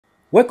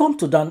Welcome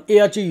to Dan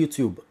ARG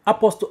YouTube.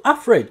 Apostle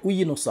Alfred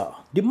Uyinosa,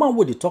 the man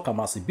wey dey talk am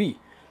as e be.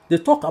 They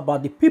talk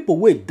about the people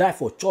wey die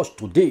for church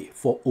today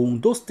for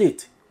Ondo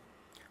State.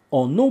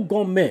 Unknown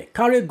gunmen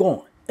carry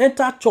gun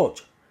enter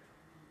church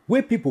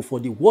wey people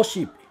for the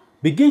worship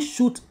begin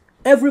shoot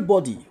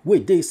everybody wey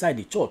dey inside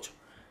the church.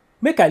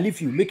 Make I leave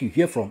you, make you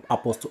hear from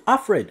Apostle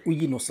Alfred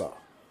Uyinosa.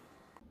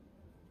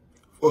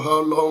 For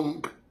how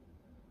long?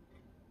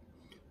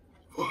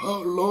 For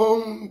how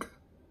long?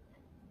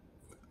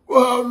 For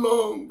how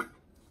long?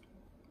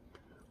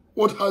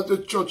 What has the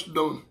church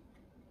done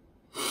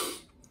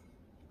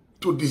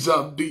to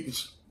deserve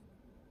this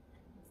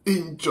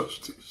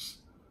injustice?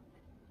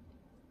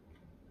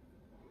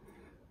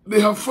 They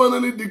have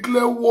finally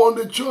declared war on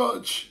the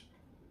church.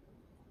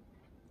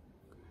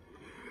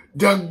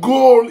 Their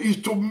goal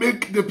is to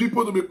make the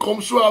people to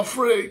become so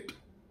afraid.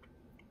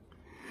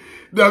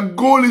 Their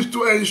goal is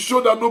to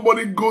ensure that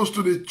nobody goes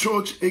to the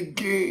church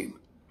again.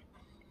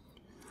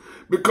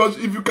 Because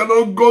if you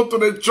cannot go to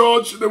the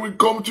church, they will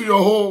come to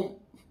your home.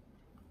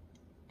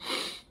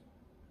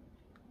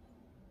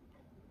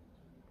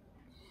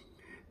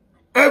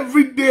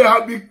 Every day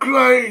I've been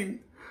crying.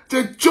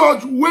 Say,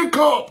 church, wake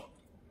up.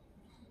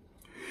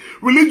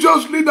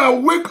 Religious leader,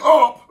 wake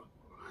up.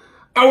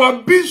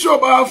 Our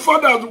bishop, our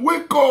fathers,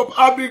 wake up.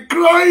 I've been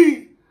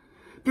crying.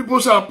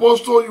 People say,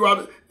 Apostle,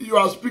 you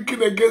are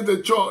speaking against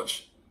the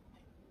church.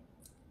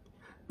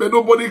 But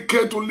nobody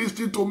cared to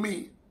listen to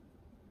me.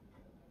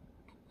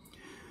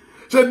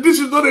 Say, this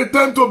is not a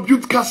time to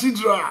build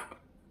cathedral.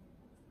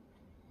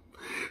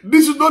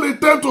 This is not a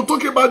time to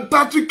talk about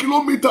 30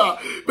 kilometers.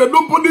 But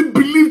nobody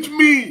believed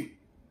me.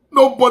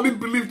 Nobody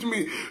believed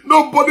me.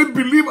 Nobody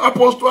believed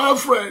Apostle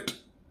Alfred.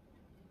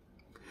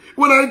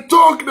 When I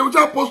talk, they will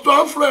say, Apostle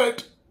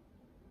Alfred,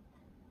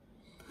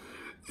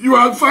 you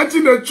are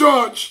fighting the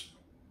church.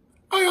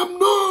 I am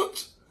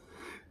not.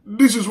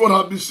 This is what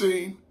I've been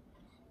saying.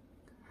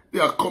 They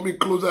are coming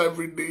closer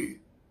every day.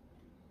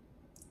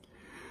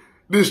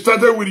 They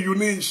started with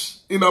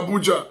Eunice in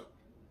Abuja.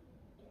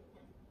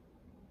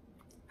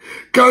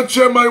 Camp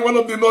chairman in one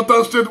of the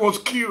northern states was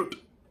killed.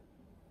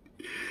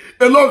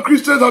 A lot of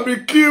Christians have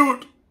been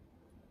killed.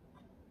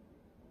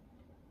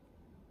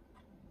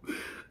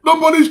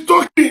 Nobody's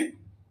talking.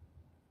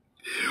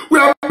 We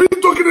have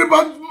been talking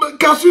about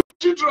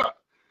cathedral,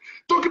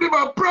 talking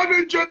about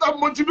private jet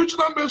and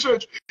motivational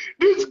message.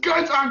 These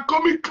guys are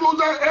coming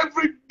closer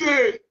every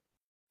day.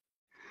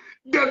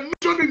 Their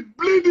nation is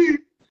bleeding.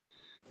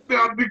 They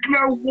have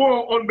declared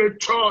war on the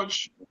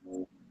church.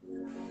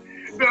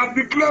 They have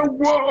declared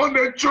war on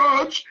the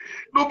church.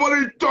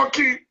 Nobody is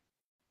talking.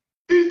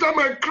 Each time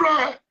I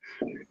cry,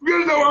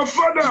 where's our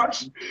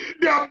fathers?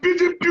 They are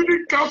busy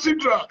building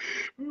cathedral,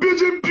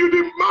 busy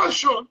building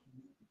mansion.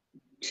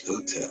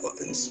 Hotel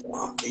and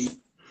swampy.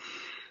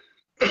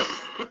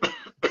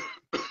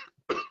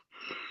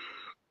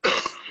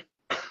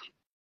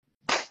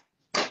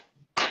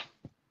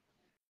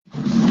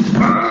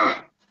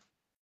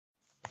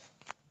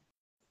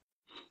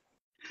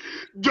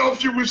 Just a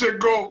few weeks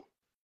ago,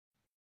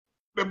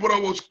 the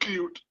brother was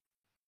killed.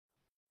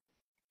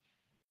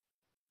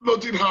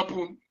 Nothing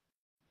happened.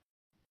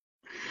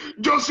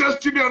 Just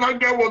yesterday, another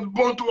guy was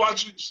burned to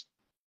ashes.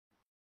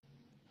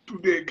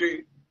 Today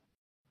again.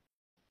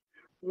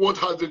 What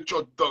has the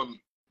church done?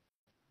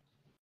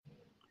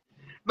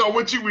 Now,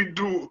 what will we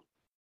do?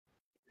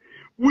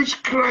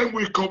 Which crime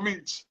we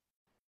commit?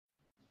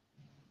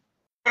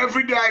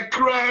 Every day I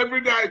cry,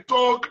 every day I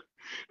talk.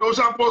 You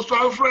know, Apostle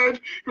Alfred,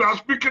 you are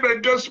speaking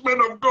against men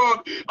of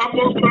God.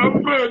 Apostle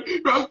Alfred,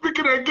 you are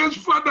speaking against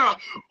Father.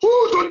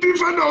 Who to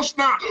defend us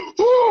now?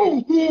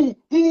 Who?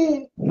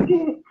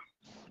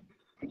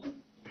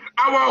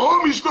 Our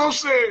home is not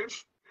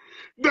safe.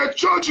 The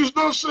church is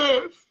not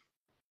safe.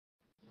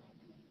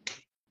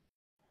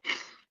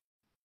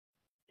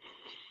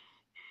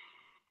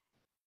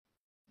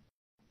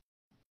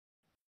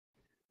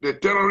 The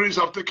terrorists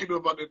have taken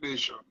over the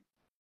nation.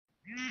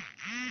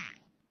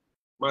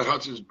 My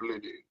heart is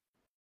bleeding.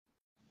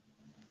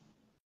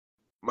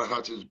 My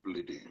heart is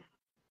bleeding.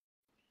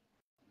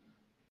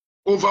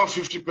 Over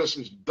 50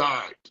 persons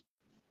died.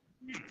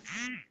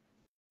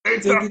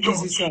 Enter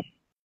church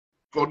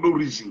for no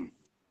reason.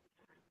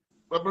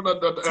 My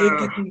brother,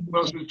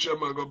 Master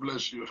Chairman, God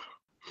bless you.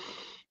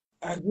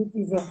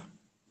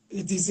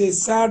 It is a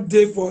sad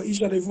day for each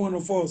and every one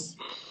of us.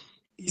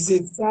 It's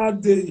a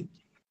sad day.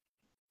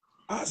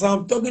 As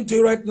I'm talking to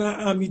you right now,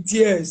 I'm in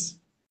tears.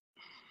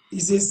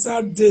 It's a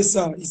sad day,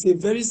 sir. It's a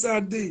very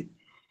sad day.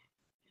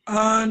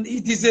 And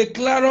it is a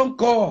clarion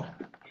call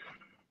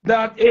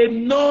that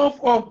enough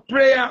of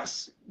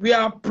prayers. We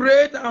have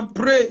prayed and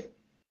prayed.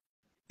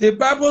 The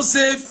Bible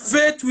says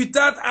faith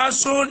without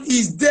action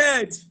is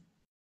dead.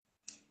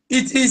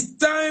 It is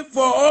time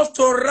for us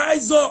to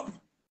rise up.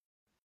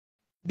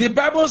 The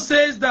Bible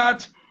says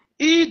that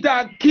he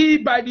that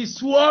killed by the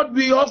sword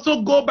will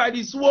also go by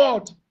the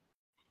sword.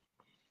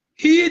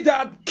 He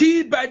that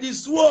killed by the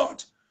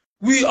sword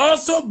will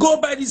also go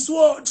by the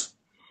sword.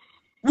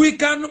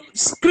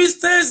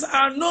 Christians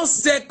are not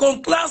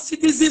second-class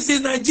citizens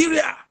in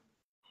Nigeria.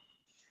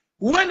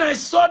 When I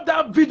saw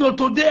that video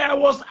today, I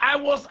was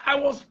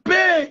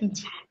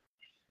pained.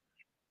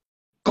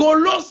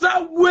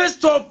 Colossal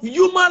waste of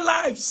human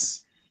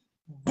lives,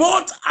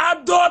 both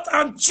adults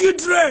and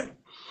children,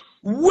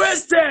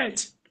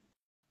 wasted.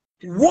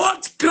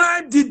 What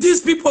crime did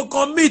these people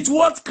commit?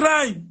 What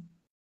crime?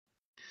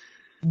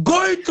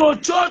 Going to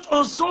church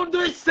on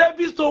Sunday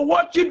service to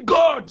worship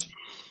God.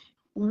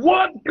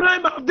 What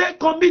crime have they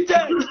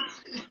committed?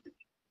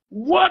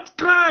 What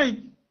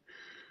crime?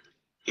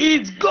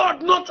 Is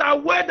God not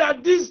aware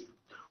that these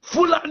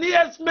Fulani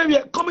men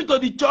were coming to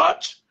the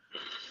church?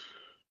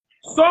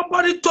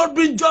 Somebody told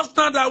me just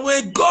now that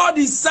when God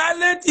is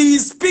silent, he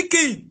is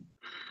speaking.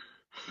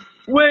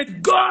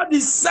 When God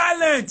is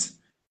silent,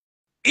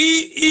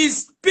 he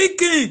is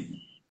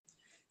speaking.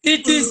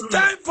 It is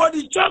time for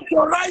the church to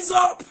rise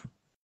up.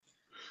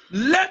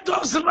 Let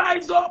us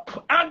rise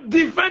up and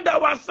defend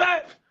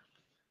ourselves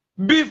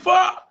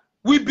before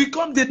we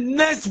become the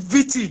next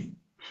victim.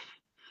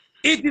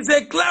 It is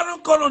a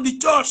clarion call on the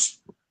church.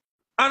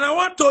 And I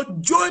want to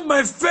join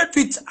my faith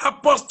with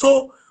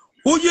Apostle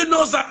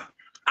Owa-luwa,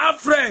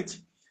 Alfred.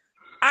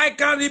 I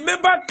can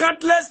remember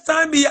countless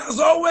times he has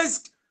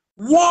always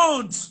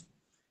warned.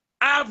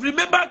 I have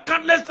remembered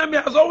countless times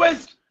he has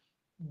always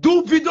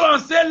do video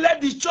and say,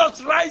 let the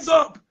church rise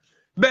up.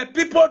 But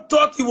people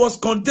thought he was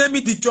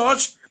condemning the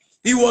church.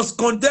 He was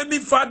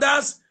condemning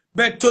fathers.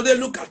 But today,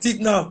 look at it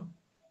now.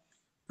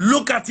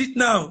 Look at it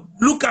now.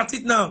 Look at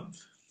it now.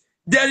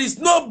 There is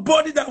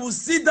nobody that will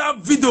see that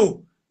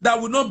video that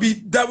will not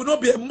be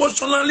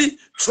emotionally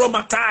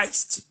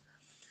traumatized.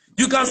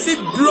 You can see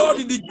blood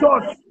in the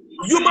church,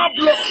 human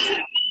blood.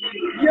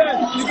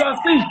 Yes, you can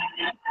see.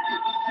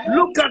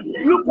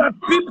 Look at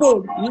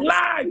people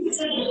lives.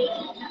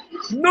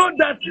 Not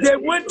that they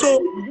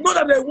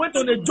went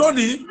on a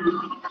journey,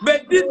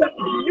 but these are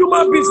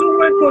human beings who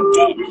went to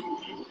church.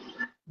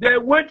 They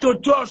went to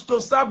church to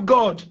serve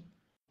God.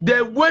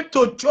 They went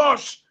to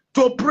church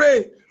to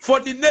pray for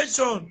the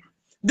nation.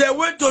 They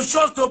went to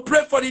church to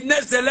pray for the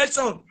next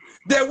election.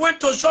 They went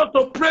to church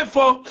to pray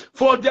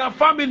for their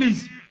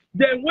families.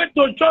 They went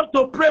to church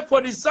to pray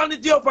for the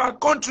sanity of our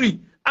country.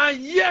 And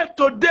yet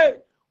today,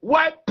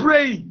 why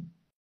praying?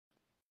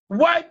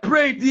 Why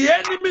pray? The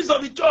enemies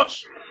of the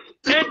church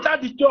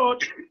entered the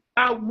church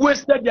and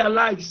wasted their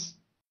lives.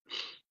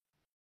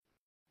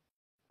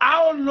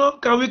 How long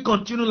can we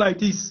continue like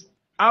this?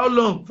 How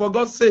long? For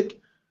God's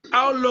sake.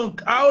 How long?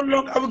 How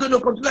long are we going to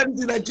continue like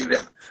this in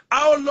Nigeria?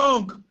 How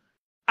long?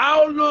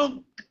 How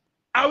long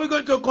are we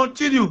going to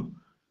continue?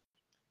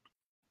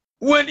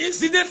 When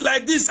incidents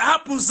like this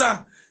happen,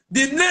 sir,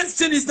 the next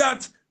thing is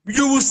that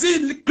you will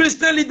see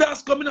Christian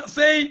leaders coming out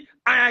saying,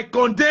 I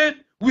condemn,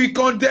 we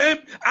condemn,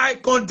 I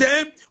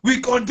condemn, we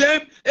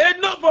condemn.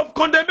 Enough of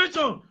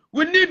condemnation.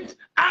 We need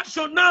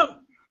action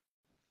now.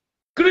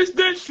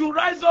 Christians should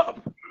rise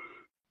up.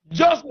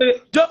 Just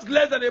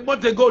less than a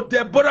month ago,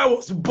 Deborah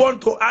was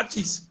burned to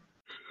ashes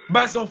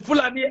by some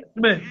Fulani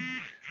men.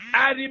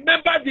 I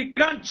remember the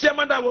camp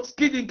chairman that was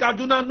killed in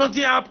Kaduna,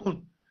 nothing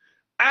happened.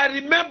 I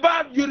remember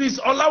Eunice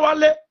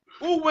Olawale,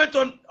 who went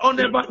on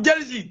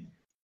evangelism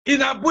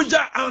in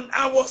Abuja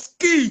and was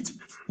killed.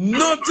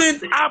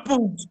 Nothing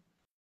happened.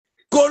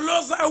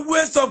 Colossal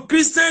waste of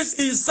Christians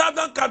in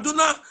southern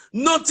Kaduna,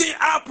 nothing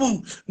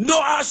happened. No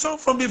action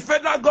from the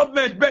federal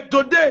government. But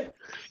today,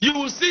 you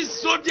will see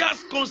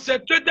soldiers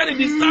concentrated in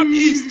the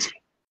southeast,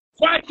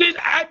 fighting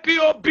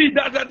IPOB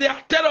that they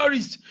are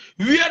terrorists.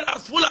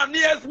 Whereas Fulani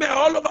men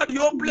all over the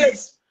whole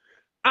place.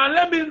 And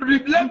let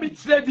me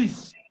say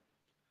this.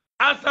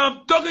 As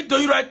I'm talking to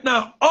you right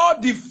now, all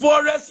the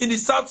forests in the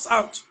south,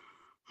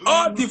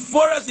 all the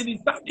forests in the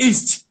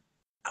southeast,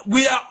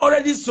 we are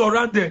already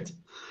surrounded.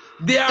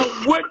 They are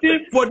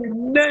waiting for the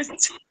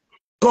next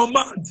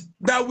command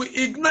that will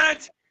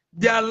ignite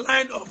their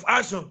line of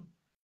action.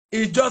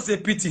 It's just a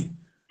pity.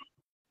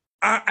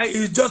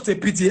 It's just a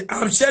pity.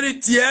 I'm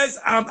shedding tears.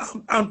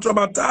 I'm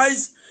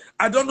traumatized.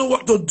 I don't know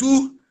what to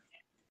do.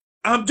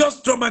 I'm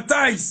just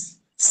traumatized.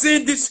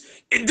 Seeing this,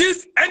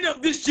 any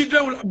of these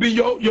children will be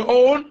your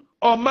own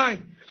or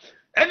mine.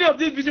 Any of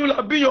these children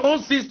will be your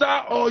own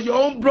sister or your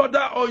own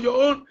brother or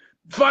your own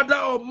father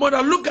or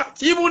mother. Look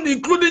at, even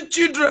including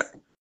children,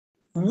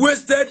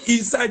 wasted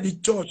inside the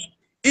church.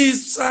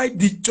 Inside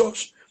the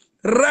church.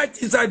 Right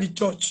inside the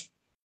church.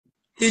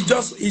 It's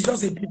just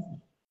a pity.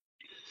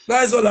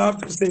 That's all I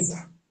have to say,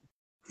 sir.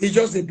 It's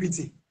just a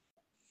pity.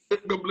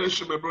 God bless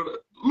you, my brother.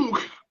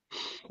 Look,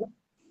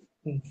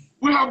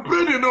 we have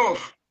prayed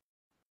enough.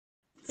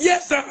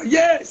 Yes, sir.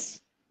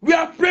 Yes. We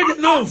have prayed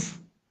enough.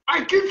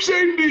 I keep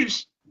saying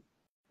this.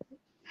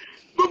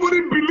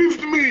 Nobody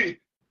believed me.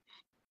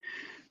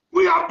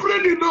 We have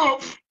prayed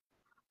enough.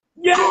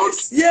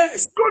 Yes.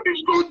 Yes. God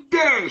is not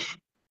deaf.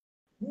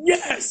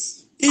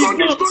 Yes.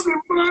 God is not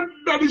a man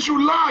that he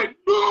should lie.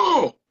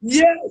 No.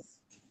 Yes.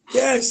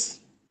 Yes.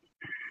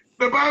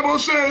 The Bible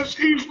says,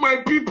 if my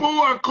people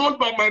are called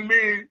by my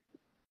name,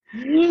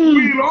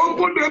 will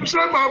humble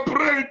themselves and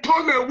pray,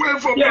 turn away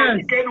from their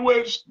wicked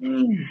ways.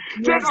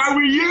 Then I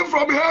will hear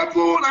from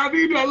heaven and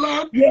in the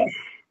land.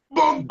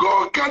 But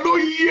God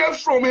cannot hear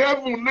from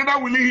heaven,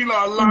 neither will he heal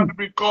our land,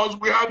 because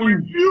we have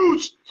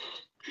refused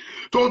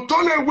to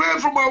turn away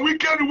from our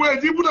wicked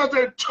ways. Even as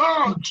a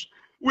church,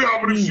 we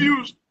have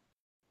refused.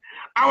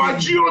 Our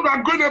GOs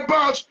are going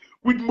about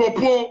with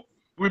mopo,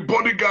 with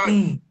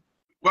bodyguards,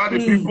 while the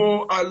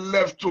people are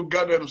left to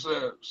guard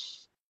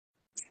themselves.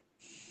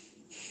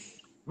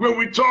 When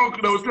we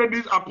talk, they will say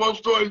this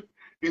apostle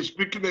is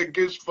speaking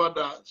against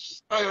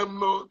fathers. I am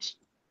not.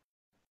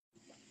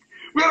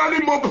 Where are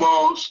the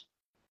mopos?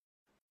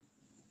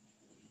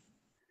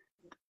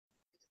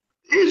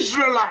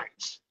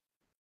 Israelites.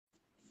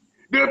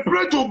 They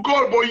pray to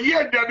God, but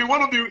yet they are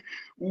one of the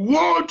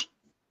world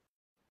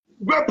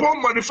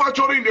weapon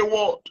manufacturer in the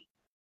world.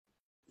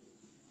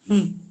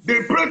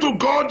 They pray to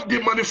God, they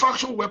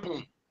manufacture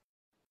weapon.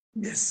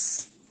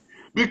 Yes.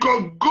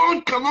 Because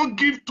God cannot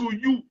give to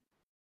you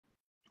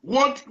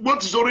what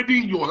is already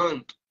in your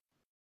hand.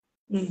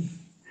 In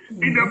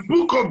the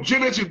book of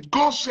Genesis,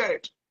 God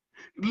said,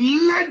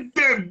 let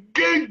them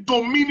gain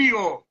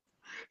dominion.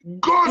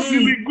 God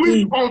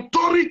relinquished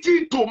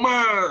authority to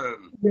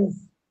man.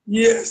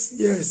 Yes,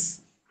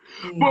 yes.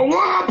 But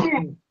what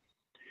happened?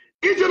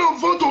 Instead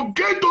of us to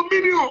gain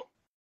dominion,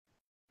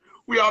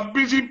 we are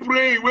busy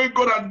praying when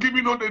God has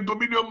given us the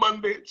dominion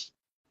mandate.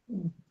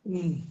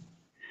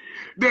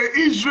 The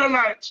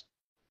Israelites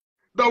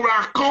that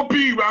were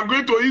copying, we are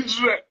going to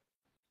Israel.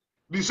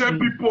 The same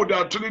people that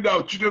are training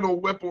their children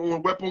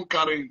on weapon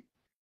carrying.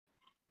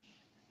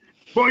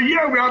 But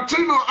here we are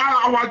training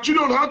our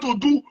children how to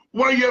do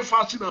 1 year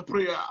fasting and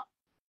prayer.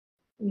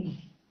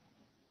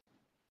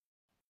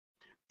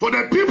 For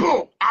the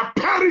people are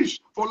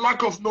perished for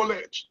lack of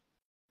knowledge.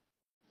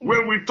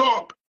 When we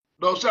talk,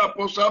 they'll say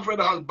Apostle Alfred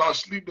has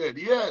backslided.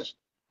 Yes,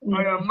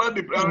 I am not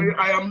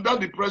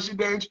the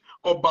president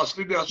of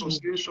Backsliding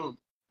Association.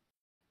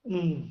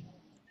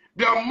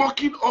 They are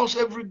mocking us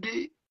every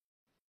day.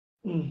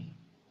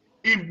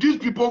 If these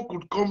people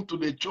could come to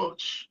the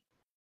church,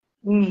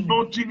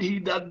 nothing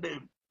hindered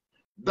them,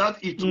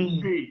 that it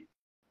will say,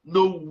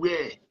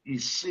 nowhere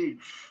is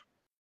safe.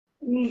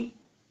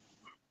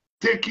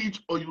 Take it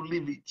or you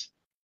leave it.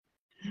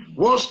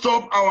 What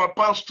stop our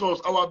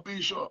pastors, our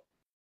bishop?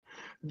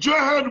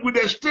 Join with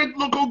the state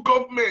local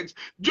governments,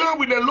 join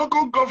with the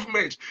local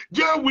governments,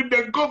 join with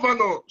the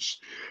governors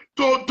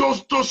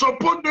to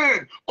support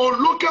them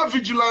on local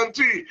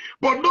vigilante.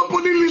 But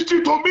nobody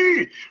listening to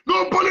me.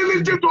 Nobody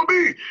listening to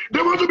me.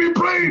 They want to be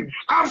praying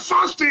and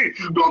fasting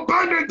to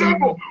bind the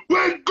devil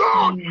when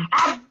God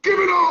has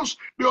given us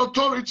the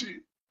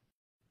authority.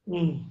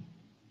 We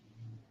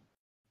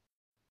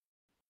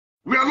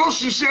are not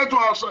sincere to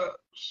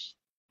ourselves.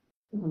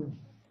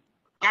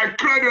 I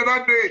cried the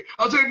other day.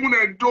 I said,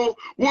 Ondo,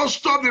 what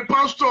stop the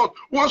pastor?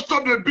 What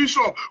stop the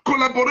bishop?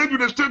 Collaborate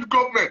with the state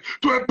government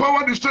to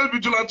empower the state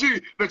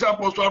vigilante. Let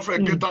Apostle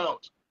Alfred get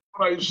out.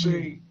 What are you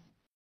saying?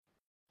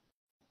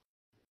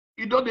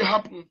 It doesn't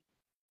happen.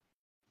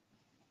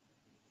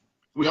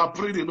 We have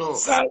prayed enough.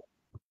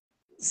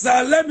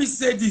 Sir, let me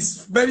say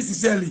this very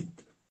sincerely.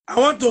 I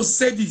want to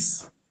say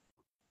this.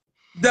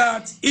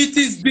 That it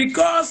is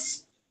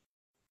because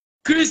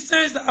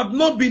Christians have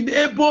not been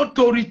able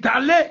to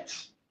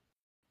retaliate.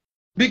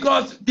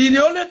 Because the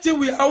only thing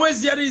we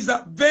always hear is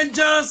that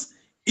vengeance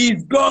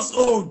is God's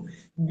own.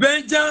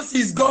 Vengeance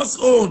is God's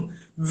own.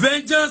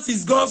 Vengeance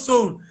is God's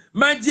own.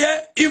 My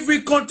dear, if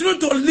we continue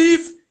to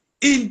live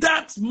in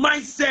that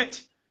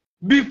mindset,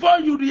 before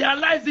you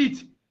realize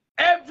it,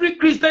 every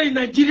Christian in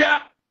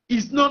Nigeria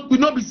will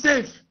not be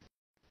safe.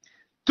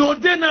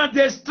 Today now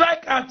they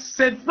strike at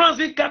St.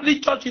 Francis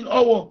Catholic Church in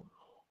Owa.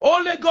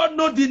 Only God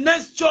knows the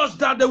next church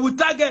that they will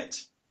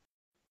target.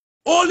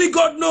 Only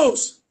God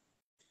knows.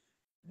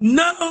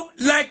 Now,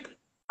 like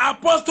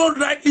Apostle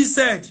rightly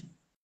said,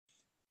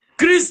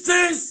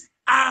 Christians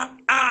are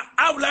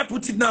how will I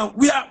put it now?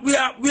 We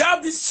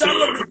have this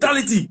shallow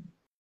mentality,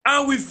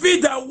 and we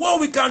feel that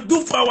what we can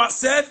do for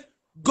ourselves,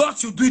 God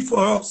should do it for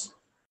us.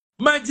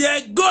 My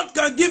dear, God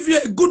can give you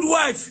a good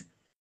wife.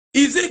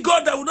 Is it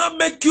God that will not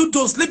make you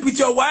to sleep with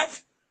your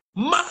wife?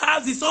 Man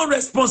has his own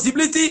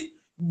responsibility.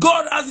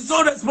 God has his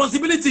own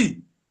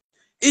responsibility.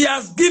 He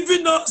has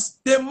given us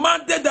the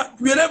mandate that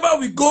wherever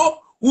we go,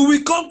 we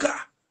will conquer.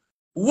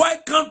 Why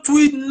can't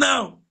we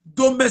now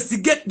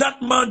domesticate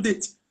that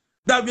mandate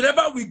that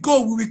wherever we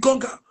go, we will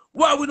conquer?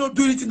 Why are we not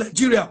doing it in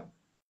Nigeria?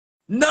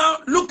 Now,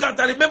 look at,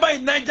 I remember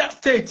in Niger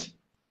State,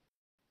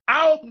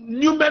 how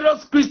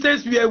numerous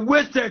Christians were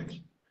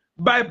wasted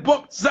by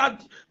bombs.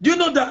 Do you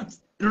know that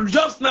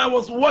just now I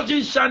was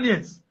watching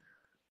channels?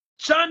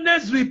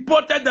 Channels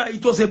reported that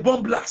it was a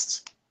bomb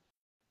blast.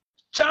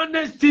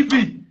 Channels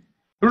TV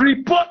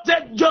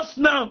reported just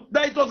now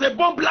that it was a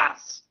bomb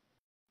blast.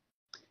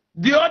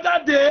 The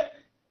other day,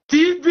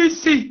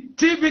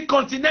 TV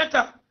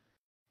Continental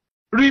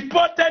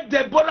reported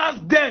Deborah's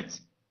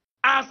death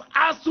as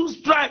ASU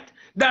strike.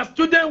 That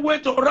student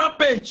went on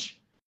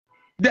rampage.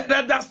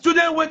 That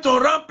student went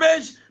on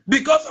rampage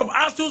because of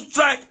ASU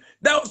strike.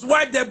 That was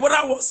why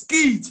Deborah was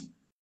killed.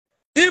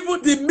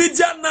 Even the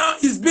media now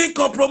is being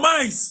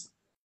compromised.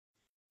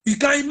 You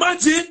can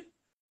imagine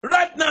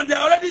Right now, they're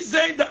already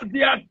saying that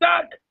the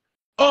attack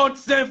on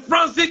St.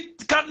 Francis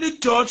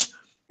Catholic Church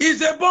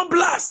is a bomb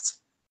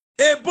blast.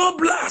 A bomb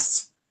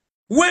blast.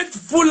 When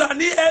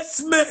Fulani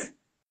S-men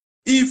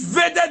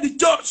invaded the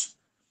church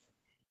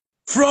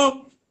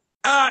from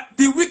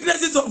the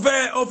weaknesses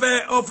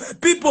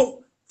of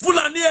people,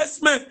 Fulani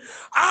S-men.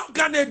 How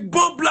can a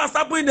bomb blast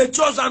happen in the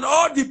church and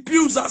all the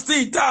pews are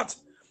still intact?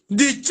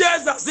 The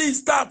chairs are still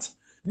intact.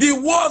 The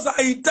walls are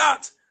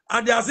intact.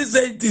 And they are still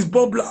saying it is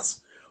bomb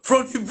blast.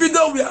 From the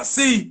video we are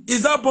seeing,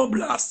 is that bomb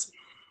blast?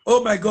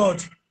 Oh my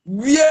God.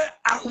 Where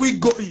are we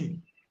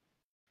going?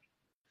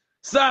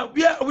 Sir,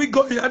 where are we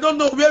going? I don't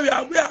know where we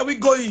are. Where are we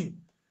going?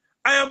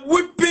 I am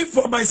weeping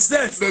for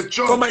myself. The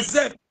church, for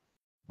myself.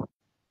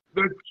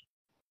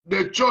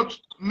 The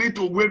church need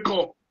to wake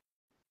up.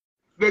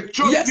 The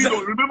church Yes, need sir. to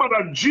remember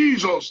that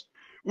Jesus,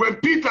 when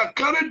Peter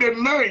carried the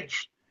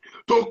knife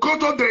to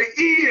cut off the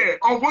ear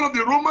of one of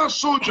the Roman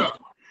soldiers,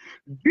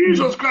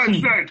 Jesus Christ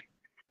said,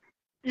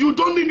 you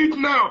don't need it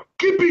now.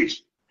 Keep it.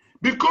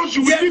 Because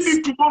you will Yes. need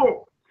it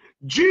tomorrow.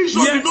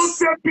 Jesus did not Yes.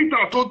 tell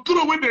Peter to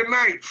throw away the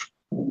knife.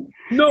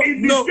 No,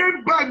 In the no.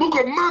 same book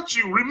of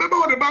Matthew, remember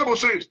what the Bible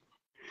says.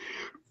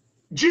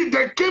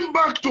 They came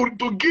back to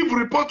give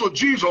report to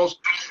Jesus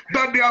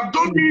that they have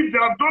done this, they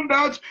have done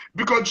that,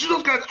 because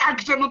Jesus Christ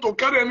asked them not to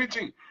carry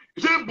anything.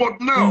 He said, but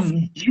now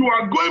you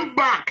are going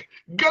back.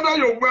 Gather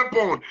your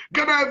weapon,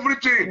 gather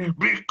everything,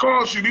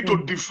 because you need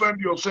to defend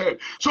yourself.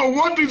 So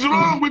what is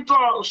wrong with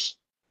us?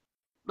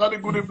 That a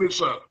good evening,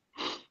 sir.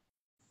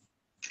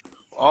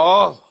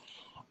 Oh,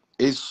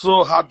 it's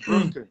so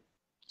heartbroken.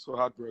 So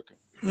heartbroken.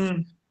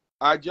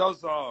 I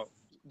just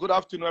good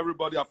afternoon,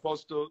 everybody,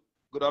 Apostle.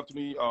 Good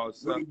afternoon,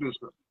 sir. Good evening,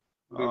 sir.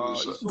 Good evening,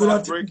 sir. It's so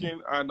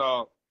heartbreaking, and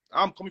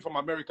I'm coming from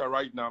America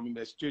right now. I'm in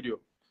the studio.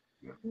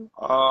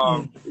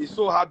 It's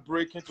so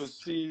heartbreaking to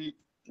see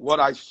what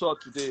I saw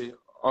today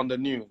on the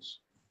news.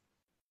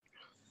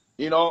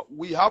 You know,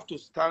 we have to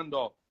stand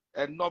up.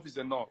 Enough is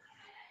enough.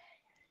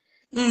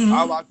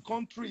 Our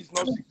country is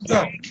not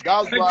secure.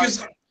 That's why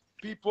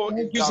people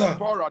in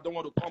diaspora don't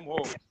want to come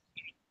home.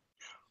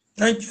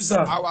 Thank you,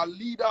 sir. Our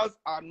leaders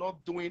are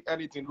not doing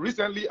anything.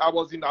 Recently, I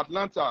was in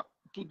Atlanta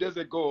 2 days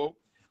ago.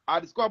 I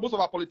discovered most of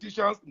our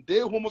politicians,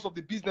 they own most of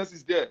the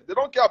businesses there. They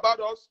don't care about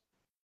us.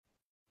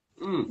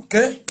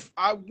 Okay.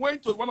 I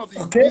went to one of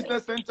the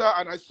business center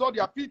and I saw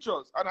their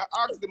pictures and I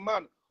asked the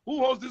man,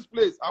 who owns this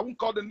place? I won't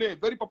call the name.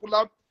 Very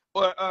popular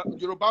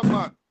Yoruba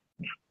man.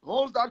 Who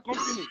owns that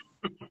company?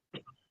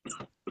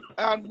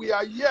 And we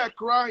are here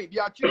crying.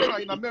 Their children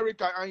are in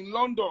America and in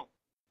London.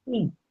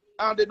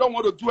 And they don't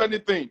want to do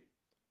anything.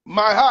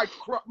 My heart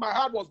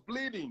was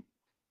bleeding.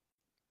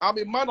 I'm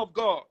a man of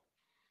God.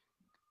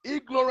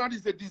 Ignorance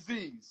is a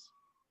disease.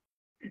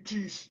 It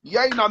is.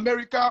 Here in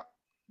America,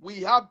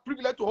 we have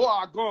privilege to hold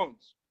our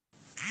guns.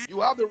 You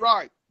have the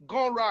right,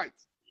 gun right,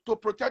 to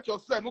protect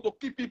yourself, not to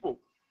kill people.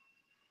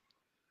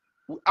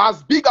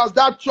 As big as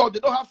that church, they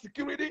don't have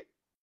security.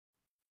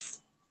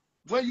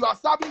 When you are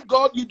serving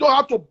God, you don't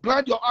have to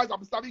blind your eyes and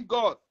be serving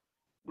God.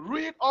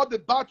 Read all the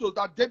battles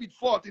that David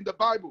fought in the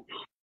Bible.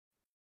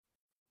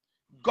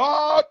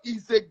 God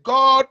is a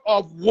God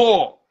of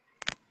war.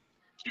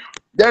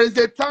 There is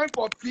a time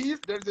for peace,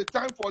 there is a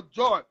time for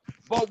joy.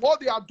 But what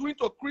they are doing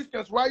to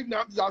Christians right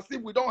now is as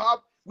if we don't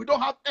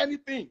have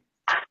anything.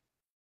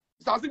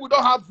 It's as if we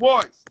don't have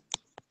voice.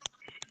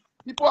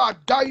 People are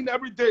dying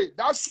every day.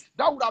 That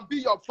would have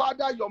been your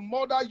father, your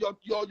mother,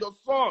 your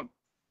son.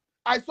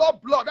 I saw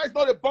blood. That is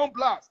not a bomb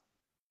blast.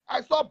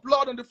 I saw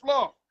blood on the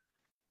floor.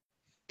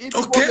 If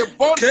it was a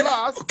bomb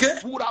blast,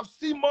 we would have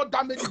seen more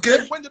damage.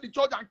 They went to the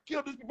church and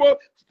killed these people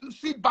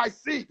seat by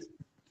seat.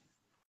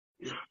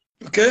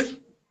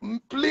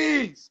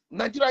 Please,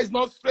 Nigeria is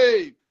not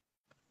safe.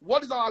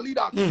 What is our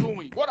leaders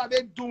doing? What are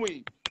they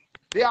doing?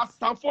 They are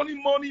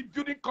siphoning money,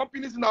 building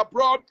companies in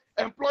abroad,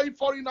 employing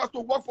foreigners to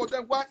work for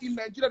them, while in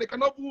Nigeria they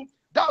cannot move.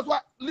 That's why,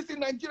 listen,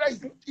 Nigeria is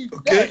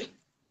dead.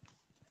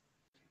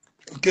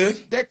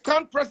 The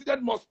current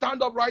president must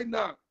stand up right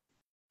now.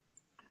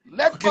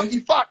 Let's go.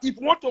 In fact, if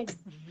we want to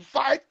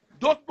fight,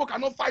 those people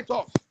cannot fight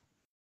us.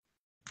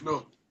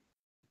 No.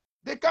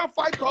 They can't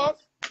fight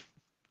us.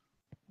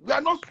 We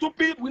are not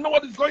stupid. We know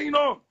what is going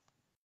on.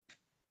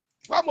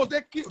 Why must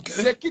they kill?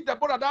 They killed the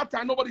brother at that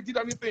time. Nobody did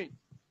anything.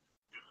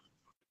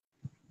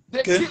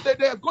 They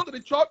have gone to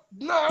the church.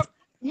 Now,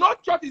 no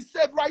church is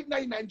safe right now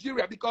in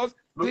Nigeria because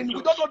we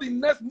don't know the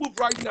next move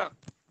right now.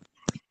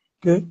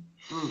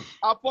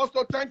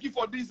 Apostle, thank you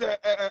for this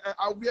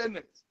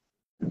awareness.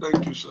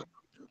 Thank you, sir.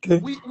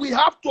 We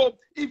have to,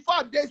 in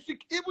fact,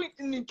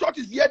 even in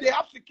churches here, they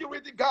have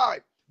security guys.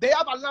 They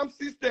have alarm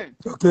system.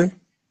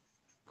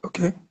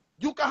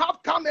 You can have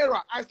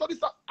camera. I study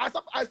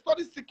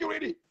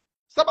security,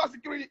 cyber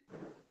security,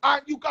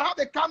 and you can have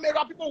a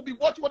camera. People will be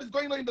watching what is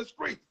going on in the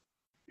street.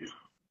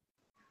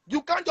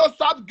 You can't just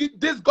serve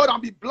this God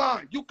and be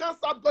blind. You can't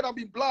serve God and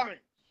be blind.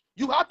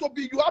 You have to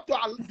be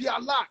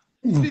alert.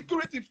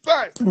 Security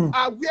first,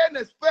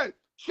 awareness first.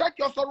 Check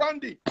your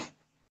surroundings.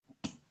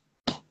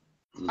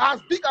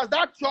 As big as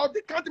that church,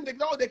 they can't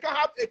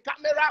have a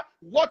camera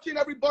watching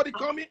everybody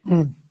coming.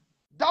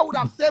 That would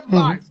have saved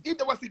lives. If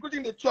there was security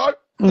in the church,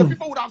 the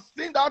people would have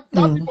seen that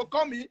people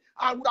coming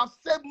and would have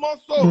saved more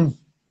souls.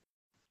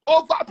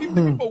 Over 50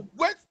 people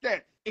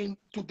wasted in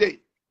today.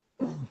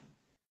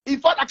 In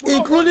fact, I could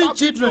including not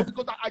children,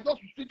 because I just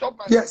switched off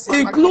my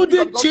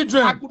including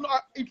children. I could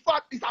not. In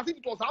fact, it's as if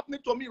it was happening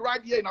to me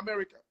right here in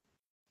America.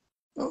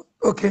 Oh,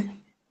 okay.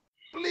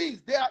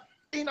 Please, they are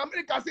in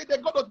America. Say they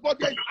got us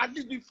body at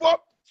least before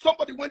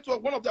somebody went to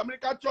one of the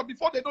American church.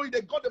 Before they know it,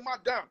 they got the man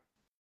down.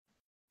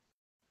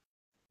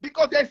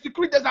 Because there's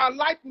security, there's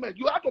enlightenment.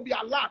 You have to be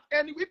alert.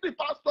 And with the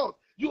pastors,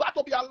 you have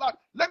to be alert.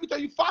 Let me tell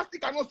you, fasting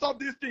cannot solve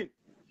this thing.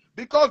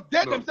 Because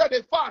they themselves,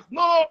 they fast.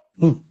 No.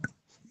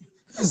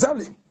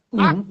 Exactly.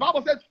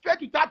 Bible says, faith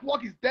without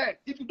work is dead.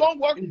 If you don't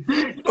work, if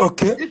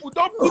you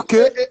don't put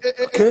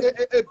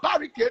a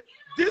barricade,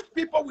 these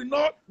people will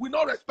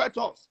not respect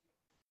us.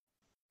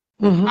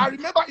 I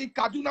remember in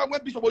Kaduna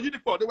when Bishop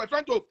Oyedepo, they were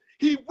trying to,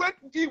 he went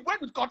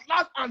with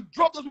cutlass and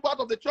drove those people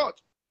out of the church.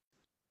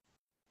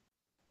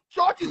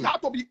 Churches have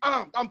to be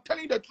armed. I'm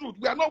telling you the truth.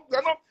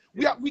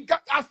 We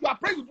got, as we are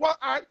praying with one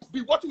eye,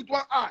 be watching with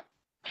one eye.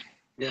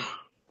 Yeah.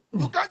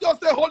 You can't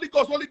just say Holy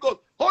Ghost, Holy Ghost.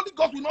 Holy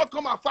Ghost will not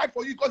come and fight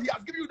for you because he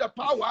has given you the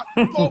power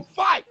to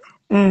fight.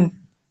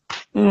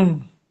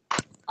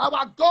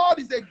 Our God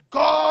is a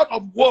God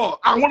of war.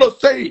 I want to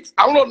say it.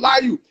 I want to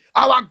lie you.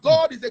 Our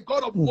God is a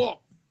God of war.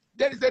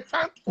 There is a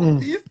time for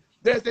peace.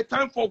 There is a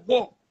time for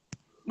war.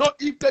 No,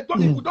 if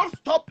we don't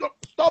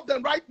stop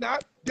them right now,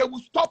 they will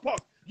stop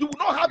us. You will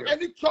not have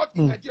any church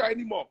in Nigeria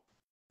anymore.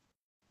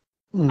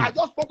 I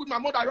just spoke with my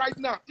mother right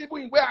now.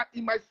 Even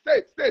in my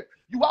state,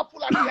 you have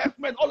Fulani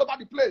herdsmen all over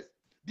the place.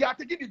 They are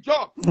taking the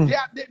job. They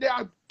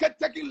are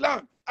taking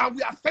land, and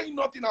we are saying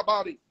nothing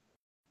about it.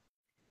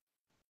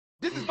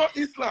 This is not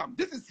Islam.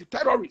 This is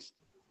terrorists.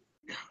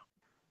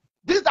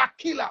 These are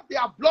killers. They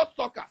are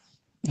bloodsuckers.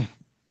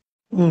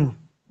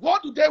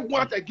 What do they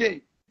want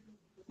again?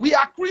 We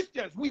are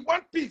Christians. We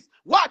want peace.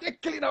 Why are they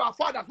killing our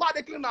fathers? Why are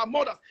they killing our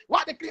mothers? Why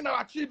are they killing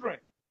our children?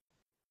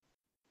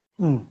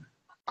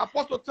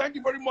 Apostle, thank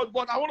you very much.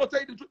 But I want to tell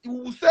you the truth.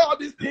 We will say all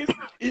these things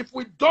if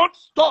we don't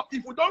stop.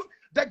 If we don't,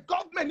 the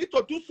government needs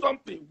to do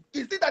something.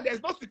 Is it that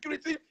there's no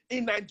security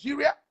in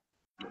Nigeria?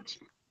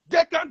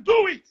 They can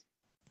do it.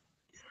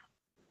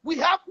 We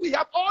have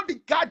all the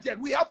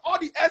gadgets. We have all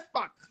the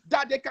experts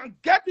that they can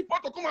get people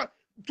to come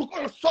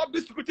and solve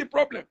this security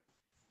problem.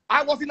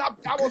 I was in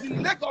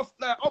Lagos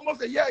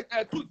almost a year,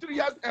 2, 3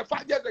 years,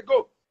 5 years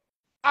ago.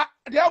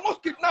 They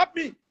almost kidnapped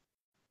me.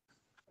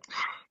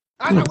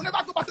 And I will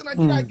never go back to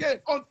Nigeria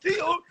again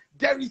until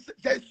there is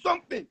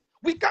something.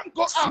 We can't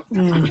go out. We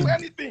can't do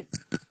anything.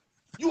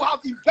 You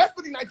have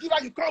invested in Nigeria.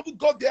 You can't even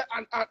go there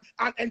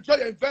and enjoy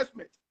your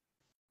investment.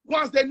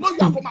 Once they know you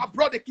are from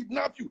abroad, they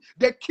kidnap you.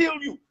 They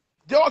kill you.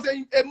 There was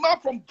a man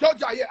from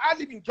Georgia here. I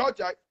live in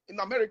Georgia, in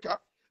America.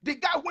 The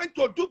guy went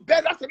to do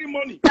burial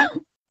ceremony.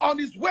 On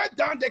his way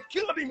down, they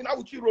killed him in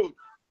Awuchi Road.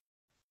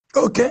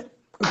 Okay.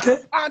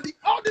 And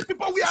all these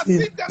people, we are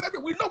seeing them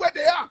everywhere. We know where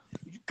they are.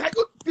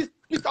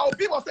 Mr.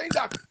 Obi was saying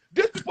that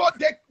these people,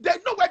 they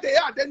know where they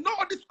are. They know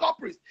all these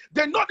culprits.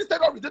 They know these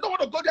terrorists. They don't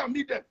want to go there and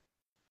meet them.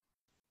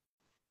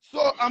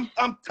 So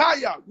I'm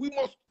tired. We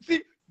must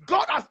see,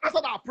 God has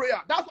answered our prayer.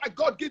 That's why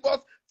God gave us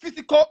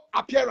physical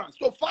appearance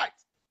to fight.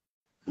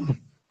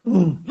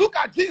 Look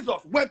at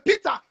Jesus. When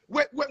Peter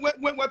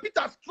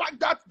struck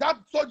that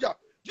soldier,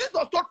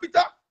 Jesus told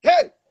Peter,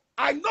 hey,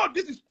 I know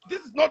this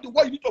is not the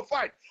way you need to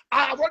fight.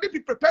 I have already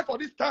been prepared for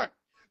this time.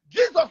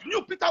 Jesus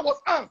knew Peter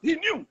was armed. He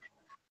knew.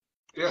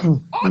 Yeah.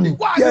 All the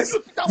while, he knew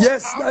Peter was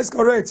armed. That's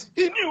correct.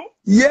 He knew.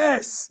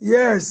 Yes. He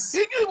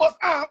knew he was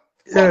armed.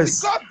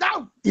 Yes. But because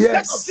that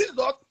death of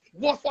Jesus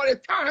was for a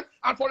time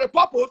and for a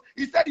purpose,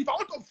 he said, if I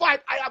want to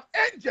fight, I have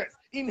angels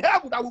in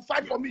heaven that will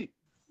fight for me.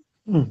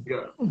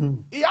 Yeah.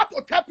 He had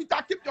to tell Peter,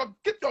 keep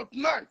your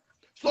knife.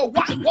 So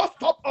what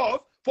stopped us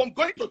from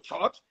going to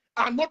church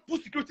and not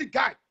put security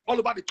guard all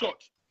over the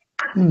church?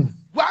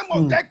 Why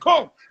must they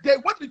come? They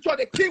went to the church,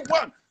 they kill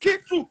 1, kill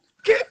 2,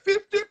 kill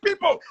 50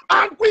 people,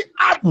 and we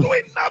are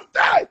doing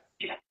nothing.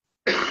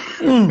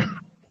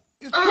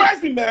 It's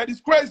crazy, man. It's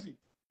crazy.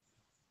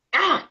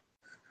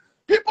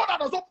 People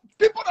that are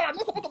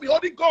not supposed to be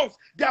holding guns,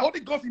 they are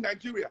holding guns in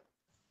Nigeria.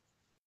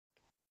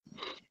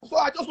 So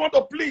I just want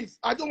to please.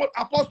 I don't want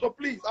Apostle,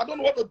 please. I don't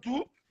know what to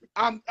do.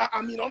 I'm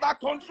in another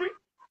country,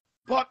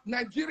 but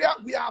Nigeria,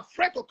 we are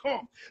afraid to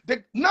come.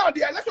 Now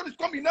the election is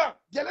coming.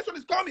 The election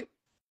is coming.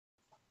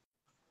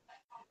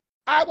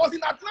 I was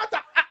in Atlanta.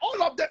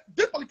 All of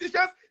these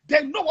politicians,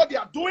 they know what they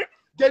are doing.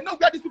 They know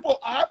where these people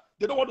are.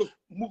 They don't want to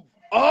move.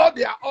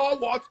 They are all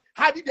what?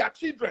 Hiding their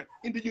children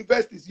in the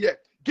universities here,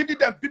 giving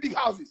them big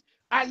houses.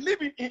 I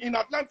live in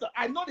Atlanta.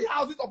 I know the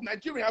houses of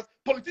Nigerians,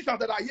 politicians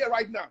that are here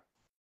right now.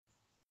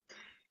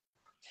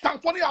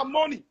 Symphony and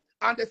money,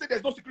 and they say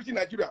there's no security in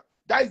Nigeria.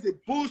 That is a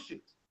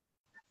bullshit.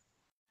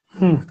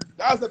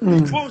 That's a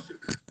big bullshit.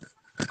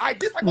 I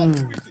did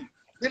security.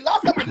 The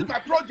last time I did my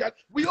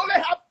project, we only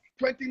have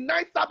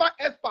 29 cyber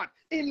experts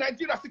in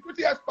Nigeria,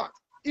 security experts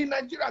in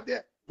Nigeria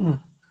there.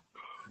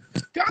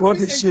 Can't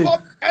we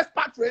import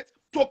expatriates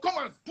to come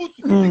and put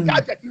security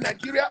gadgets in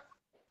Nigeria.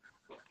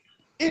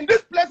 In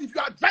this place, if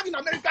you are driving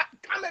America,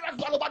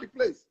 cameras all over the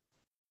place.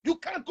 You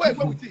can't go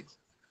away with it.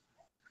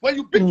 When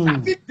you beat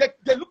traffic,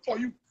 they look for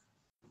you.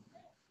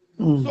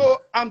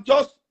 So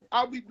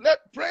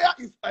prayer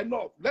is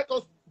enough. Let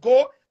us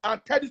go and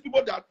tell these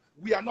people that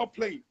we are not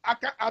playing.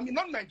 I'm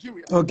not in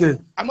Nigeria. Okay.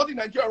 I'm not in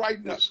Nigeria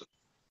right now.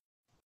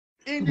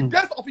 In the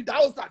days of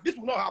Idahosa, this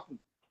will not happen.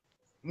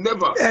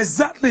 Never.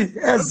 Exactly.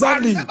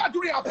 Never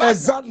during our past.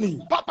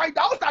 Exactly. Papa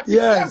Idahosa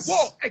Yes. declared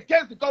war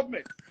against the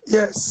government.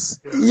 Yes.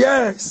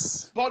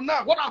 But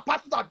now, what our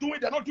pastors are doing,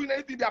 they're not doing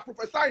anything. They are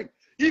prophesying.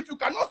 If you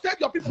cannot save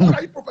your people, what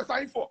are you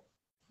prophesying for?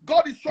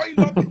 God is showing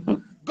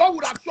nothing. God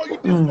would have shown you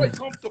this way it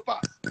comes to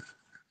pass.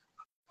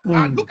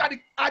 And look at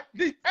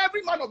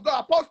every man of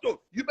God,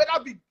 apostle. You better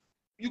be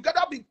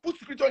put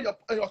security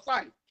on your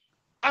side.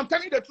 I'm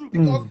telling you the truth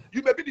because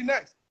you may be the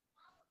next.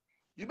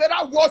 You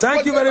better watch.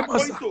 Thank you very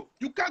much.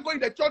 You can't go in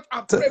the church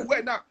and pray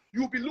where now.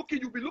 You'll be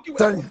looking when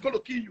it's going to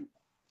kill you.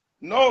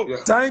 No. Yeah.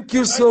 Thank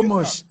you so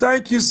much.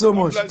 Thank you so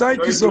much.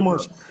 Thank you so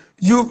much.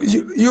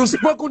 You've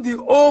spoken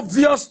the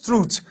obvious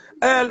truth.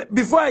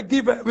 Before I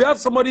give, we have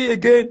somebody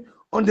again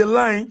on the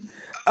line.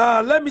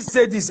 Let me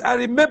say this. I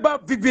remember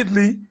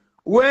vividly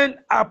when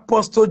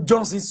Apostle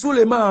Johnson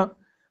Suleiman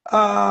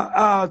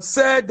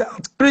said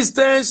that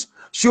Christians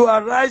should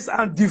arise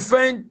and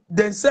defend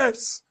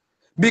themselves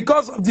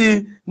because of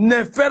the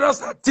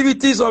nefarious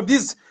activities of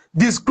this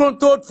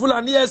disgruntled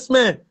Fulani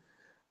men.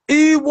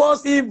 He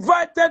was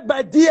invited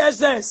by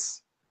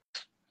DSS.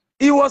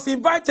 He was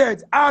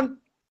invited, and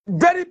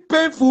very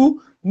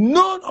painful,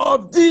 none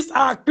of these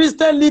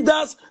Christian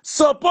leaders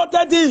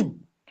supported him.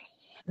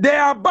 They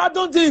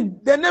abandoned him.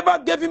 They never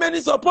gave him any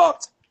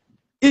support.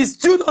 He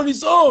stood on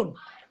his own.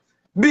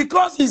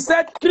 Because he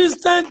said,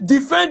 Christians,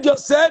 defend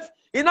yourself,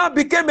 it now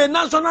became a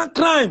national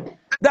crime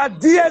that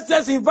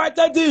DSS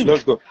invited him.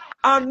 Let's go.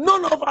 And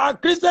none of our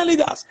Christian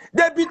leaders,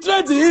 they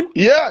betrayed him.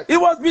 Yes. He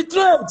was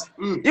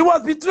betrayed. He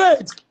was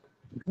betrayed.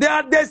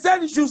 They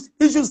said he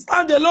should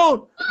stand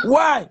alone.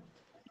 Why?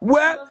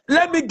 Well,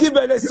 let me give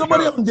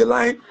somebody on the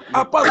line.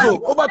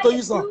 Apostle, over to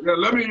you, sir. Yeah,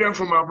 let me hear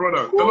from my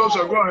brother. Hello,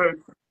 sir. Go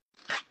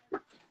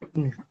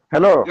ahead.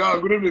 Hello. Yeah,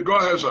 good evening. Go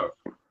ahead, sir.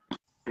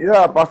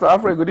 Yeah, Pastor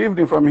Alfred, good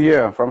evening from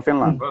here, from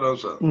Finland. Hello,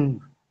 sir.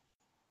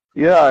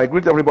 Yeah, I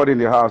greet everybody in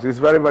the house. It's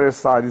very, very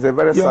sad. It's a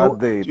very sad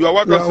day. You are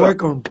welcome, You're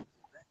welcome.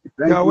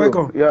 You're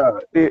welcome. Yeah,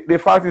 the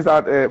fact is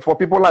that for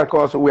people like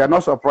us, we are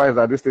not surprised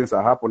that these things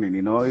are happening.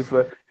 You know,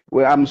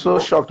 I'm so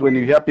shocked when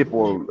you hear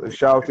people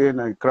shouting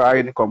and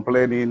crying,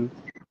 complaining.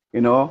 You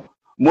know,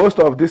 most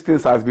of these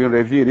things has been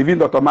revealed. Even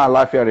Dr. Man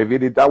Lafayette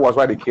revealed it. That was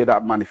why they killed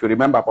that man. If you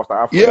remember, Pastor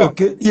Alfred. Yeah.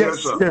 Okay.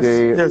 Yes.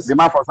 The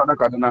man from Southern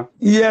Kaduna.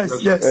 Yes.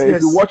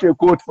 If you watch a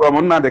quote from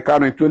Nnamdi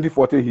Kanu in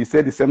 2014, he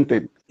said the same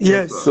thing.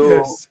 Yes.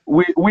 So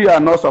we are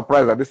not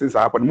surprised that these things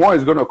are happening. More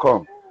is going to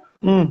come.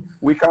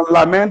 We can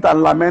lament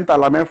and lament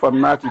and lament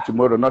from now to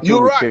tomorrow. Nothing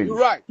will change. You're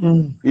right.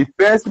 It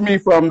pains me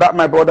from that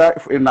my brother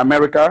in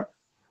America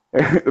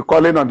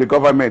calling on the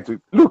government.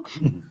 Look,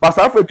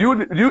 Pastor Alfred,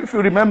 if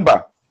you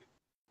remember,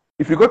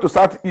 if you go to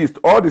Southeast,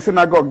 all the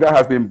synagogue there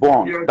has been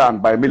burned down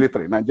by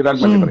military, Nigerian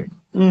military.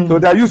 So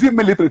they are using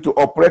military to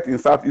operate in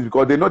Southeast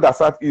because they know that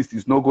Southeast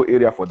is no-go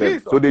area for them.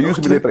 So they use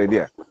military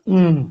there.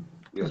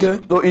 Okay.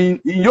 So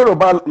in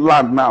Yoruba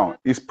land now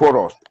is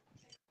porous.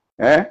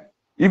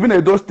 Even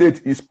Edo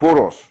State is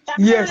porous.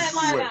 Yes.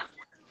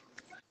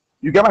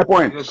 You get my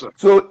point? Yes, sir.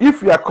 So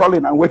if you are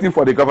calling and waiting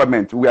for the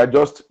government, you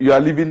are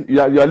living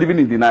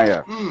in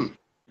denial.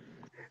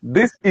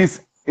 This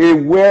is a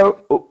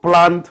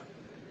well-planned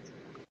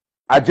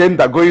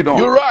agenda going on.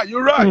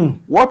 You're right.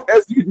 What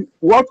else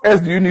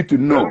do you need to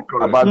know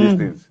about these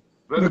things?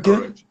 Very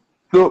correct.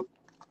 So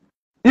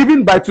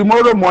even by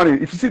tomorrow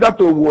morning, if you see that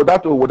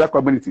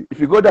community, if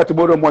you go there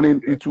tomorrow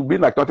morning, it will be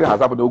like nothing has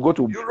happened. They'll go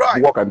to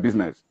work and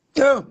business.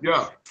 Yeah.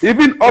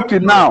 Even up to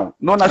now,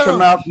 no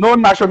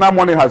national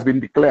money has been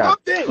declared.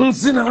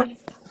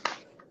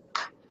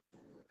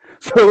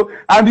 So,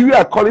 and you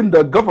are calling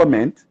the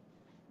government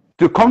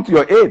to come to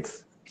your aid.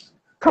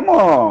 Come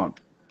on.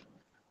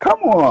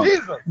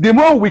 Jesus. The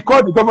more we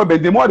call the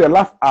government, the more they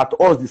laugh at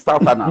us, the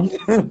Southerners.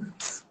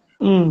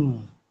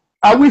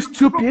 Are we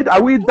stupid?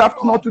 Are we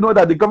daft not to know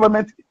that the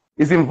government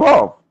is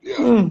involved?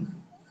 You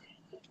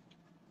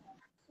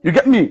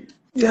get me?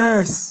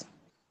 Yes.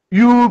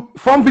 You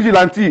form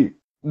vigilante,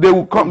 they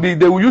will come. They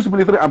will use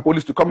military and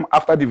police to come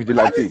after the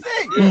vigilante.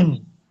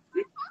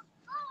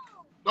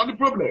 Not the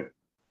problem.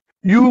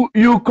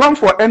 You come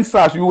for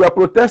NSAS. You were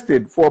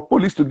protested for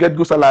police to get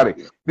good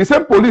salary. The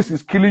same police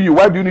is killing you.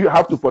 Why do you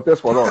have to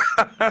protest for us?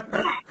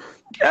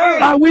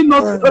 Are we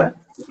not?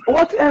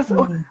 What else?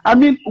 I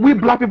mean, we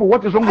black people.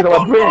 What is wrong with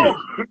our brain?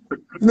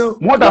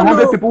 More than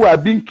 100 people are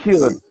being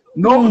killed.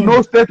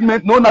 No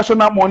statement. No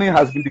national money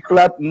has been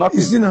declared.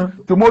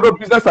 Nothing. Tomorrow,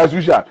 business as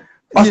usual.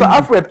 Pastor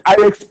Alfred,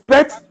 I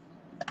expect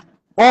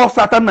all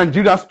Southern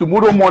Nigerians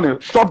tomorrow morning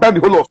shut down the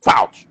whole of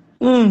South.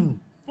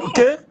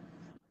 Okay.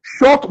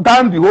 Shut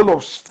down the whole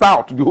of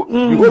South, the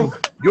whole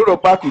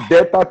Europa to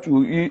Delta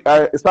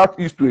to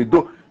Southeast to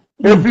Edo.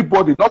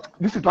 Everybody,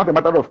 this is not a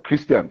matter of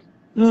Christians.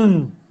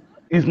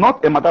 It's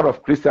not a matter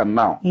of Christian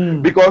now.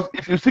 Because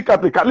if you see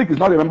Catholic is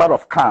not a member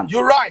of CAN.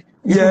 You're right.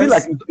 It will be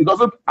like it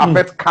doesn't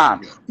affect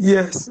CAN.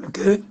 Yes,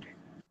 okay.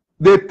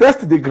 They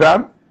test the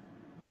ground.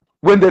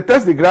 When they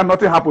test the ground,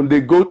 nothing happened.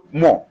 They go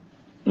more.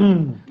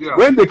 Yeah.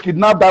 When they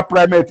kidnapped that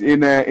primate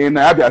in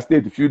Abia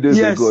State a few days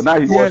ago, now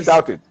he was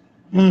shouting.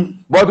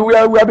 But we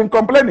have been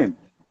complaining.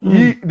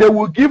 They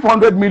will give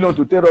 100 million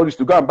to terrorists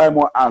to go and buy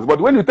more arms.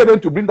 But when you tell them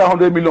to bring that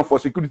 100 million for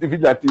security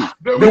vigilantes,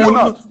 they will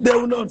not. They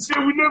will not. They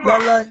will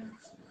never.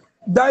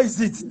 That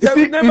is it.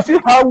 You see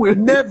how we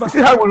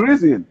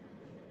reason.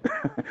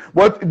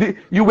 But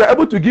you were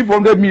able to give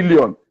 100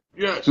 million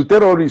to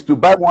terrorists to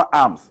buy more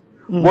arms.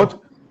 But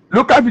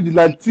local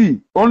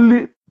vigilante,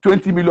 only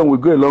 20 million will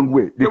go a long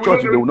way. The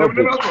church, they will not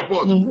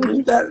support.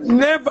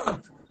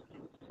 Never.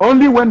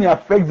 Only when it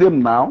affects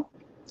them now.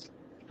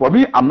 For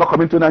me, I'm not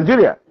coming to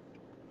Nigeria.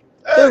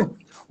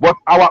 But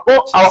our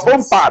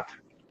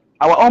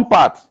own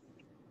part,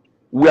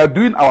 we are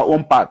doing our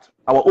own part,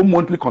 our own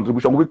monthly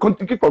contribution. We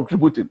continue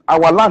contributing.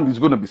 Our land is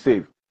going to be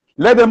saved.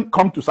 Let them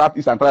come to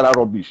Southeast and try that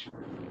rubbish.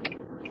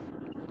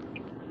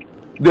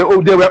 They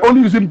were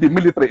only using the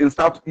military in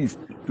Southeast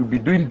to be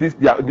doing this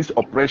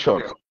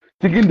operation,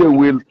 thinking they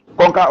will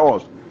conquer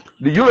us.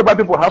 The Yoruba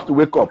people have to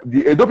wake up.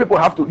 The Edo people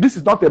have to. This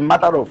is not a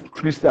matter of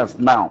Christians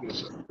now.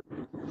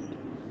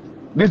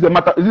 This is a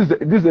matter.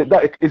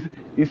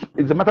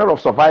 It's a matter of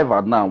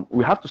survival now.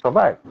 We have to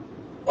survive.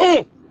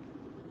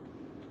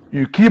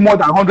 You kill more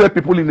than 100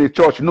 people in a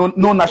church. No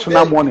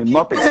national mourning.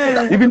 Nothing.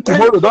 Even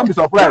tomorrow, don't be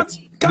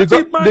surprised.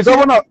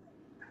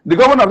 The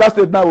governor of that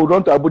state now will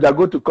run to Abuja,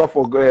 go to call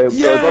for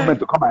government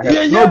to come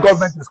ahead. No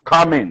government is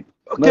coming.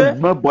 Okay.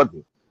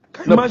 Nobody.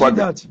 Imagine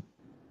that.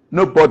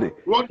 Nobody.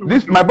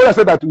 My brother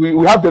said that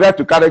we have the right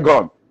to carry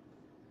gun.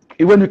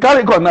 When you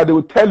carry gun now, they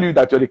will tell you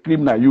that you're a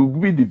criminal. You will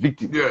be the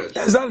victim. Yes.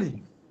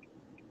 Exactly.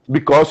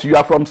 Because you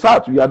are from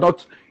South. You are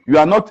not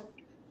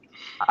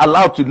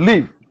allowed to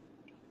live.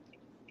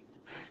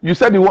 You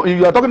said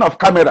you are talking of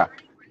camera.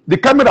 The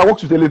camera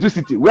works with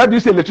electricity. Where do you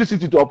see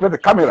electricity to operate the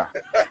camera?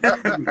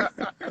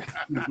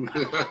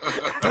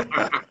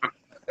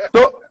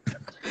 So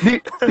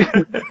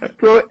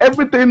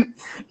everything.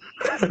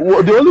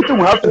 The only thing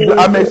we have to do.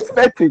 I'm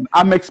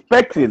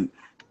expecting.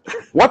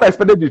 What I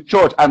expected the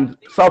church and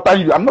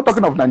Southern. I'm not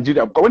talking of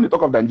Nigeria. Because when you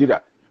talk of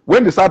Nigeria,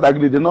 when the South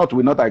agree, the North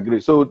will not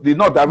agree. So the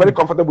North, they are very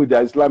comfortable with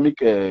their Islamic.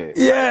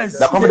 Yes.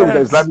 They're comfortable with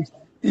the Islamic.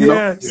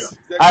 Yes.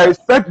 I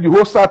expect the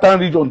whole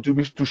Southern region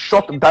to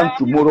shut down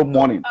tomorrow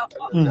morning.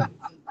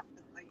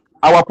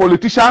 Our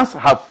politicians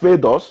have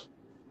failed us.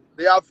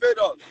 They have failed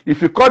us. If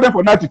you call them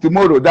for night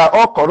tomorrow, they are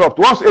all corrupt.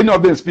 Once any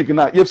of them speak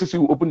now, EFCC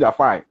will open their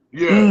file.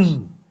 Yes.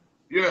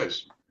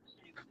 Yes.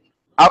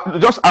 I'm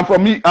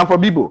from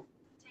Igbo.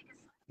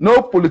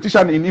 No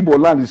politician in Igbo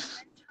land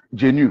is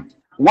genuine.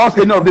 Once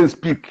any of them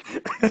speak,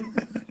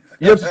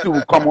 EFCC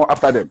will come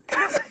after them.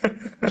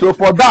 So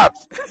for that,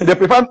 they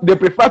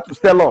prefer to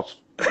sell us.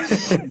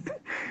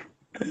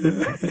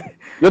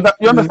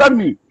 You understand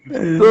me?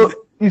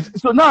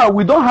 So now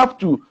we don't have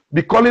to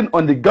be calling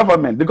on the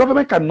government. The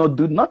government cannot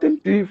do nothing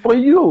for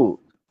you.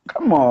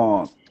 Come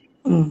on.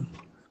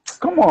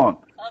 Come on.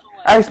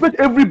 I expect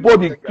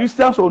everybody,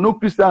 Christians or no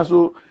Christians,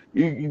 or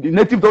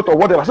native daughter or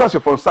whatever, as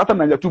you're from Southern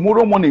Nigeria,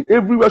 tomorrow morning,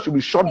 everywhere should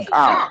be shut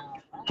down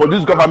for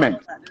this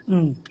government.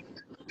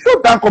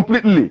 Shut down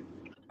completely.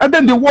 And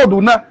then the world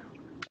will not.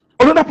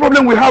 Another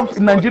problem we have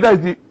in Nigeria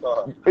is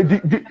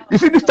you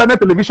see this channel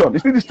television. You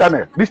see this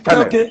channel. This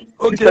channel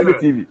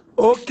TV.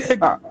 Okay.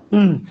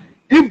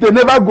 If they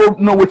never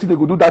know what they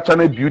could do that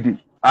channel building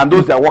and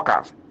those their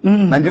workers,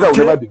 Nigeria will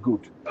never be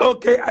good.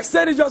 Okay, I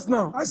said it just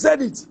now. I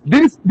said it.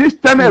 This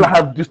channel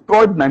have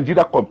destroyed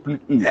Nigeria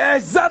completely.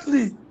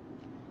 Exactly.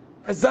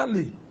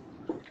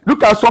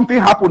 Look at something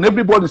happen.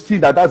 Everybody see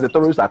that that's a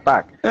terrorist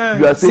attack.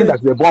 You are saying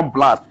that the bomb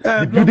blast.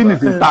 The building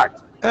is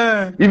intact.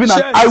 Even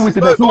an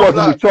eyewitness who was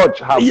in the church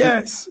have.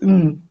 Yes.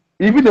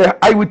 Even the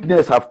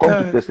eyewitness have come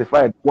to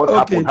testify what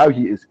happened, how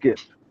he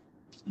escaped.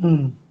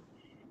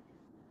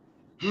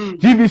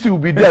 GVC will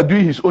be there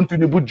doing his own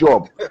Tinubu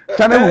job.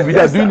 Channel will be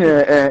there doing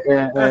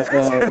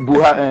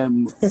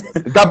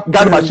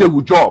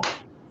Garba job.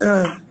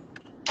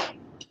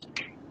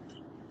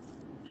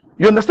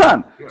 You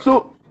understand?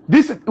 So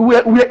we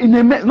are in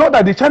a mess. Not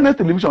that the channel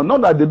television,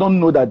 not that they don't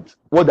know that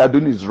what they're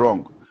doing is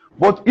wrong,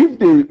 but if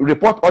they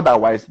report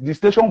otherwise, the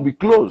station will be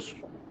closed.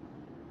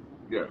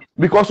 Yeah.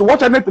 Because what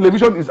channel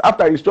television is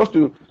after is just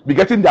to be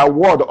getting the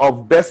award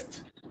of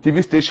best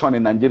TV station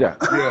in Nigeria.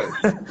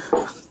 Yeah.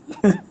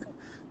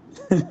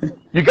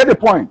 You get the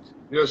point?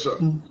 Yes, sir.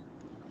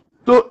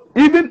 So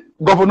even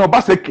Governor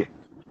Baseke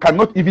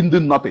cannot even do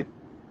nothing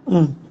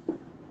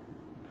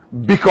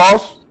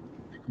because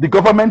the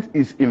government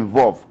is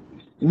involved.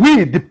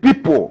 We, the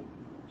people,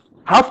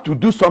 have to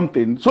do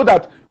something so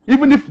that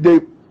even if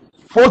they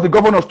force the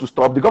governors to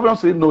stop, the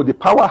governors say no, the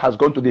power has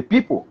gone to the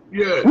people.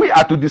 Yeah. We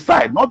are to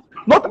decide, not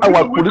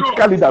our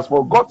political leaders,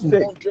 for God's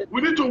sake.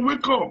 We need to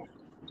wake up.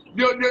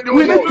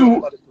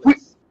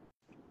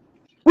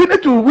 We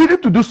need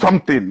to do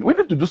something. We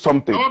need to do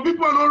something. Our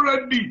people are not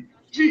ready.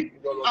 See,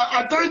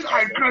 at times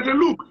I cry.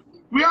 Look,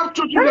 we have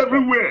churches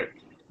everywhere.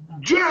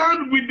 Join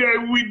hand with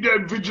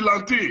the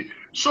vigilante.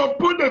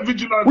 Support the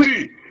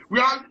vigilante. We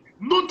are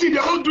nothing.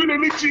 They're not doing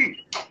anything.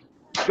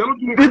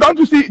 Don't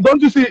you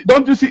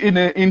see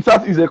in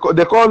South East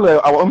they call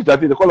our own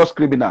vigilante, they call us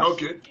criminals.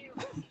 Okay.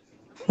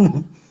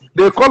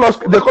 They call us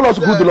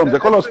hoodlums. They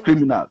call us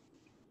criminals.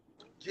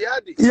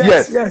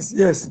 Yes.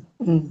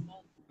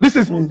 This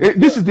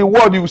is the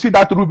word you see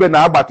that Ruben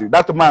Abati,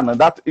 that man,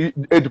 that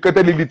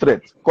educated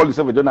illiterate, call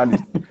himself a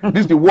journalist.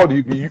 This is the word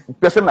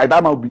person like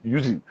that man will be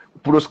using.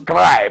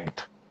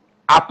 Proscribed,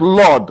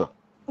 outlawed.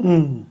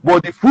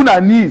 But the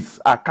Fulanese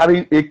are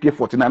carrying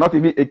AK-49, not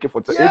even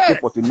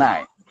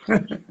AK-49.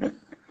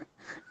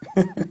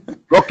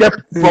 Rocket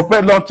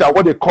propelled launcher,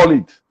 what they call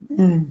it,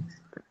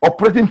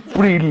 operating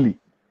freely.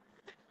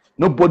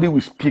 Nobody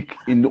will speak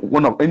in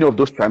any of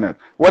those channels.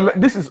 Well,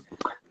 this is.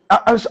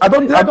 I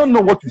don't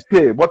know what to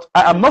say, but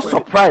I am not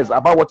surprised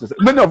about what is.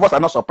 Many of us are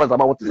not surprised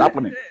about what is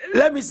happening.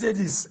 Let me say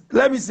this.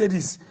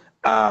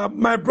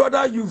 My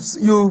brother,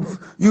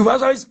 you've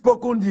actually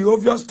spoken the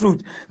obvious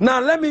truth. Now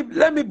let me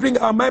bring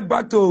our mind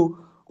back to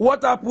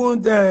what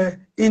happened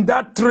in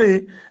that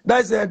tray.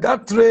 That's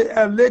that tray,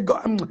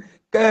 Lagos,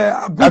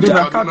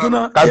 Abuja,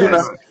 Kaduna.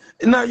 Yes.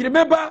 Now you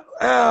remember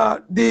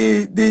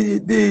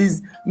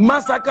the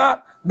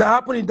massacre that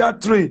happened in that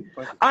tray,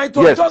 and it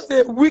was just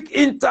a week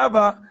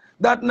interval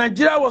that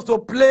Nigeria was to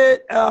play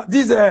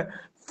this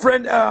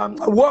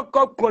World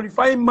Cup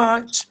qualifying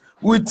match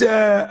with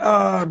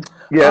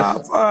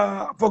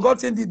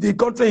forgotten the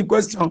country in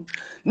question.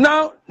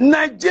 Now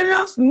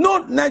Nigerians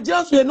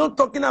were not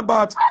talking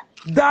about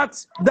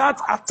that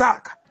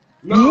attack.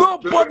 No,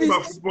 nobody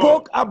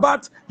spoke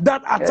about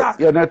that attack.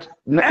 Your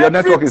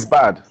network is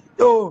bad.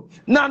 Oh,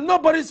 now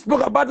nobody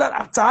spoke about that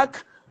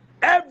attack.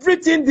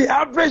 Everything the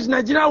average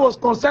Nigerian was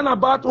concerned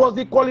about was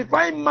the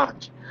qualifying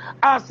match,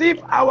 as if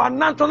our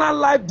national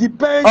life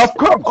depends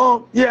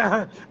on.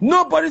 Yeah,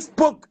 nobody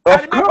spoke.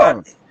 I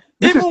remember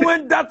even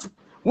when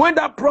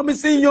that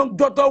promising young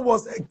daughter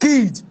was a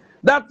kid,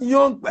 that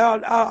young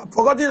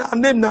forgotten her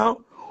name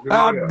now,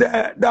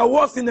 that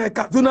was in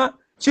Kaduna.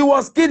 She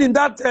was killed in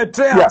that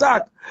tray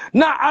attack.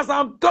 Now, as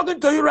I'm talking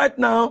to you right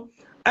now,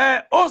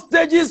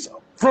 hostages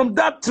from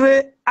that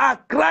tray are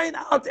crying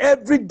out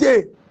every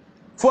day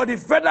for the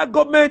federal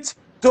government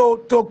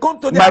to come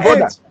to their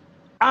aid.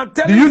 And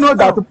tell Do you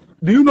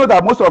know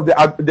that most of the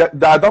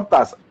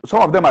adopters,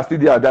 some of them are still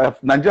there.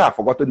 Nigeria have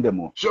forgotten them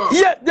all. Sure.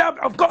 Yeah,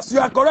 of course, you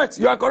are correct.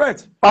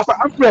 Pastor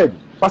Alfred,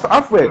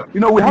 you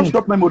know, we have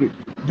short memory.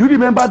 Do you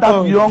remember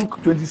that young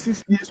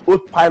 26 years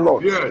old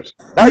pilot? Yes.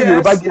 That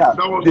Yoruba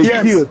girl they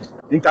killed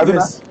in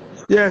Kaduna?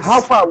 Yes.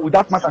 How far would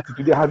that matter to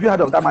today? Have you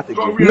heard of that matter?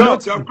 So we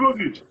have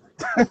closed it.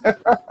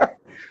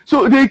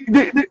 So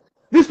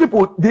these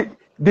people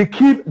they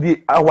kill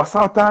our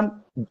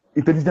southern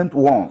intelligent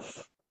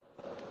ones.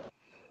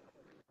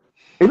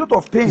 A lot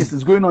of things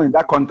is going on in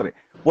that country,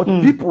 but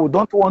people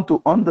don't want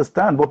to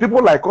understand. But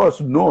people like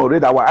us know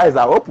already. Our eyes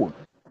are open.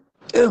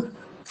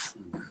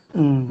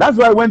 That's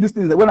why when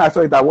I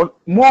saw it, that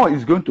more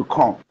is going to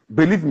come.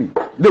 Believe me,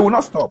 they will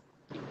not stop.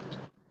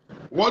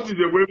 What is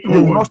the way forward? They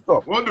will not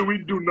stop. What do we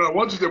do now?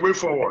 What is the way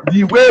forward?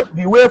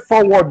 The way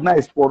forward now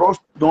is for us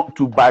not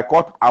to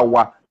boycott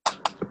our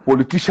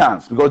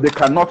politicians because they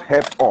cannot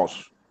help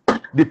us.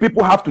 The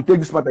people have to take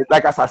this matter.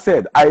 Like as I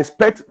said, I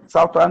expect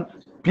southern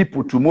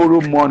people tomorrow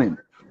morning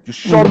to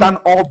shut down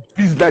all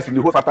business in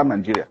the whole southern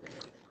Nigeria.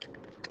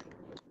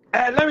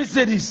 Let me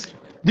say this.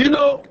 Do you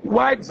know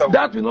why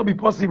that will not be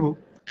possible?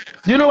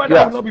 Do you know why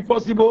that will not be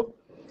possible?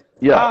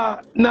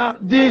 Yeah. Now,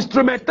 the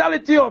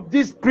instrumentality of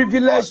these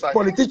privileged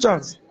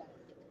politicians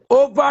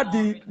over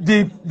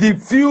the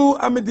few,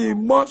 the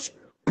much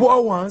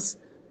poor ones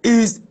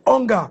is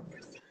hunger.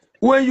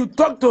 When you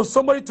talk to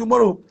somebody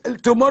tomorrow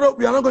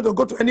we are not going to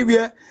go to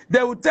anywhere,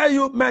 they will tell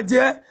you, my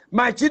dear,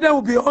 my children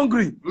will be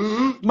hungry.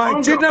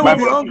 My children will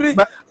be hungry.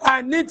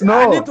 I need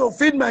to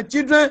feed my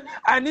children.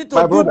 I need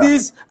to do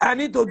this. I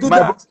need to do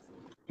that.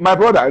 My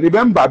brother,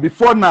 remember,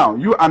 before now,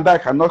 you and I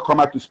cannot come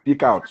out to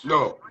speak out.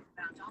 No.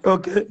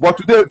 Okay. But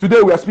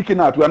today we are speaking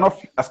out. We are not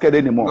scared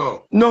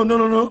anymore.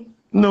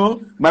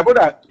 No. My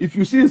brother, if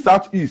you see in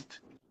Southeast,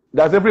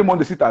 there's every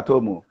Monday sit at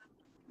home.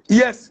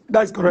 Yes,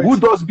 that's correct. Who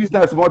does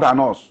business more than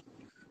us?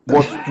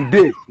 But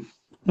today,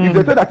 if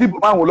they say that people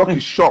man will lock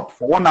his shop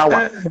for 1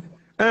 hour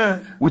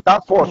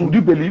without force, would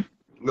you believe?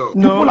 No.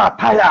 People are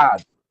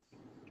tired.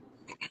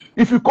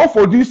 If you call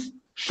for this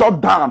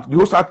shutdown, the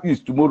whole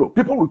Southeast tomorrow,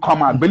 people will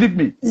come out. Believe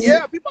me.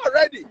 Yeah, people are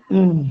ready.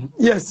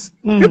 Yes.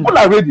 People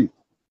are ready.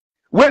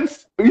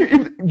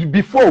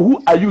 Before,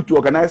 who are you to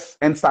organize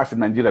NSAS in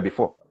Nigeria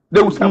before?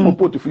 They will send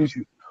people to finish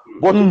you.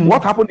 But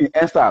what happened in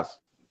NSAS?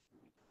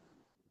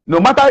 No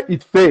matter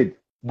it failed,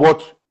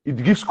 but it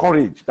gives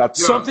courage that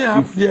something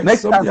happens.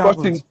 Next time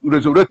something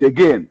resurrect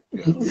again.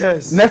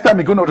 Yes. Next time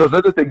we're going to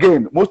resurrect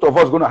again. Most of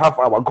us are going to have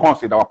our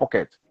guns in our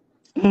pocket.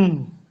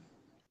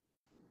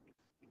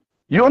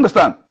 You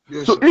understand?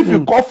 Yes, so if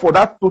you call for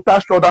that total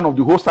shutdown of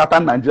the whole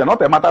southern Nigeria,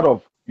 not a matter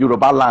of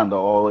Yoruba land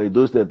or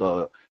Edo State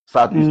or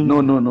Southeast.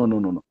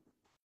 No.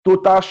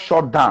 Total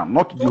shutdown,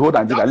 not the whole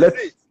Nigeria.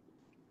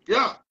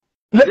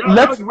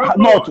 Let's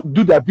not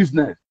do their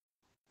business.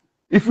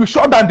 If you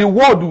shut down the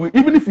world,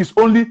 even if it's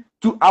only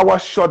 2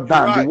 hours shut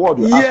down, the world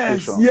will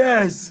ask questions.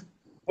 Yes.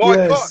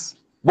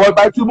 But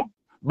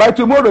by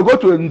tomorrow, go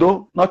to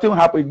Ondo, nothing will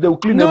happen. They will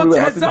clean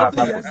everywhere.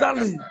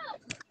 Exactly.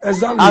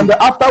 And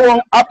after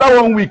one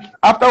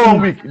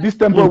week, this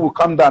temple will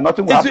come down.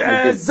 Nothing will happen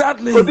again.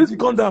 Exactly. So this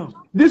come down.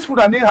 This food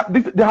and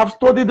they have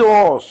studied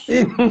us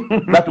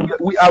that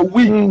we are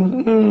weak.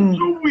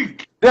 So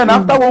weak. Then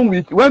after 1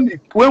 week,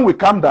 when we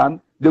come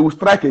down, they will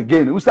strike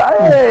again. We say,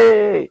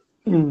 hey,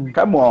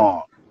 come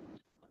on.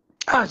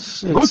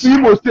 Shit. Go to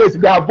Imo State.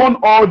 They have burned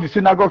all the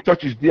synagogue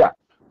churches there.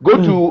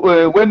 Go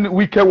to when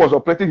Wike was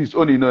operating his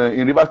own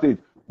in River State.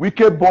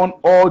 Wike burned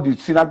all the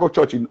synagogue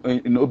church in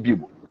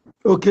Obibo.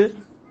 Okay,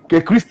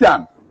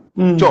 Christian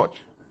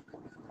church.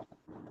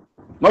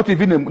 Not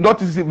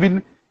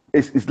even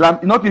Islam.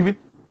 Not even.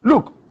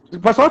 Look,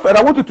 Pastor Alfred,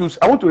 I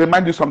want to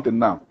remind you something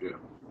now. Yeah.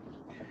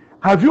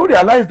 Have you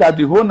realized that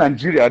the whole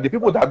Nigeria, the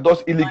people that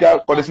does illegal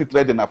currency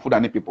trading are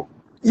Fulani people?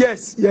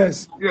 Yes.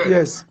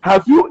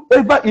 Have you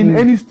ever in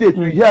any state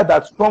you hear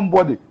that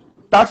somebody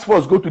task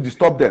force go to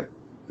disturb them?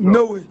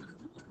 No way.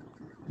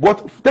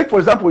 But take for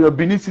example your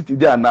Benin City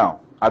there now.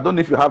 I don't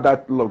know if you have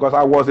that because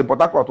I was in Port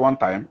Harcourt one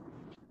time.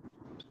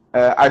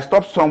 I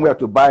stopped somewhere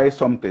to buy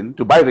something,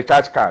 to buy a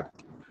recharge card.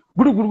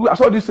 I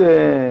saw this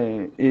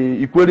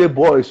Ikwere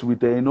boys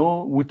with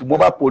with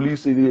mobile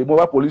police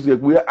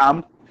we're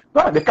armed.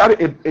 No, they carry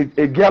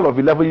a girl of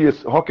 11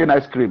 years hawking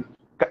ice cream,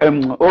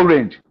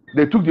 orange.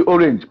 They took the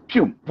orange,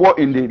 pour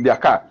in their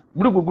car.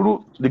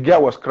 The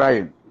girl was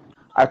crying.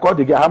 I called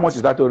the girl, how much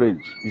is that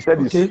orange? He said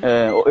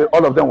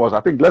all of them was,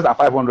 I think, less than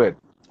 500.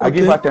 I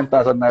give her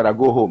 10,000 naira,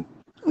 go home.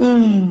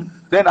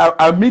 Then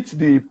I meet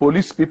the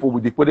police people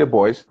with the Ikwere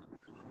boys.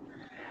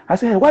 I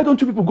said, hey, why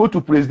don't you people go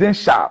to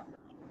Presidential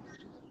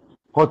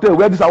Hotel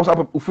where this house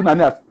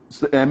Ufunani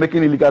are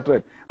making illegal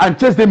trade and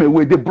chase them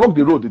away? They block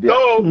the road there.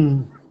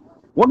 No.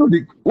 One of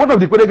the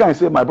Ikwere guys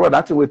said, my brother,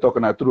 that's the way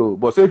talking are true.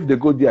 But say if they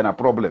go there, and a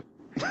problem.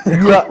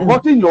 You are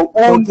hurting your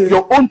own person.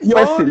 Your own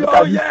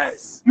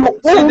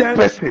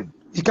person.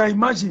 You can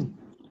imagine.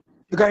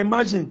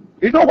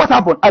 You know what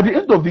happened? At the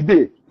end of the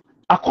day,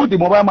 I called the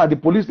mobile man, the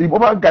police, the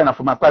mobile guy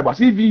from Akwa Ibom. I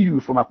said, even you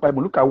from Akwa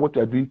Ibom, look at what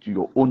you are doing to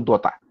your own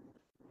daughter.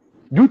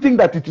 Do you think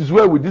that it is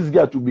well with this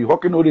girl to be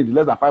hawking orange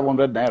less than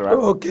 500 naira?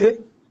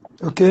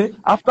 Okay.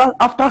 After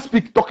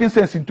talking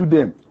sense into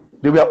them,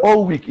 they were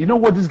all weak. You know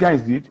what these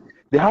guys did?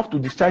 They have to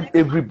discharge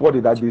everybody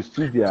that they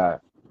steal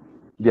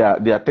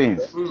their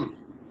things.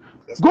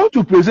 Go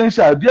to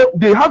Presidential.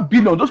 They have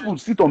billions. Those people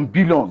sit on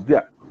billions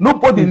there.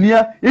 Nobody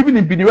near, even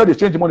in Benin where they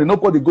change the money,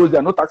 nobody goes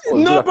there. No tax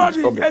force.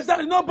 Nobody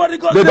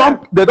goes there.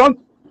 They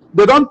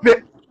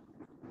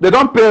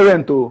don't pay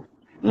rent.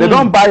 They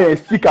don't buy a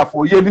sticker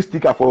for yearly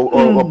sticker for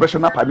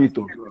operational permit.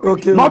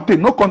 Okay.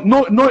 Nothing. No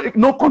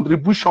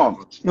contribution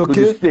to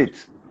the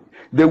state.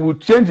 They will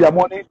change their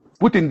money,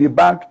 put in the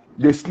bank.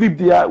 They sleep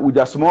there with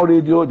their small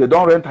radio. They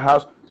don't rent a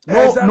house.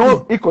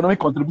 No economic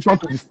contribution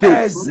to the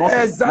state.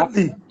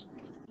 Exactly.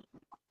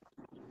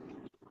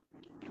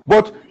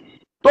 But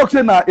talk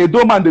say na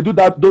Edo man they do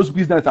those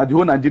business at the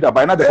whole Nigeria.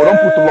 By now they don't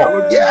put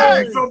law.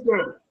 Yes.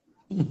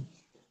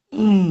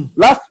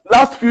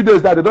 Last few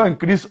days that they don't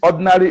increase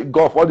ordinary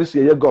golf, all this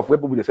year golf where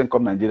people they send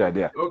come Nigeria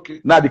there.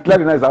 Okay. Now the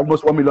clearing is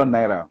almost 1 million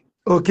naira.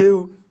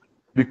 Okay.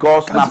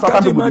 Because now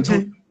certain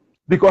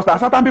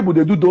people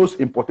they do those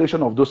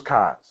importation of those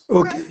cars.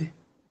 Okay.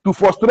 To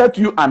frustrate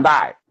you and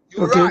I.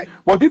 Okay. Right.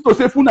 But if to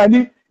say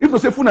Funani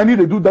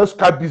they do those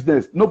car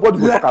business, nobody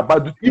will talk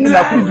about it. Even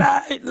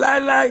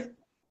lie.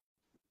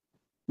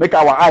 Make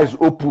our eyes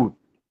open.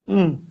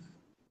 You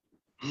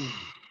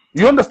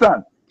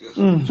understand? Yes.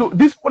 So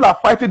these people are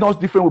fighting us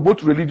different with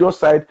both religious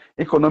side,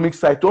 economic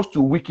side, just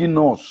to weaken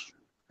us.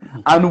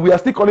 And we are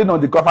still calling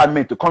on the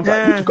government to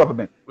contact which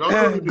government?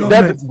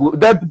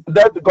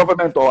 Dead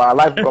government or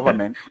alive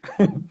government.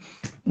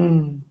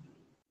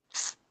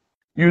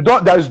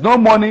 There is no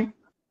money.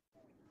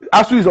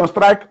 ASU is on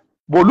strike,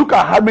 but look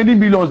at how many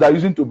millions they are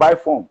using to buy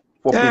form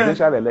for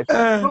presidential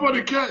election.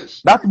 Nobody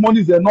cares. That money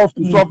is enough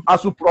to solve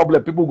ASU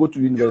problem. People go to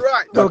university.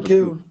 Right.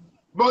 Okay.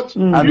 But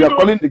and you are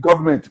calling the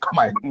government. Come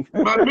on.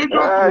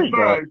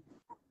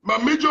 My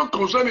major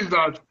concern is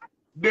that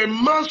the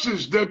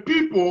masses, the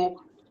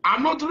people, are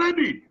not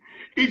ready.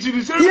 It's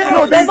the same.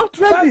 No, they're not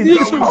ready. They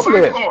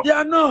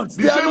are not.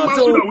 The same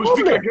masses that will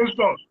speak against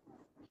us.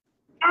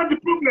 That's the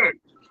problem.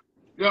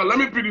 Yeah, let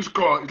me pick this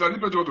call. It's a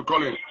different person to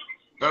call in.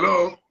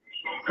 Hello.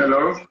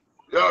 Hello.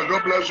 Yeah,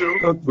 God bless you.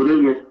 Good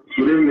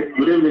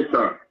evening,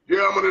 sir.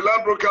 Yeah, I'm on the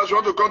live broadcast. You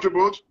want to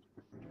contribute?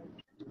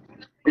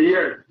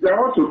 Yes, I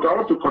want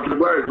to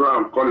contribute as well.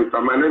 I'm calling,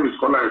 sir. My name is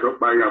Kola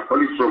Ezokpanya. I'm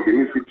calling from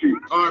Benin City.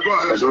 All right, go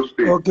ahead. Edo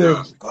State. Okay.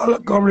 Yes.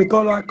 Come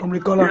recoller.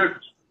 Yes.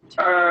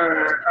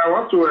 I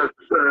want to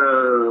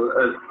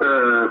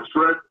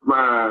express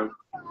my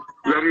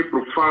very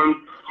profound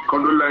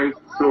condolence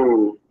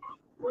to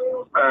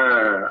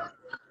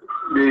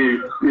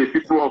the the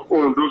people of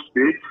Ondo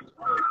State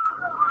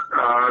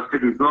as a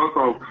result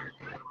of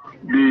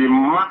the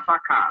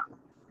massacre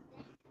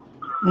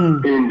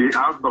in the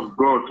house of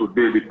God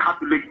today, the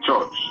Catholic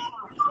Church.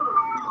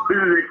 This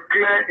is a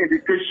clear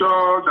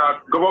indication that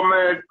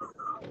government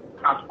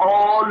at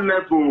all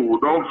levels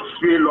don't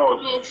fail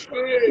us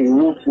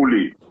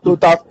woefully.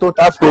 Total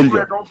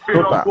failure. Government don't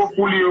fail us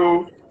woefully.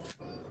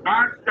 A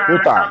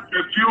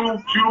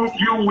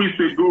few weeks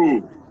ago,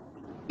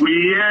 we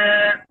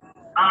hear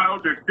how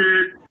the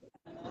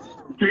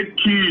state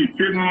key,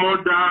 state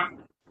mother,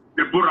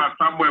 Deborah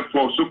Samuel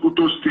for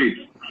Sokoto State.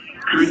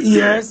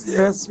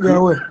 Yes, we are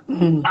aware.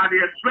 And the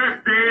express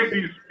day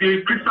is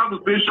the Christian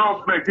Association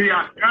of Nigeria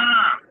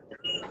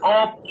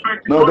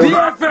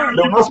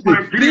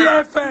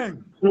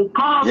BFM. Who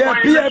called for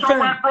election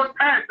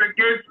protest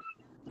against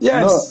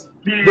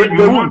the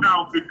mother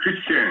of the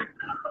Christian.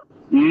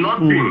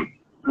 Nothing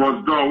was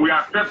done. We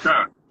accept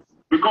her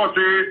because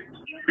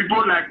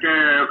people like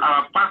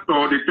our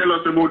pastor, they tell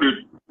us about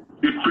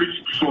they preach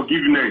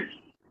forgiveness,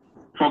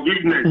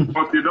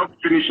 but they don't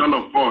finish all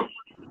of us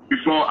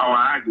before our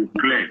eyes is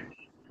clear.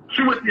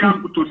 See what they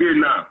happen today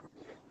now.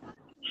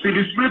 See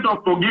the spirit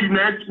of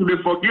forgiveness, they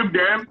forgive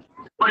them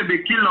when they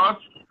kill us.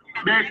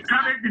 They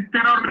carry the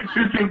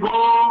terrorists and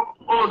go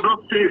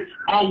those states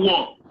or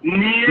war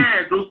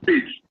near those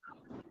states.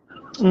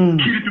 Kill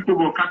people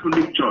for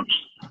Catholic Church.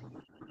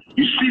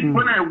 You see,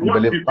 when I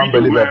watch the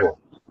video where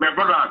my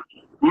brother,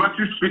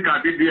 Matthew Speaker,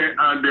 did there,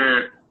 and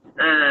the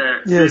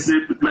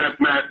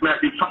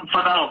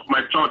father of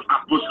my church,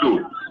 Apostle,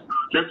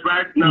 that's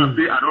right now,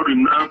 say I don't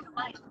renounce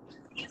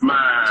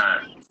my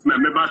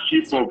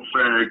membership of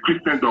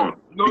Christendom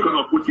because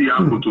of what he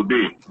happened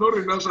today.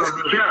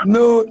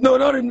 No.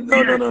 There is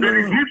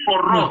need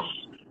for us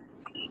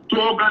to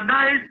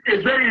organize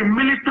a very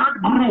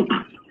militant group.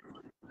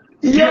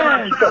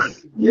 Yes.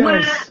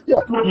 Where to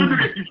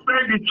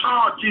defend the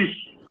churches.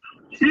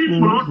 If we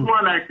not go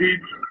like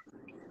it,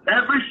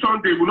 every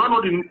Sunday we don't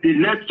know the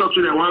next church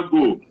they want to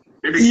go.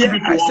 Yeah,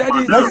 I said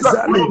it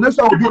exactly. Next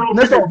one will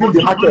be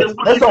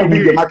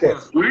the market.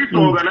 We need to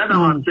organize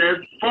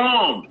ourselves,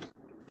 form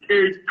a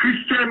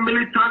Christian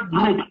militant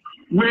group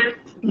where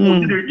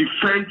they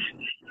defend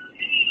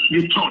the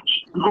church.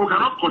 Because we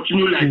cannot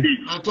continue like this.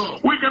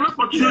 We cannot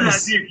continue like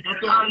this.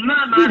 And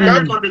now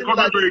that's what they come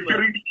to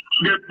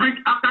they bring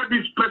after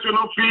this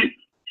personal fee,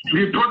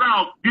 the brother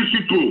of these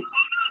people,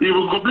 he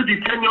will complete the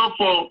tenure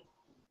for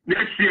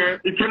next year,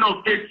 the tenure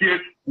of 8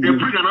 years. They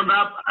bring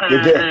another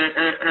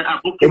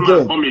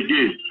Pokemon come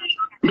again.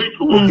 Make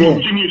people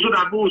continue so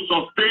that we will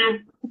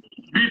sustain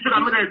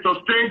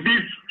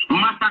this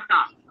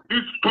massacre,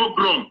 this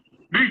pogrom,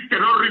 this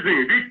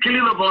terrorism, this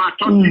killing of our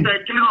churches,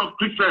 the killing of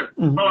Christians,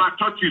 our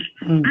churches.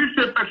 This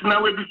same person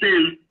will be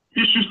saying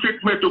issue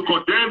statement to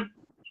condemn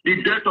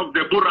the death of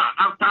Deborah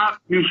after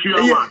the few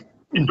hours.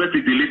 It's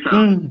better deleter.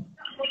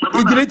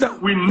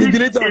 We need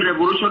a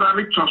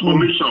revolutionary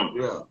transformation.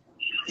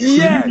 We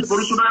need a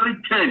revolutionary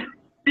change.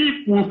 If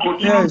we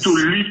continue to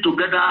live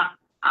together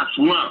as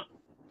one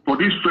for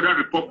this Federal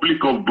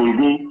Republic of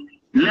Bongo,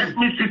 let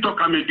me see talk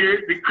again.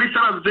 The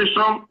Christian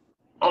Association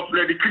of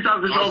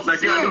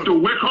Nigeria need to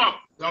wake up.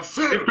 The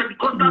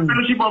Pentecostal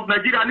Fellowship of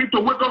Nigeria need to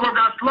wake up from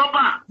their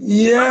slumber.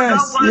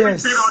 That's why they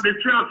say on the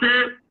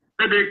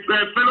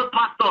fellow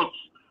pastors,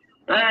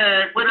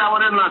 when I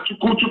want to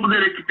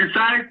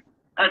criticize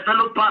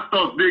fellow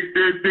pastors, they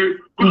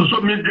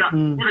social media,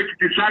 they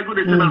criticize,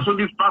 they say that so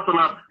this pastor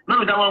now,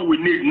 not that one we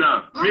need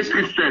now. Make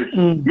Christians,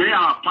 may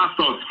our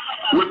pastors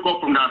wake up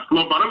from their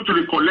slumber. Not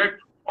to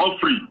collect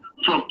offering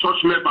from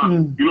church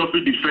members, you know, to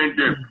defend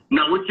them.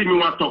 Now, what do you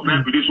want to talk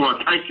about with this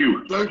one? Thank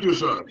you. Thank you,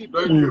 sir.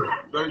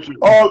 Thank you.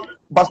 All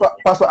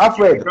Pastor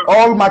Alfred,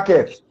 all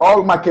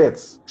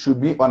markets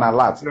should be on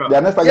alert.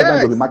 Their next target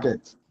will be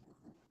markets,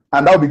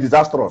 and that will be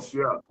disastrous.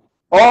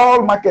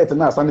 All markets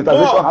now,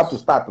 sanitization have to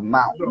start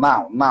now.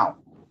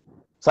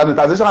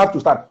 Sanitization have to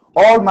start.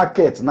 All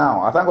markets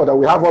now. I thank God that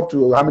we have up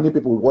to how many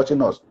people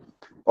watching us.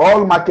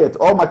 All market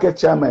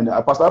chairman,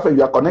 Pastor Alfred,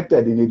 you are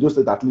connected in Edo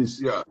State at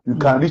least. You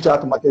can reach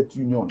out to market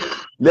union.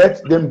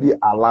 Let them be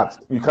alert.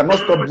 You cannot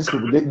stop this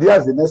people.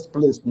 There's the next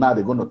place now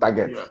they're going to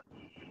target.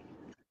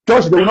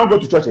 Church, they will not go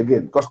to church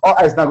again because all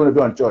eyes not going to be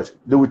on church.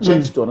 They will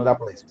change to another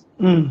place.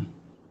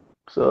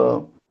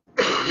 So,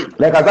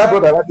 like as I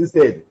brother rightly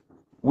said,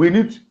 we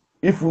need,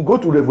 if we go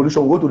to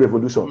revolution, we go to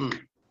revolution.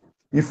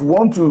 If we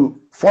want to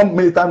form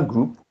militant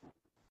group,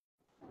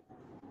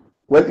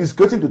 well, it's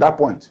getting to that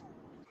point.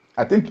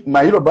 I think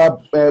my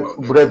Yoruba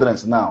brethren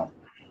now,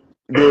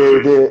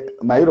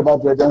 my Yoruba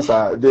brethren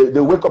they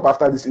wake up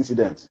after this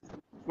incident.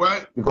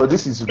 Well, because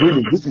this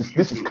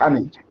is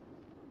carnage.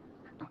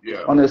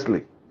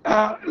 Honestly.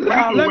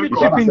 Let me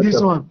trip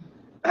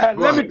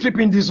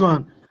in this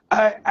one.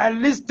 I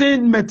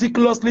listened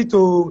meticulously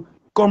to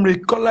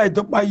Comrade Kola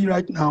Edopayi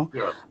right now,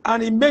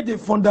 and he made a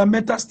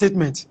fundamental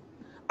statement.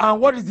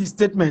 And what is the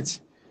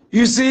statement?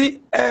 You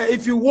see,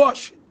 if you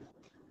watch,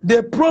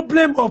 the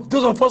problem of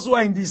those of us who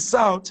are in the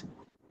South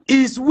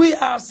is we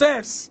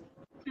ourselves.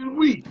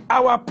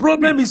 Our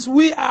problem is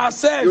we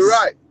ourselves. You're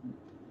right.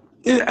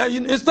 You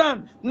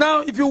understand?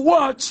 Now, if you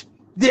watch,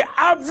 the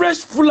average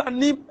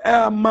Fulani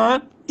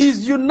man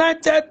is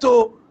united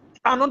to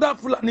another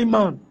Fulani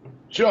man.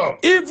 Sure.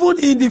 Even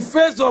in the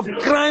face of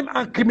crime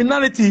and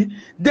criminality,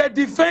 they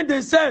defend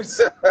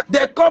themselves,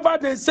 they cover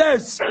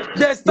themselves,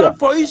 they stand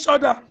for each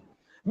other.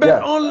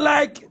 But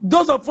unlike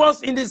those of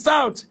us in the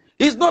South,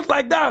 it's not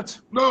like that.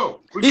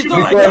 No, it's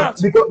not like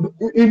that. Because,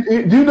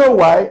 do you know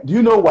why? Do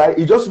you know why?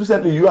 It just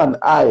recently, you and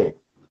I,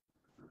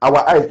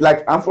 our eyes,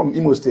 like I'm from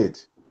Imo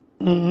State.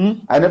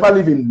 I never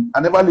live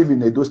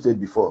in Edo State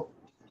before.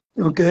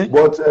 Okay.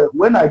 But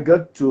when I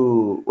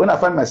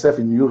find myself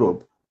in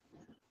Europe,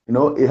 you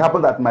know, it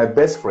happened that my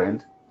best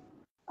friend,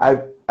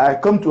 I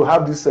come to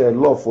have this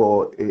love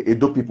for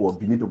Edo people,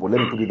 Bini people.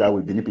 Let me put it that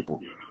way, Bini people.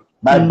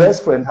 My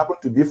best friend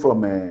happened to be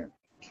from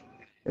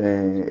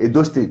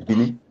Edo State,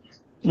 Bini.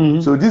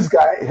 So this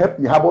guy helped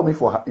me, harbor me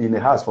in a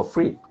house for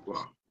free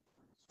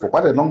for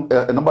quite a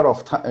number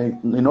of time,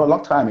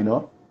 long time, you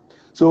know.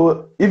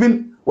 So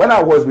even when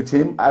I was with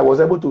him, I was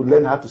able to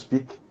learn how to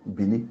speak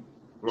Bini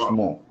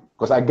small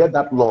because I get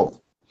that love.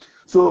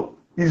 So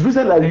it's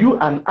reason that you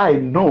and I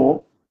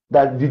know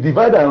that the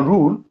divide and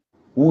rule,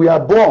 we are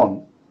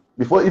born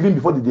even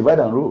before the divide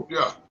and rule.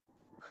 Yeah.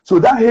 So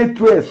that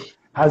hatred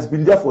has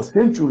been there for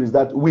centuries.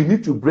 That we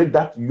need to break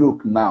that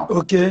yoke now.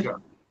 Okay. Yeah.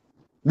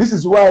 This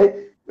is why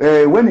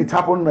when it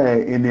happened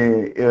in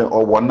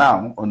Owa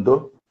now,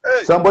 Ondo,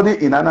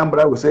 somebody in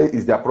Anambra will say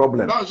it's their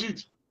problem. That's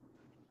it.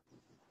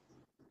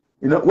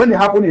 You know, when it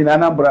happened in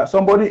Anambra,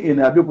 somebody in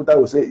Abeokuta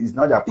will say it's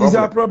not their problem. It's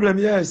our problem,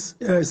 yes,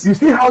 yes. You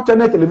see how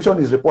Channel Television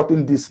is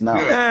reporting this now,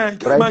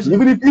 right?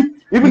 Even if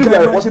they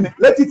are reporting it,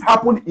 let it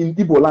happen in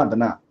Igbo land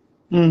now.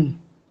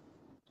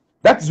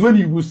 That is when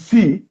you will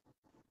see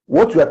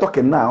what we are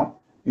talking now.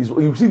 Is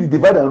you see the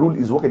divide and rule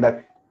is working.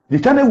 That the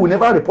channel will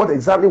never report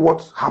exactly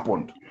what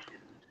happened.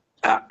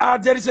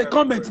 There is a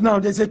comment now.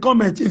 There's a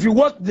comment. If you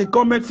watch the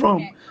comment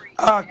from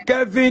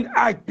Kevin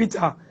Ike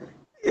Peter,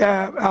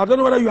 I don't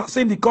know whether you are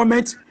seeing the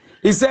comment.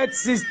 He said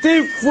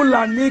 16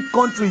 Fulani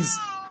countries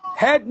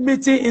had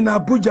meeting in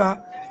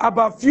Abuja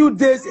about a few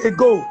days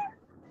ago.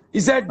 He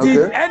said,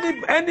 did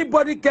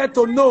anybody care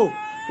to know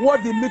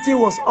what the meeting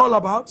was all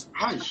about?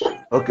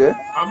 Okay.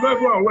 I'm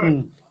never aware.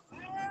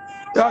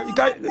 You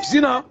can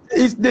see now,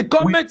 the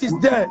comment is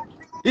there.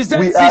 He said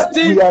we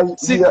 16.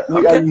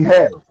 Are in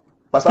hell.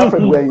 Pastor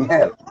Alfred, we are in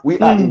hell. We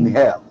are in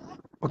hell.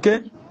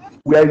 Okay.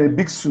 We are in a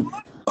big soup.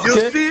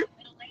 You see,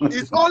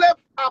 it's only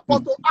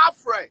Apostle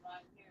Alfred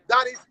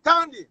that is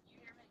standing.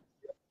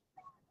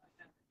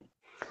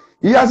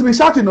 He has been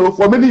shouting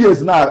for many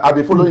years now. I've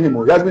been following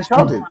him. He has been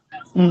shouting.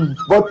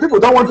 But people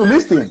don't want to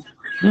listen.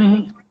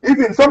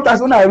 Even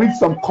sometimes when I read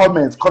some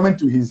comments coming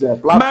to his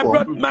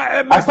platform,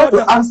 I start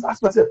to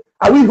ask myself,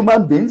 are we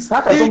human beings? How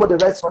can somebody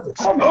write such a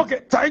comment?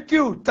 Okay, thank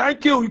you.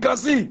 You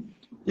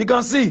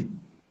can see.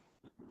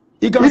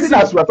 Even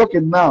as we are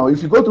talking now,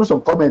 if you go through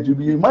some comments, you'll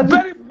be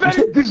imagining,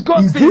 very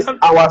disgusting. Is this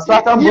our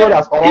Satan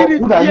brothers or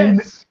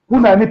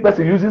who any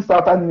person using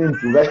Satan name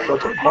to write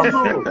such a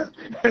comment?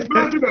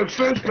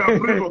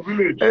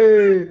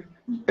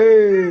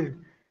 Hey.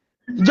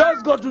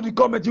 Just go to the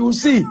comment, you will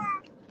see.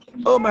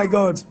 Oh my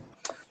God.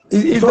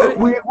 So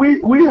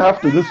we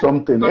have to do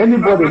something.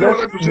 Anybody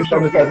let's do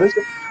something.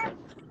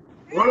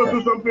 Want to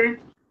do something?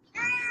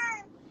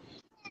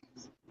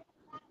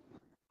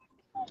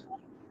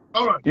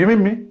 All right. You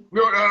mean me?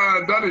 No,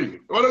 Daddy,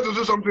 wanted to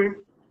do something?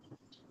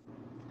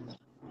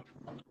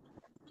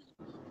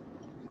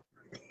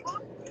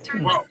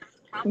 Wow.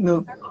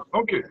 No.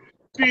 Okay.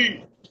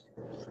 See,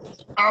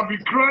 I've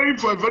been crying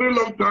for a very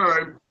long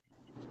time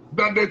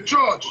that the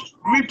church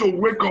need to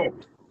wake up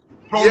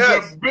from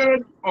the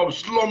bed of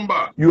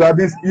slumber. You have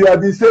been saying it.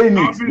 I've been saying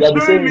it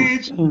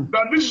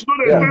that this is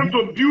not a time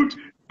to build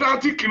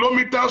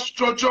 30-kilometer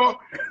structure.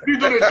 This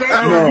is not a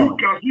time to build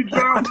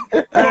cathedral.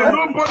 But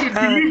nobody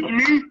believed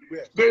me.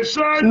 They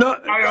said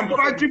I am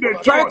fighting the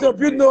church. Trying to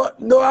build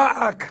Noah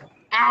Ark.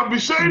 I'll be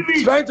saying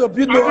it. Trying to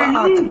build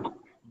Noah Ark.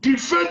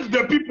 Defend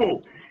the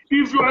people.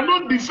 If you are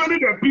not defending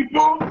the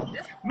people,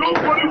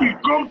 nobody will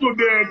come to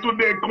the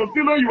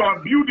container you are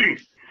building,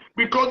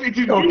 because it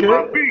is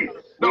human being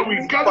that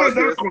will gather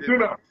that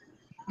container.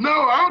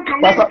 Now, how can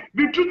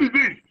we? The truth is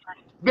this: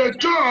 the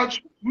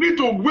church need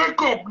to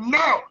wake up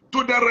now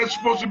to their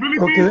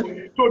responsibility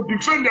to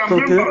defend their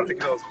members. This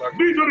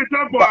is not the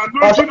time for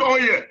anointing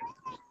oil.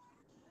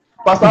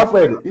 Pastor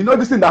Alfred, you know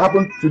this thing that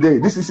happened today.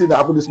 This is it that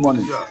happened this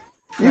morning. Yeah.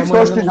 If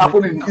such thing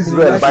happened in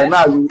Israel, by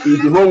now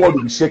the whole world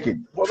will be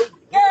shaking.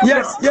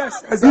 Yes,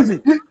 exactly.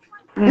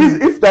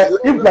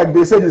 If like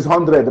they said it's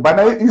 100, by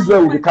now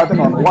Israel will be counting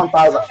on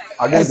 1,000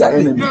 against their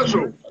enemy.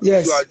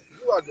 Yes.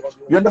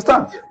 You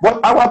understand?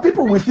 But our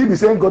people will still be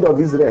saying, God of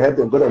Israel, help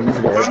them, God of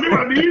Israel. Help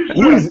them.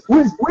 Who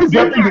is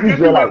helping the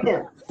Israelites?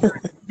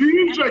 The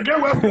Israel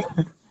get weapon.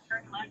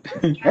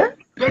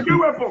 They get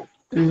weapon.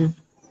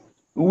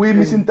 We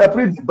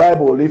misinterpret the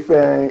Bible. If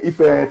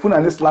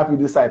Fulani slap you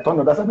this side, turn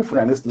on that side,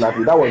 Fulani slap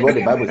you. That was what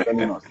the Bible is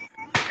telling us.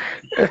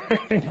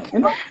 You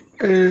know?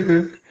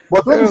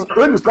 But when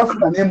you slap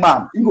Fulani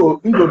man, he go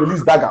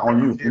release dagger on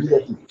you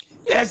immediately.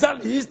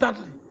 Exactly,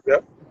 instantly. Yeah.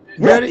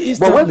 Very But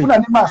instantly. when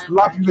Fulani man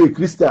slap you, a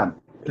Christian,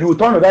 you will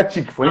turn on that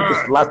cheek for him to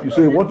slap you.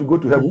 So you want to go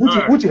to heaven.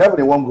 Which heaven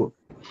they won't go?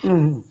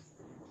 Mm-hmm.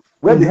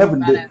 Where the heaven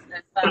they?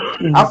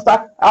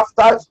 After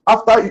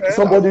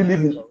somebody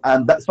live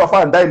and suffer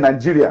and die in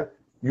Nigeria,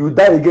 you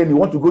die again. You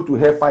want to go to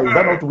hellfire? Is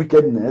that not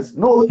wickedness?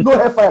 No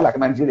hellfire like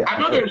Nigeria. I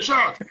know they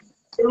shout.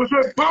 They will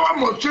say power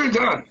must change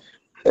hand.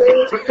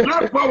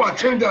 Let power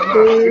change hand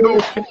now. You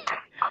know.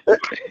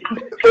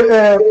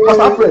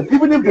 Pastor Alfred,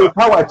 even if the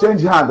power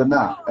change hand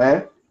now,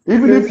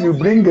 even if you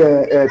bring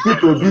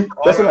P2B,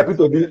 person like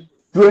P2B,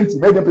 20,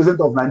 make them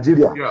president of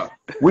Nigeria,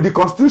 with the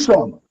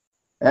constitution,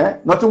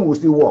 nothing will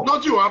still work.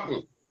 Nothing will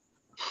happen.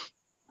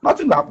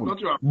 Nothing will happen.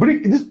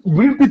 Bring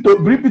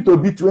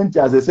P2B 20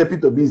 as they say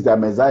P2B is their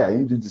messiah,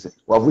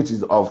 of which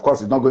is of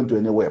course is not going to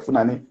anywhere.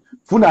 Funani,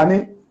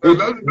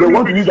 they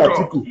want to use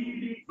Atiku.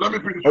 Let me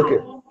finish. Okay.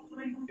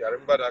 Yeah,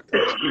 remember that.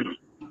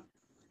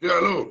 Yeah,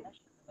 hello.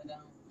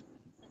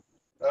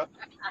 Huh?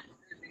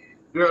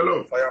 Yeah,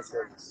 hello. Fire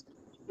service.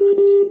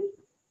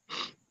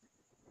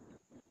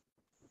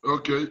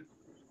 Okay.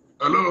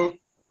 Hello.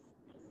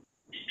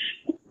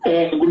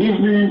 Good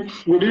evening,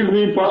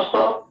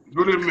 Pastor.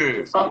 Good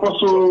evening.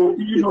 Apostle,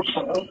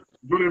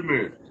 Good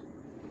evening.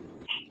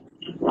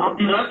 I've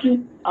been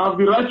writing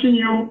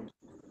you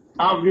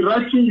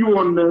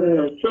on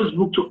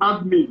Facebook to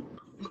add me.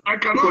 I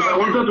cannot because I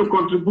wanted to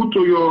contribute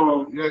to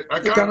your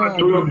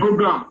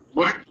program,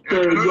 but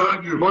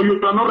you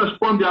cannot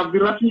respond. I've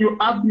been writing you,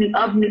 add me.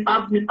 I can't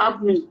add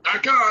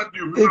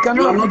you. He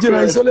cannot add you.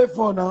 It's only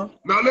 4 now.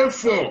 Now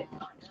let's 4.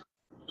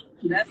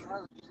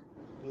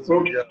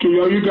 Okay,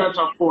 you guys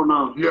are 4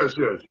 now. Yes.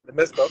 They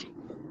messed up.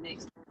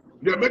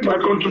 Yeah, my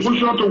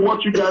contribution to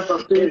what you guys are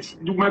saying.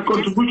 Can I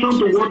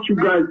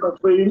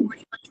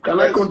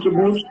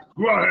contribute?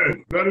 Go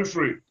ahead. Very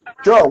free.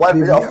 Sure.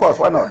 Of course.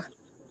 Why not?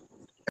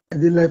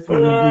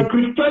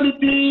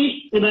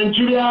 Christianity in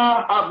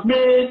Nigeria have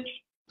made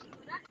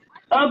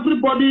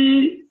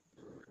everybody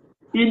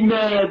in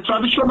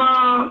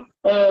traditional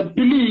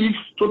belief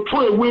to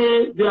throw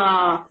away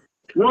their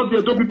what the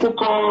other people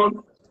call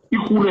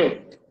ikure.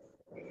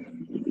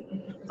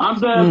 And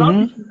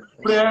that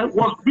prayer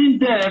was being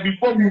there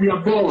before we were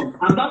born,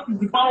 and that is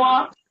the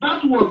power.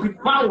 That was the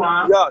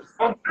power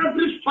of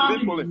every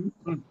family,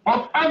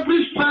 of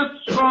every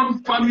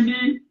strong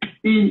family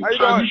in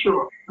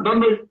tradition. I don't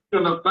know if you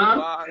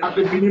understand. As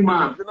a mini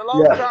man. It's been a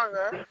long time,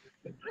 man.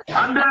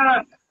 And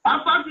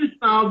after this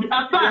now, the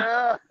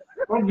attack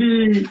of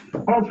the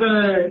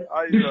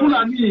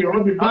Fulani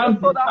or the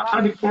bandits,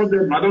 how they call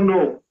them, I don't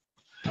know.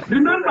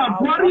 Remember,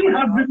 Buhari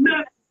has been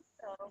made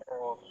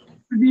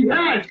the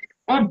head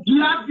of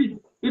jihadists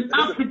in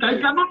Africa. You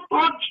cannot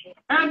touch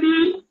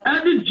any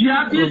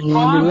jihadists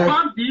or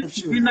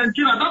bandits in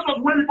Nigeria. That was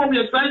when people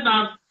were saying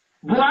that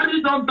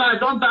Buhari don't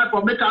die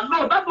for Mecca.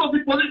 No, that was the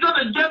position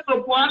against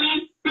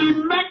Buhari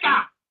in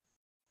Mecca.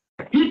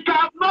 He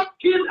cannot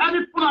kill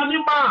any Fulani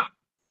man.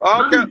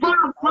 Okay.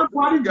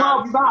 Buhari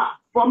die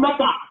for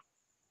Mecca.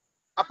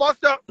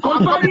 Apostle,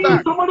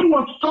 somebody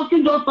was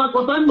talking just like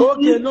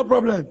okay, no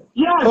problem.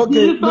 Yes,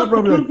 okay, no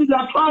problem. They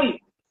are trying,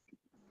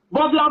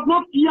 but they have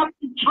not yet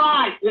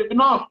tried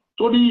enough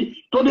to the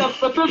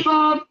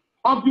expectation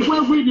of the way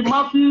we the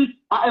masses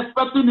are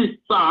expecting it.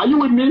 Sir, are you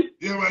with me?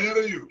 Yeah, I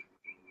hear you.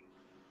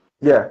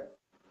 Yeah.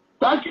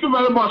 Thank you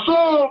very much.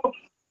 So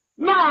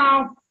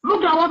now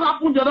look at what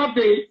happened the other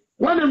day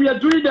when we were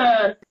doing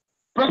the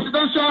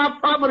presidential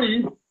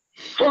primary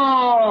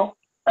for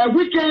a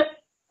weekend.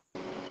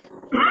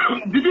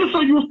 Did you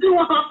see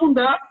what happened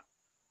there?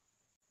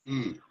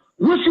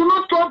 We should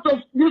not come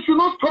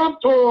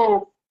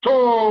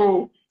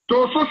to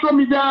social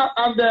media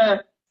and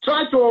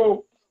try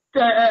to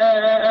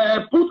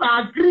put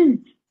our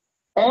greed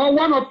or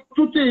one or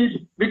two things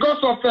because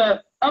of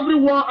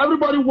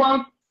everybody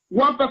wants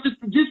one person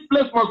to this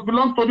place must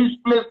belong to this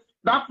place,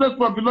 that place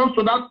must belong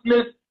to that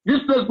place,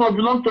 this place must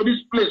belong to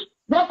this place.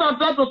 What I'm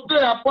trying to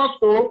say,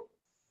 Apostle,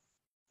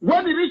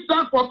 when it is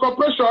time for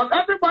cooperation,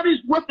 everybody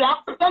is waiting.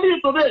 I'm telling you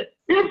today,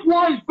 if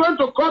war is going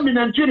to come in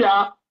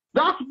Nigeria,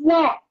 that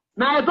war,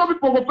 now I don't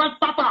people go first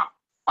start up.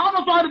 All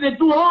of what they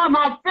do,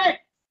 now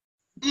fake.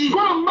 Go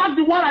and mark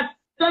the one I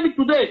tell you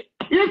today.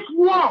 If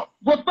war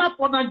go start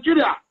for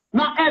Nigeria,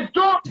 now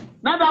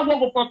now that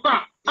war go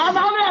start. And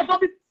only I don't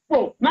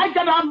people, now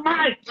get that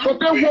mind to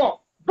say war.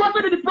 What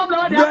will be the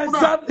problem?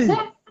 Exactly.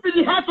 What will be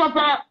the head of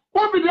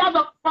what will be the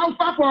other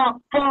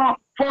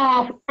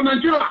for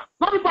Nigeria?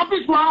 Not for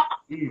peace.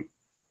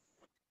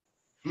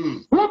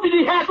 Who will be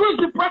the head? Who is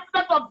the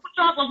president of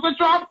Butchers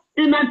Association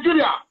in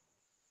Nigeria?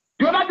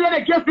 The other day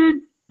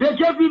they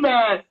gave him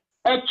a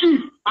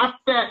chief at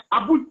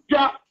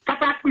Abuja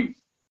Katakwi,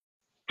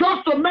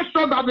 just to make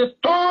sure that they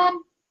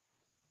storm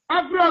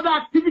every other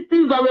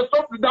activities that were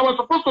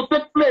supposed to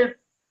take place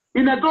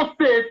in Edo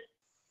State.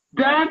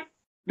 Then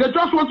they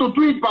just want to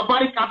do it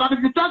barbaric. And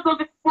if you tell those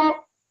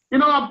people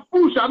in our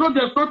bush, I know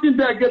there's nothing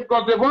there again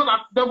because they want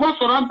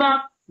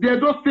surrender the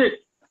Edo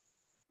State.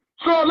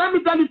 So let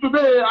me tell you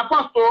today,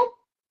 Apostle,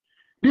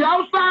 the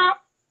Hausa,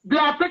 they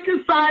are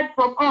taking sides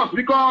from us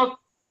because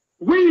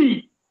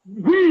we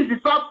the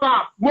South,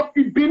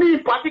 Benin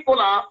in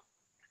particular,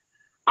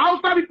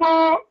 outside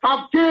people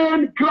have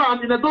gained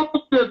ground in the those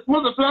states,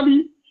 most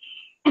especially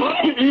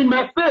in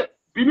my state,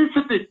 Benin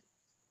City.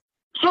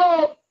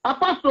 So,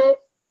 Apostle,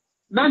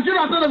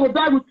 Nigeria said they will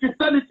die with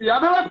Christianity. I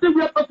never think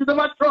we have to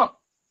never trust.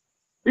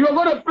 You are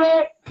going to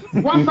pay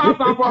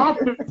 1,000 for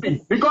hospital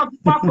because the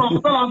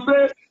pastor tell and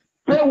say,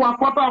 pay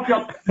 1/4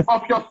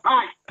 of your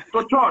tithe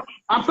to church.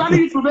 I'm telling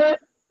you today,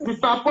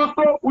 Mr.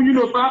 Apostle, you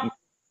know, sir,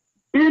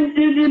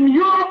 in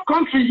your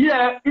country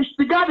here, if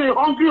the guy is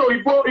hungry or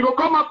he will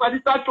come outside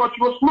this church,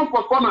 he will smoke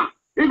for corner.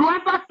 He will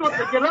enter church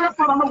again. Every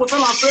father will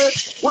tell and say,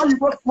 why you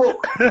go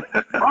smoke?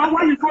 Or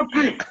why you go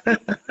drink?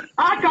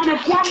 How can a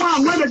poor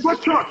man when they go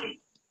church?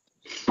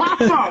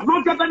 Pastor,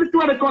 not get anything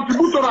when they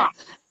contribute to that.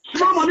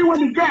 Small money when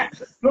you get.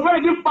 You're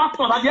going to give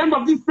pastors at the end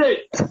of this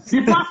day.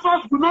 The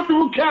pastors do not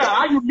even care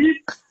how you live,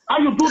 how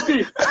you do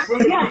things.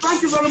 Yeah,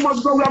 thank you very much.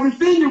 So we have been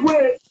seeing the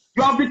way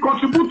you have been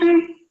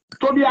contributing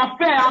to the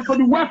affair and to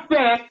the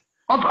welfare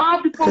of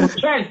how people will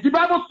change. The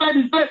Bible said,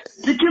 it says,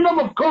 the kingdom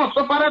of God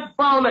suffereth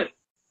violence.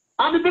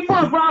 And the people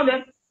of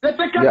violence, they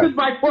take it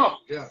by force.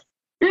 Yeah.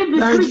 If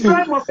the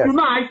Christians must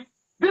unite,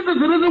 this is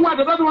the reason why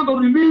they don't want to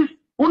release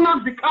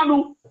Nnamdi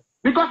Kanu.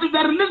 Because if they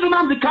release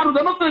Nnamdi Kanu,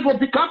 they're not saying it will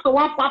become to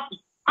one party.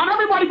 And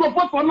everybody will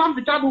vote for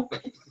Nnamdi Kanu.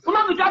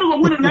 Nnamdi Kanu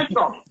will win the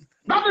election.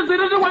 That is the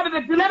reason why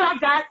they delay that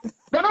guy.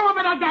 They don't want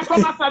that guy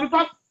come outside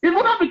because if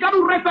Nnamdi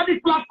Kanu raise any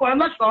flag for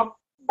election,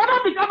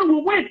 Nnamdi Kanu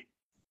will win.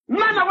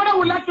 None whether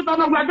we like it or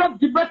not, we are just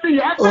debating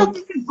here. I don't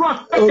think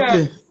God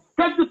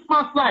take this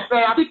man's life.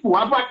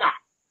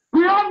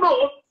 We all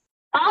know.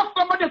 I asked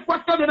somebody a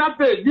question in that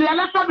day. The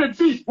election they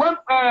did when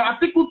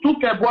Atiku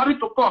took Buhari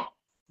to court.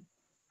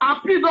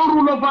 Please don't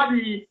rule over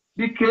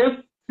the case.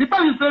 The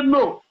person said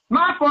no.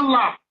 Now I can't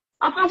laugh.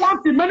 I said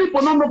one thing, many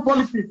people don't know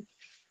politics.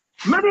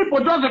 Many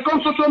people just they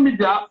come social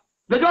media,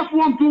 they just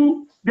want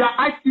to their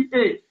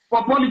ICA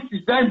for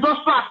politics, their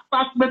industrial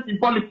attachment in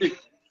politics.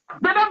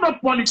 They don't know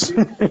politics.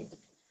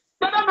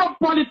 They don't know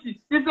politics.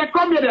 If they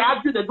come here, they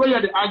argue, they go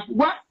here, they argue.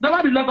 Well,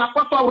 nevertheless,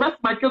 I will rest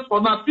my case for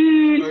now.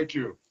 Thank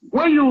you.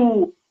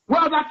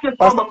 Well, that case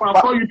come up,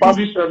 I'll call you to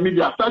this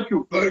media. Thank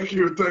you. Thank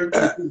you.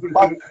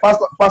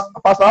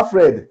 Pastor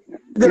Alfred,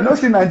 you know,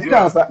 see,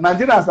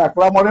 Nigerians are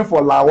clamoring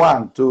for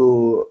Lawan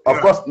to, of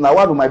course,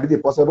 Lawan might be the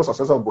possible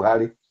successor of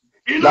Buhari.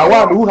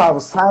 Lawan who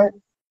have signed,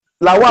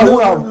 who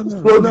have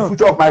sold the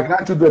future of my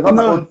grandchildren,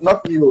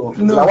 not you.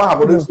 Lawan have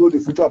already sold the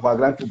future of our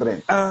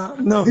grandchildren.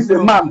 This is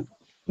a man.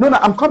 No,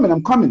 I'm coming.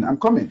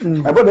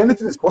 My brother,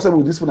 anything is possible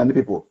with this one and the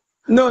people.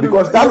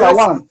 Because that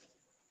Lawan,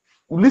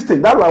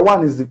 listen, that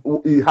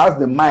Lawan he has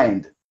the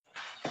mind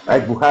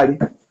like Buhari.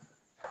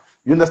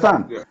 You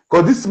understand?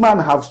 Because this man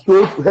have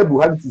helped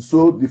Buhari to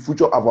sow the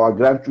future of our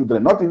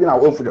grandchildren, not even our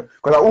own future.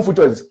 Because our own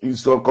future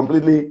is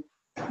completely,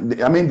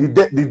 I mean,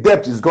 the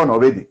debt is gone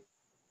already.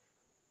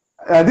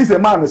 And this is a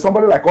man,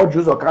 somebody like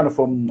Ojo kind of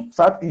from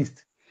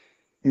Southeast,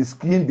 is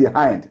skiing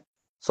behind.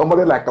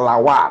 Somebody like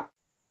Lawal,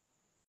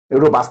 a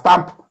rubber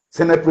stamp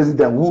Senate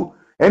president who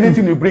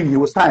anything you bring, he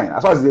will sign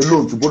as far as the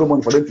loan to borrow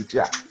money for them to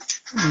share.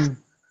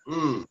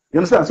 You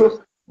understand?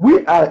 So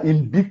we are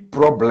in big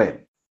problem.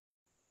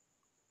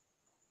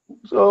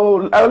 So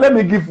let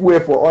me give way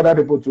for other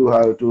people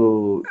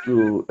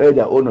to add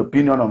their own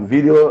opinion on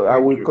video. I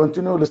will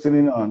continue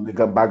listening on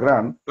the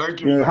background.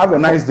 Thank you. Have a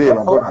nice day,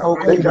 my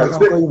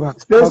brother.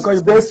 Stay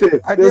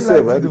safe. Stay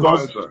safe.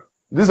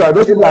 These are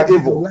those people are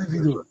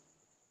evil.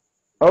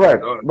 All right.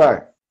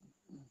 Bye.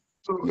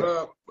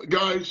 So,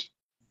 guys,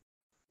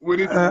 we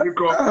need to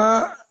wake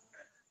up.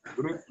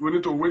 We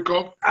need to wake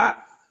up.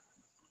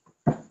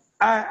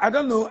 I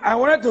don't know. I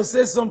wanted to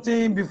say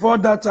something before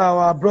that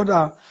our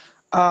brother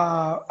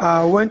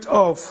went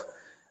off.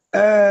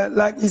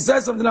 Like he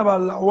said something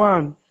about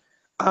Lawan,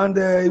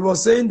 and he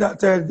was saying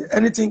that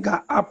anything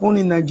can happen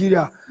in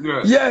Nigeria.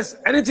 Yes,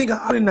 anything can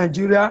happen in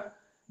Nigeria,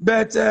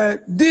 but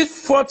this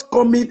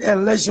forthcoming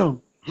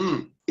election,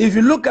 if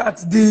you look at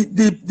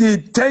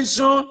the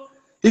tension,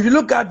 if you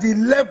look at the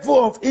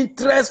level of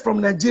interest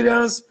from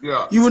Nigerians,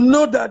 you will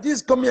know that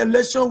this coming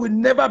election will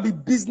never be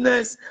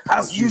business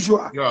as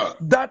usual.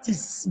 That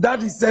is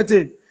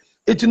certain.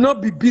 It will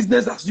not be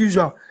business as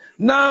usual.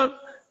 Now,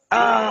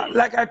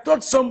 like I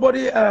told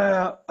somebody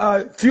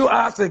a few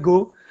hours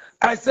ago,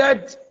 I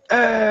said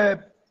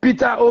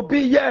Peter Obi,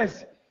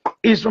 yes,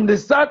 is from the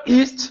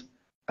southeast.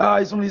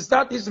 He's from the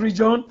southeast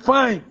region,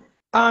 fine,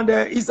 and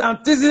his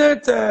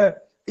antecedent to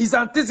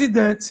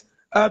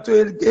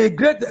a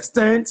great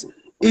extent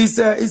is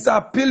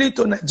appealing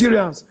to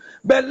Nigerians.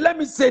 But let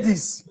me say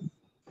this: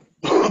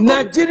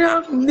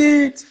 Nigerians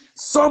need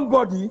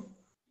somebody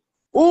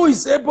who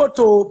is able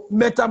to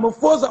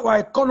metamorphose our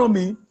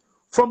economy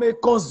from a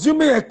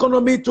consuming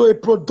economy to a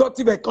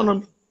productive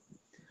economy.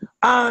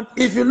 And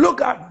if you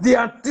look at the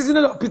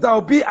antecedent of Peter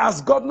Obi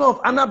as governor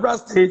of Anambra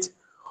State,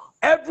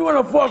 every one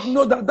of us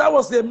know that that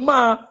was a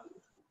man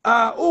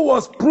who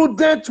was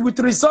prudent with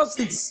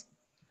resources.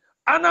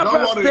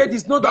 Anambra State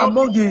is not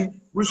among the...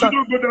 We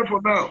shouldn't go there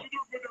for now.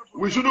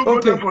 We shouldn't go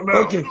there for now.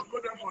 Okay.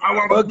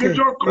 our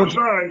major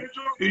concern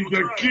is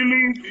the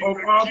killing of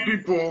our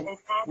people.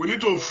 We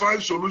need to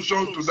find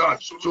solutions to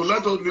that. So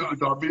let us leave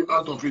it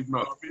out of it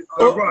now.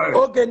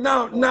 Okay,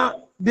 now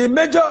the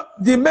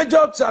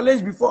major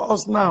challenge before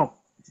us now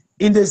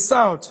in the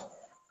south,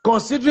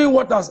 considering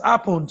what has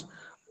happened,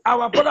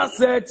 our brother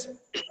said,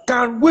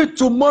 can we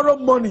tomorrow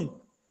morning,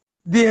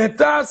 the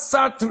entire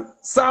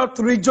south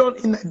region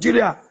in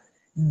Nigeria,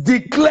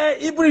 declare,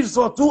 even if it's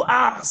for 2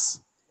 hours,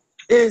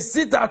 a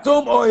sit at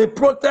home or a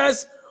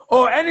protest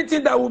or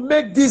anything that will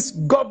make this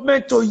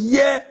government to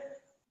hear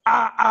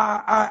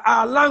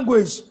our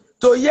language,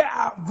 to hear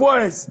our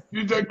voice?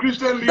 He's a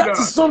Christian leader. That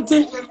is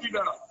something.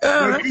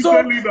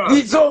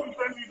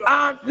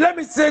 And let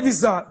me say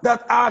this,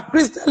 that our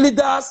Christian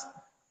leaders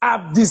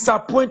have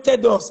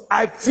disappointed us.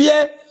 I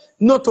fear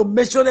not to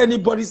mention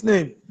anybody's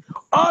name.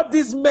 All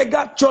these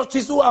mega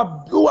churches who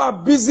are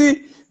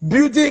busy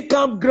building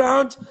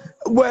campground,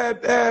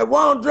 where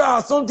 100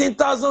 or something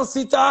thousand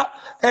seater,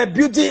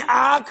 building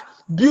ark,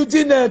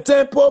 building a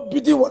temple,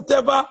 building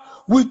whatever,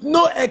 with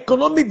no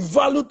economic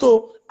value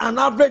to an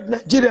average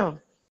Nigerian.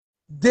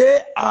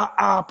 They are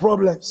our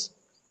problems.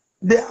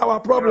 They are our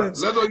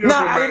problems.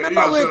 Now, I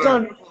remember when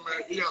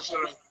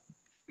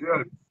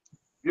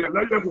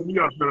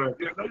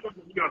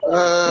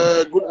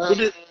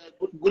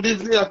good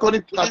evening,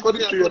 according to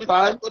your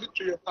time.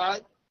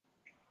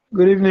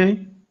 Good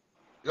evening.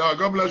 Yeah,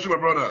 God bless you, my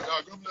brother.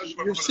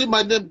 You see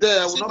my name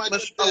there. I will not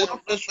mention it.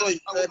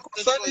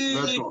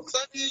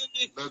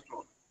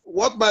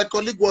 What my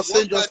colleague was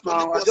saying just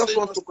now, I just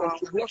want to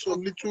contribute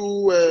some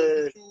little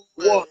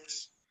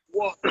words.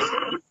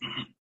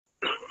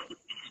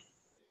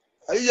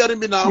 Are you hearing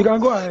me now? You can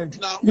go ahead.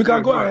 You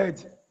can go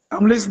ahead.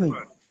 I'm listening.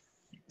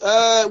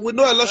 We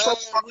know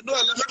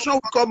election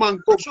will come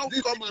and go. This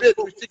debate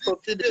will still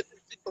continue.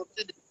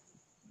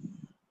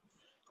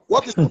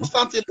 What is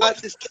constant in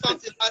life is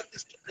change.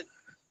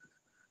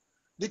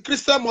 The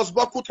Christian must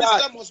buckle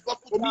tight to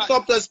meet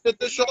up the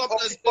expectation of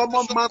the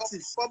common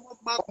masses,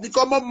 the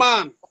common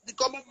man,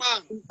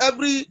 in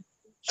every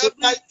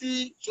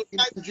society in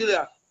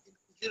Nigeria.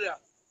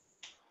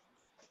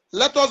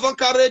 Let us not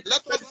carry it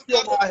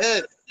on our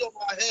head.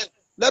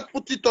 Let's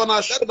put it on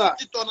our shoulder.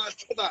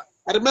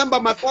 I remember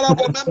my father.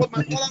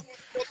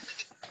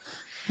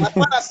 My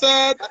father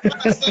said,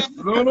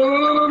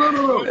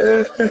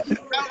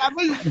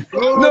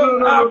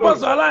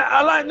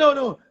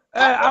 No.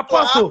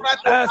 Apostle,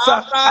 Apostle,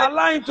 sir,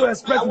 allow him to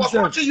express himself. I was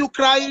watching you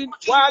crying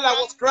while I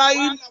was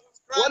crying.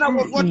 When I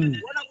was watching,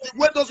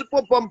 when those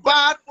people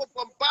bombard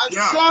and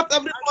shot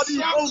everybody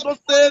in Ondo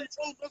State,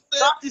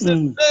 that is a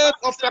state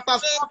of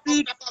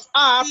catastrophic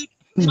act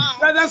in the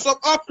presence of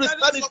all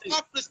Christianity.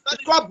 It's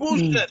called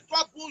bullshit.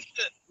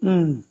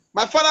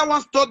 My father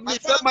once told me, he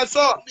said, my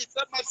son,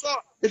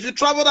 if you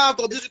travel out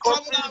of this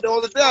country, there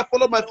was a day I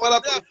followed my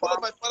father to the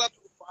farm.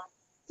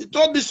 He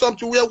told me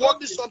something. We are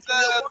walking something.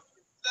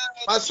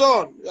 My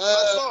son,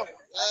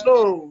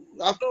 no,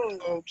 after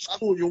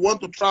school, you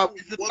want to travel.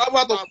 If you travel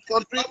out of the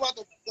country,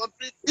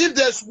 if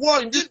there's war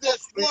in this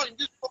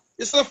country,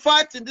 it's a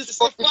fight in this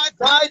country.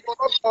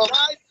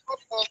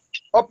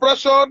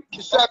 Oppression,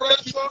 So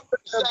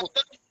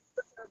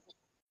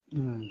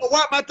why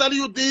am I telling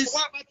you this?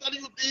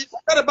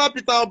 What about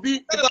Peter Obi?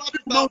 Peter Obi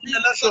no be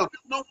election.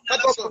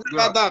 Let us talk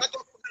about that.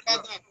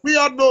 We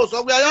all know,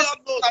 so we are just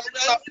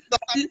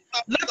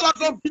let us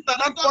not beat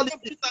around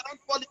politics.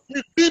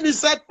 We've been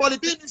inside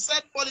politics.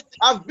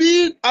 I've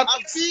been to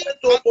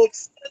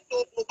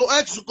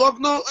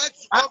ex-governor.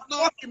 I have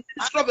worked in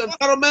Ministry of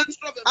Environment.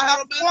 I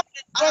have worked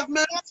in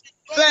government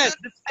first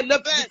before I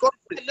left the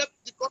country.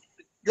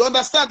 You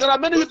understand? There are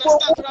many people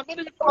today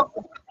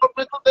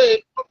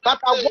that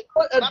are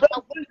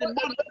working the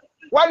money.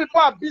 Why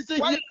people are busy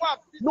here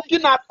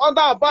looking at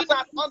other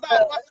Obama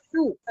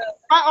you?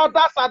 Why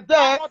others are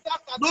there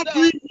not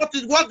doing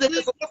what they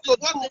are supposed to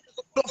do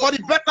for the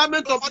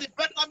betterment of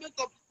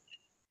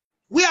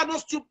we are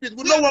not stupid.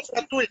 We know what we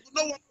are doing.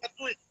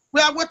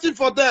 We are waiting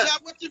for them. I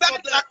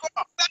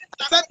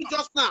said it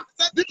just now.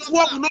 This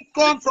war will not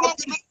come from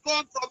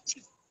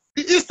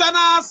the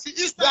Easterners.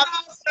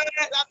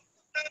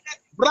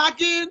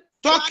 Bragging,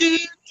 talking,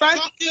 trying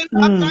to kill.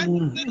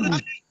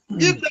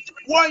 If there's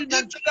war in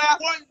Nigeria,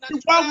 the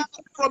war will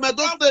come from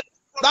Edo State.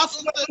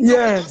 That's what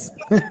yes.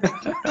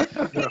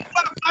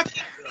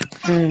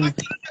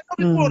 They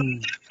do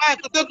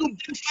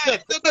bullshit.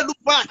 They look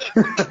back.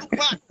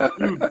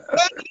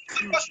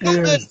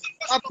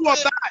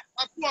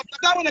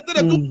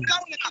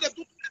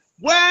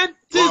 When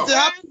things they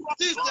happen, when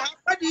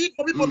the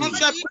people not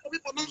share,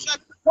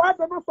 why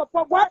they not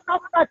support? Why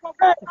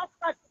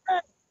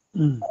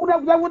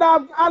they would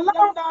have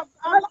allowed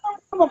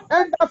some of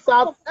enders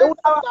out. They would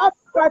have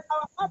asked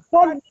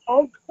falling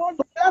down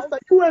to ask the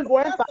UN go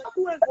enter.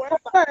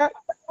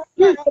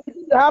 This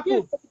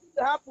happen.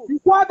 The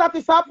war that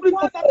is happening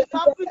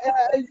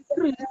in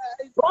Ukraine,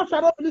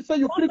 Russia don't really say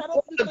Ukraine.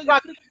 Go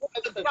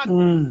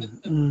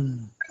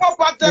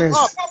back them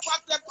up.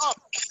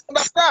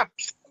 Understand?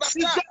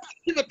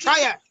 Give a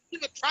trial.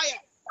 If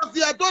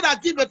they are done,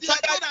 give a trial.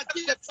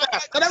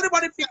 Can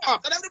everybody pick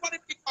up?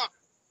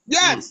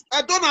 Yes,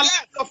 I don't allow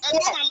of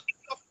war.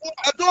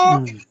 I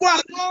don't go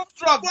and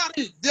drug.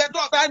 They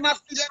don't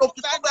dynasty.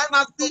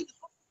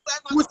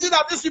 We see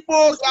that these people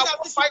are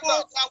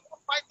fighters.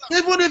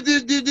 Even if the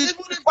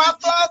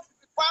pastors,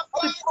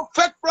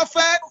 the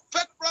prophet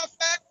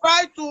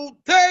try to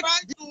take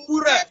the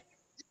Ure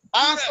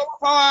and some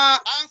of our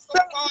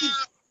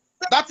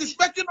that is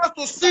making us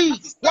to see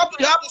what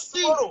we have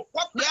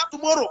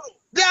tomorrow.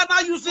 They are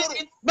not using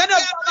it. Many of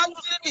them are not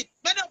using it.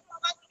 Many of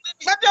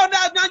them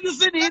are not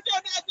using it.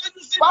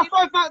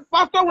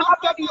 Pastor will not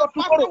tell you your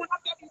tomorrow.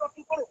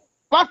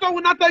 Pastor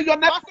will not tell you your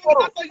next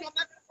tomorrow.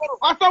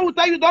 Pastor will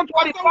tell you don't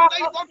worry. Go to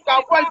that.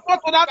 Go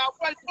to that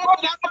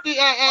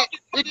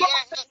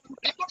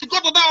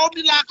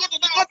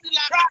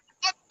Omila.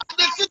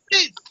 They see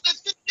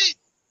this.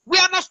 We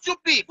are not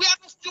stupid.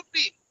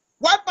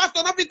 Why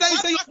Pastor not be tell you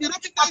say you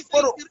not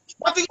tomorrow?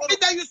 What do you mean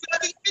that you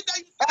say?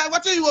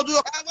 What do you will do?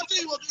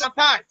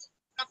 Attack.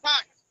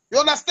 You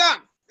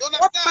understand?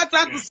 What am I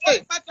trying to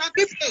say?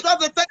 If you don't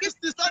take this,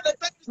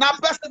 now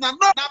best and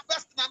not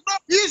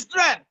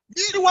Israel.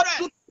 You want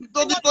to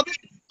the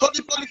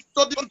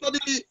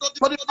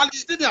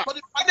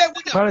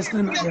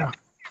Palestinians. Yeah.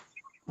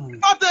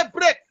 Not a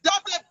break.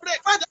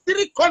 Find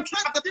 3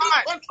 countries at the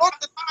time.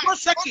 No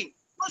shaking.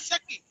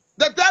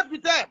 The dead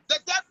with them.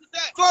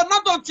 So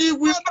not until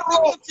we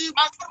know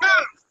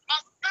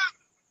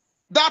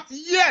that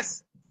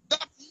yes,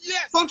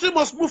 country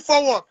must move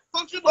forward.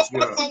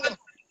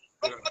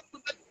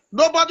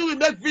 Nobody will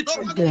make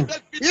victory. Okay.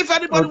 If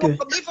anybody wants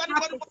to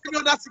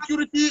make that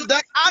security,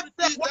 then ask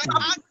them what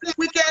happened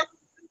wicked.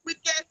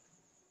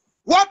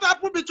 What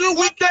happened between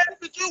wicked?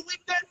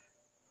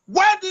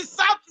 When the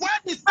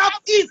southeast,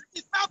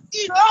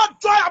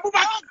 don't join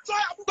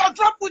Abubakar,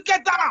 drop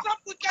wicked down.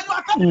 You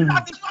are telling me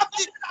that the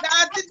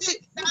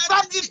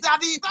southeast,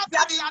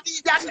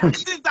 that's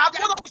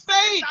what I'm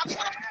saying.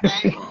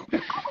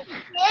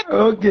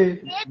 Okay.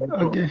 We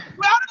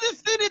already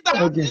seen it.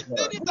 Okay.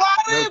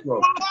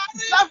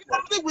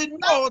 We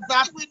know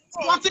that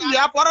something we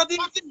have already.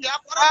 We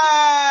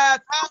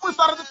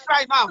started to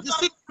cry now. You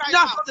see,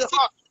 now the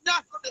heart.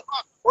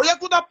 Oh, you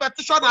could have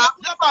petition. They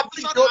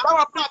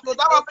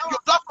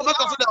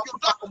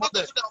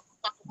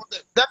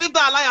leave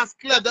the alliance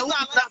clear. They will be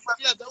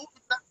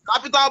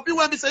capital B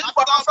when we say now.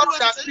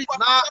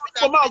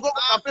 Come on, go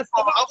campaign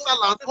from outside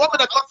land. What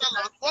with the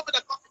continent?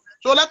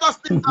 So let us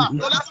think now.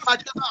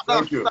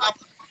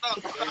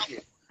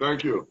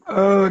 Thank you.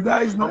 Oh,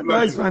 that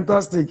is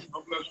fantastic.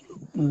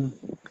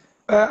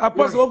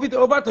 Apostle,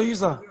 over to you,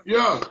 sir.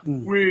 Yeah,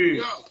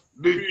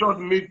 the church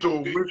need to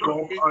wake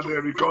up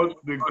and because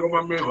the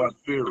government has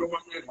failed.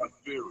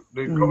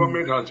 The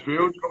government has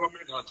failed,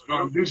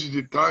 and this is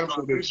the time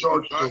for the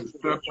church to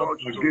step up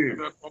again.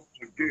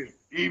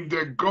 If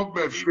the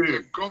government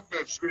fails,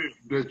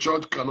 the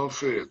church cannot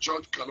fail.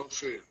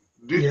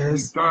 This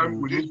is the time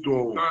we need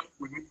to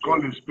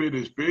call a spade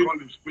a spade.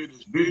 This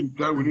is the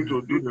time we need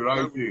to do the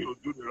right thing.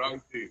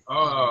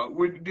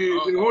 With the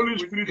Holy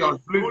Spirit has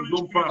played his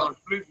own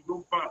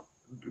part.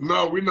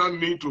 Now we not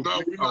need to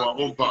play our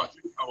own part.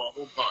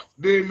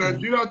 The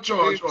Nigerian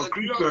church or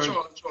Christian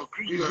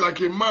is like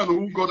a man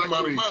who got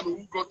married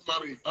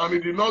and he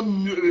did not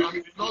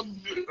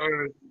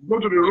go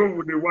to the room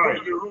with the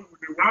wife,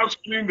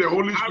 asking the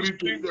Holy Spirit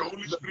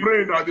to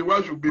pray that the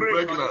wife should be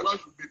pregnant.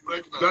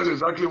 That's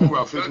exactly what we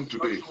are facing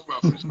today.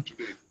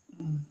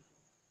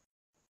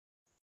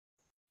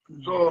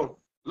 So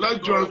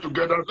let's join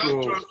together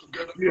to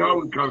see how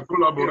we can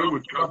collaborate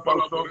with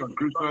pastors and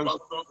Christians.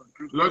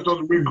 Let us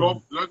wake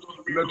up. Let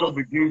us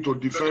begin to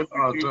defend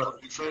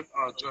ourselves.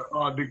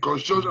 The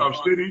constitution have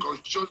stated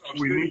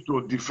we need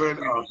to defend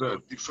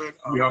ourselves.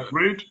 We have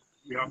prayed.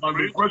 And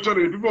the question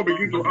is, people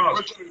begin to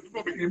ask,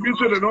 if you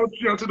say they don't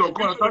see until they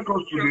come attack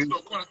us today,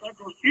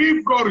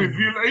 if God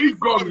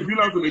reveal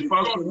us to the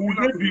pastor, would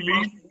they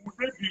believe?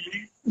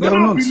 They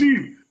don't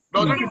believe.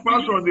 Now the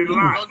pastor on the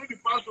line.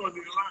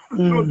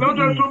 So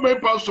that's so many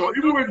pastors,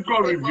 even when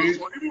God reveals,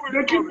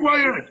 they keep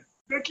quiet.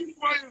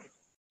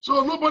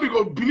 So nobody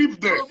go believe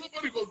them.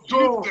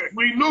 So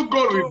we know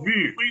God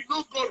revealed.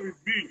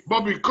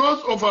 But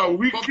because of our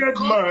wicked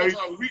mind,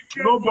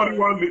 nobody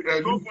wants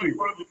anything.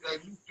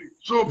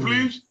 So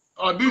please,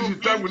 this is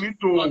the time we need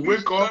to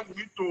wake up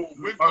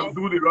and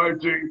do the right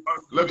thing.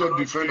 Let us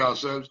defend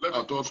ourselves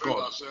at all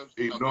costs.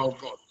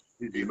 Enough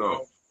is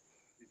enough.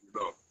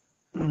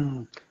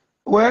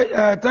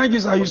 Well, thank you,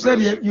 sir.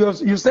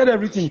 You said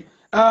everything.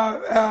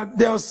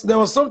 There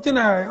was something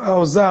I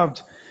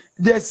observed.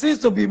 There seems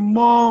to be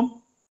more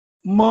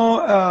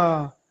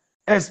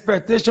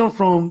expectation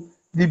from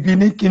the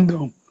Benin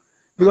Kingdom,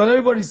 because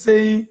everybody is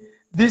saying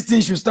this thing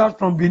should start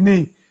from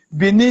Benin.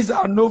 Benin's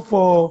are known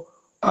for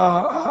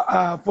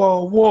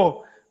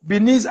war.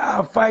 Benin's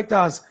are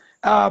fighters.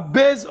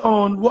 Based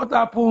on what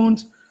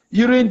happened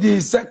during the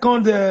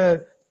second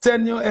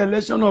tenure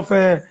election of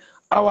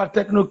our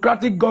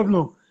technocratic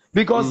governor,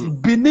 because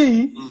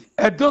Benin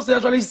those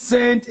actually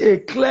sent a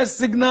clear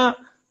signal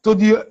to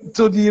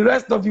the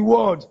rest of the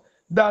world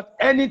that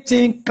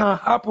anything can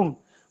happen.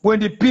 when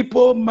the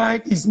people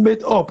mind is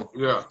made up.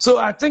 Yeah. So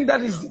I think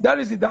that is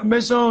the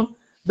dimension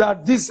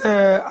that these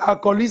our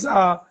colleagues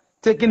are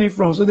taking it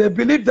from. So they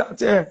believe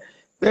that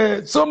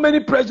so many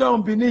pressure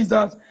on Benin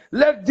that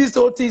let this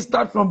whole thing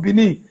start from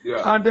Benin,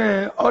 and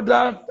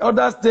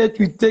other states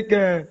will take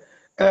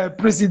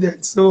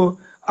precedence. So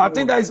I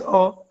think that is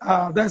all.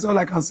 That's all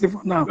I can say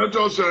for now. Let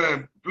us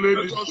play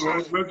this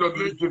song. Let us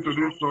listen to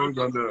this song,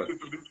 and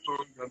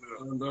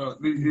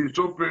it's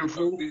so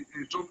painful.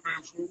 It's so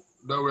painful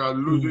that we are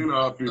losing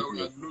our people.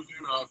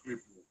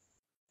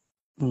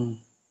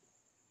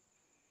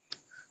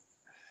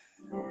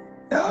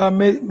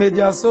 May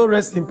their soul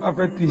rest in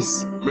perfect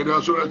peace. May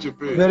their soul rest in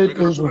peace. Very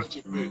painful.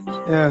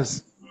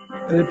 Yes,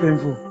 very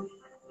painful.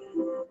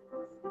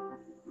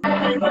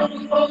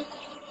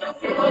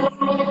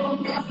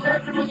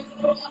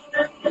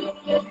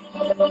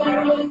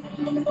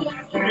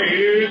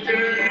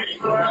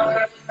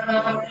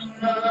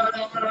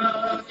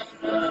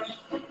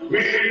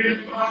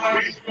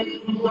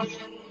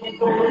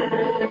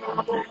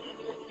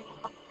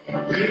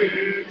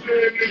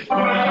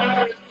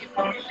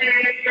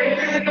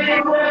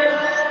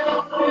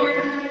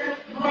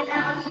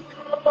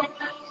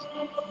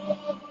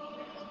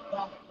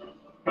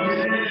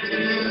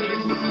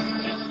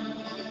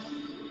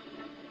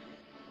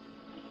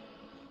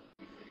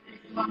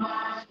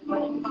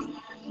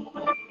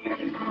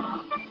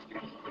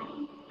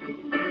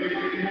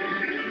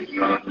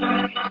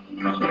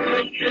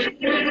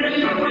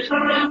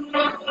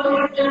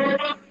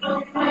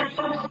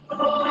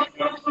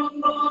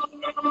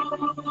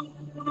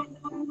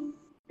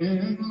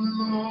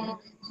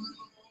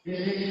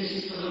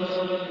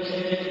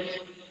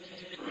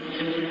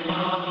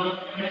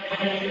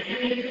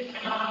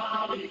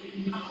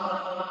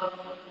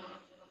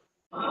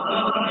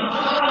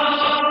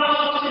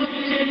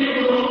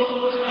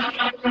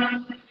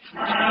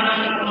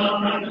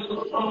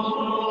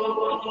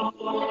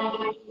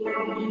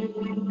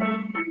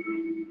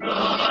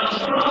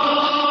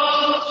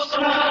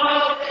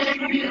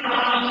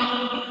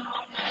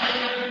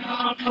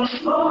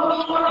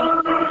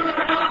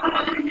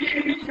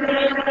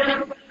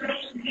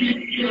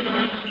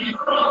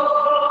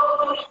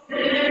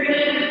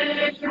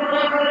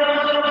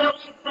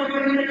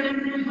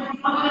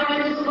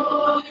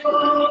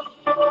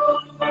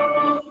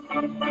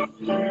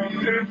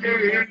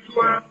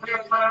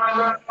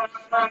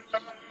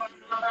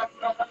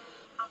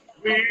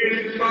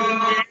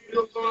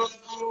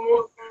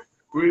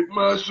 With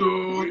my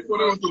soul,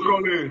 whatever to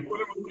call it.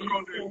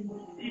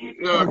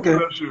 Yeah, Okay.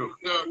 bless you.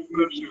 Yeah,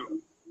 bless you.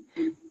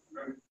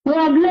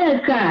 God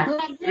bless her.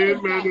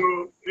 Amen.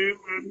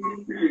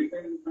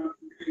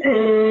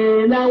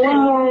 Now,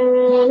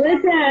 wow, I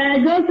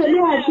just tell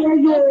you, I tell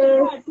you,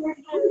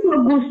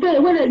 go stay.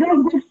 When I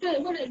don't go stay,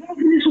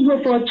 this will go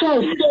for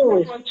church. So,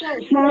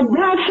 my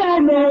brother,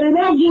 no,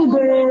 not good.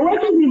 What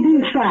did you do,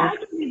 sir?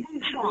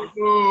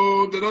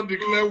 Oh, they don't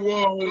declare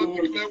war.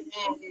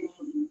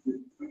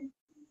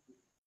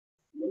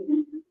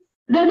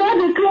 They don't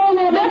declare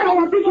war. That's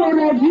our people in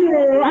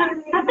Nigeria.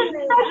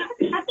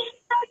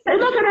 I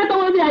don't know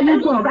what they are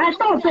talking. I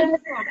thought that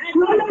we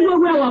only know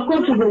where our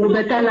country will be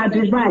better than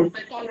divide.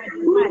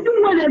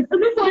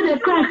 Before they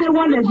cry, say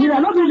one Nigeria,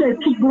 not do they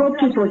keep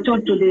broken for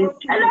church today.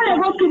 And then they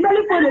go to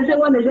belly for they say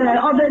one Nigeria,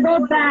 or they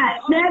don't die.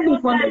 Never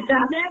for the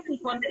die.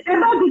 They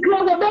don't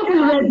declare what they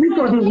will ready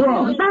for the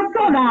war. That's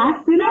all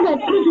that. You know, they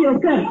keep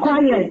yourself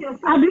quiet.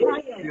 Abi?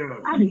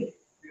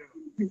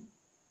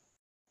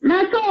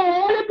 Now, so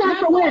only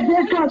pass away,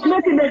 they trust,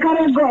 making the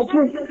current God.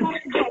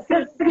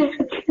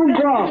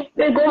 God,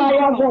 they go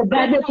higher, go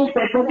bad, they put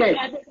their pocket.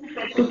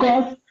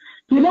 Because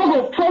you know,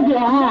 go fold your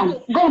hand.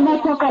 Go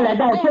not talk like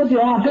that, fold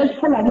your hand, just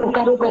full of you,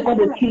 carry go for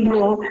the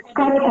kilo,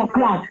 carry for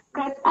class.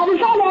 And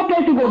before that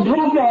person go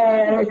drop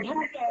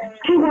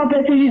 2 more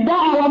person, is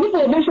that our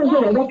people make sure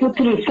they don't put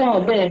 3,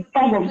 4 there,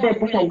 5 of them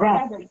put for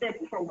grass.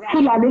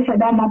 Full of this for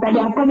that matter, they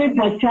are coming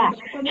for Chad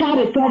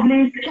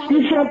Republic,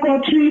 different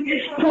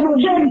country, some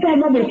of them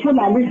cannot be full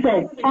of this.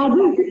 And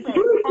this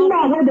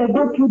man when they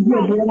go through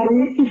the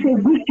is a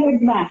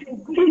wicked man.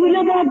 He will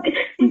never,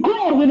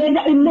 God will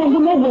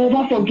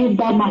never forgive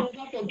that man.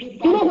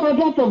 You know what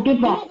I forgive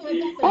her?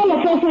 All of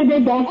us say they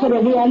die for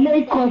them, we are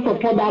laying cross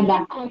upon that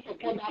man.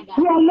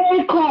 We are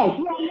laying cross.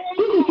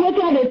 This is what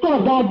they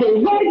thought that day.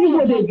 Why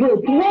will they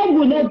vote? Why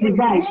will they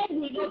divide?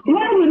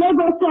 Why will they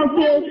go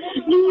say,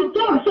 you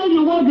don't say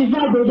you won't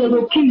divide, they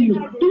will kill you.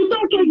 You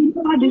don't say you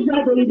won't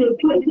divide, they will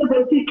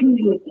kill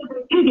you.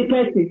 Kill the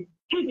person.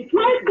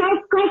 Why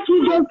can't we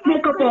just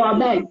make up our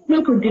mind?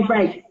 Make we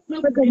divide.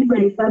 Make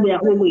everybody find their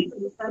own way.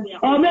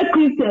 Or make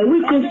we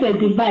Christian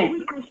divide.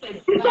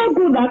 It's not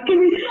good that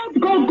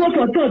go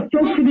for church,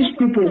 just finish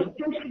people.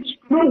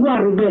 No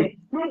one rebel.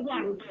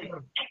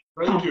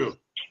 Thank you.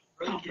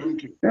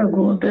 There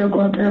go.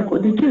 The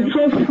thing is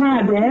so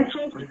sad,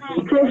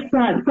 So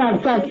sad.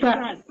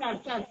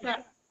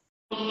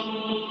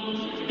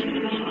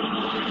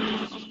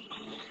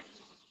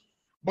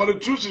 But the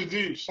truth is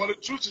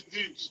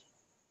this.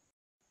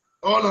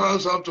 All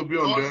hands have to be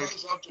on deck.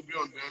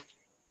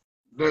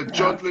 The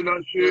church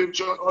leadership,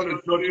 all the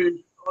churches,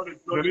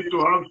 they need to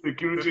have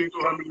security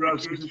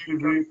cameras,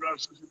 CCTV,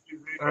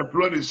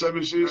 employ the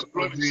services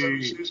of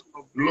the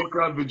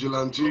local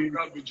vigilante,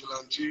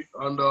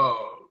 and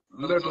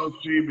let us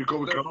see, because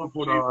we cannot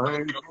put our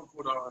hands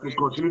to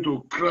continue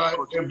to cry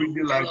every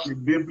day like a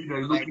baby that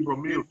is looking for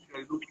milk.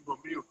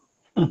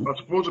 We're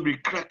supposed to be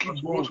cracking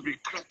bones,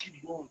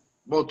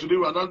 but today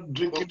we are not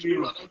drinking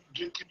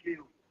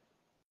milk.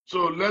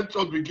 So let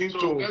us begin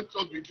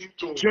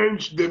to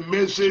change the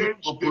message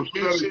of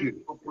prosperity.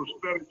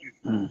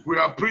 We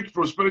are preach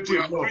prosperity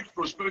enough.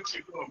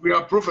 We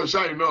are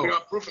prophesy enough.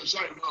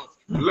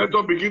 Let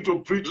us begin to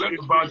preach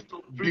about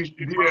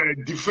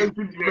the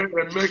defensive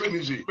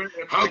mechanism,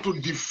 how to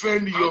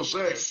defend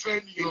yourself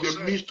in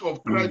the midst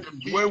of crisis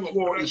when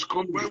war is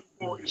coming.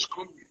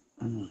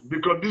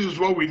 Because this is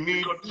what we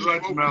need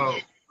right now.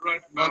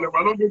 And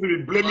we're not going to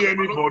be blaming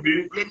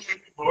anybody.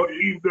 But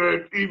if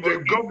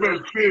the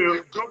government fails,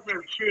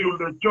 should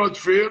the church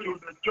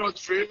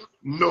fail?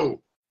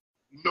 No.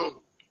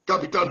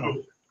 Capital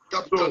no.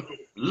 So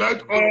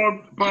let all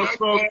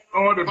pastors,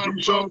 all the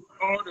bishops,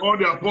 all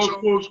the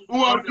apostles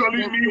who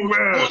actually mean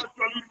well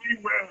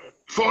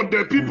for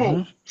the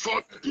people,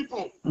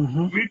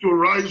 need to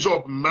rise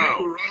up now.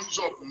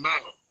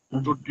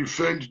 To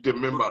defend the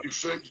members.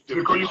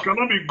 Because you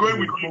cannot be going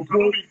with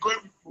Mopo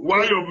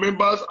while your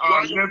members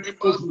are left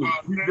open.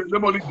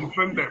 Nobody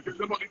defend them.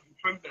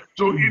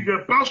 So if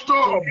the pastor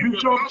or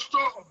bishop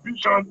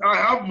can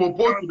have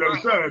Mopo to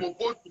themselves,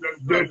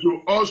 they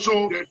should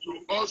also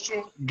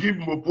give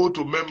Mopo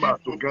to members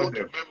to get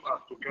them.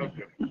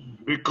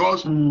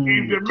 Because if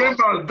the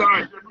members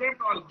die,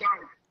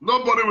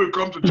 nobody will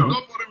come to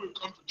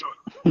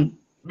church.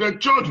 The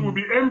church will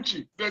be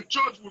empty.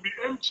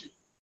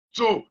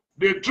 So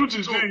the truth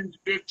is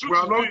this, we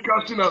are not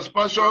casting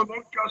aspersion,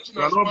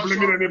 we are not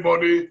blaming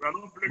anybody,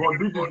 but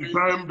this is the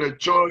time the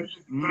church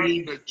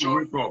needs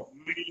to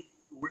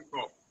wake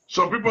up.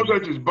 Some people say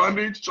it is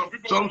bandits, some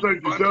say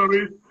it is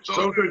terrorists,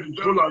 some say it is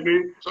Fulani.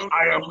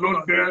 I am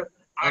not there,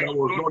 and I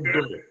was not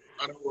there.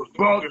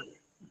 But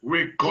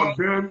we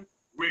condemn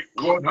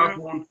what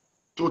happened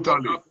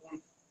totally.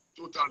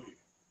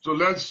 So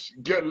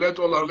let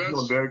all our hands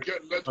on deck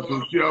and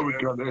to see how we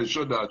can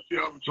ensure that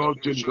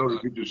such change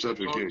don't repeat itself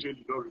again.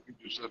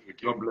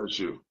 God bless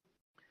you.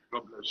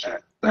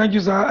 Thank you,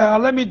 sir.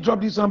 Let me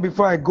drop this one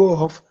before I go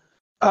off.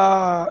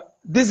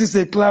 This is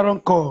a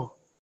clarion call.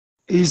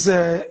 It's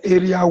a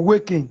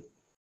reawakening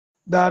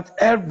that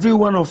every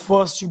one of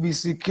us should be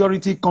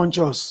security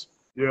conscious.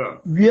 Yeah.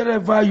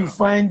 Wherever you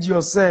find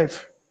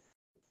yourself,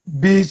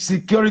 be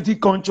security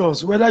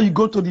conscious. Whether you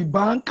go to the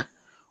bank,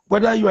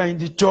 whether you are in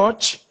the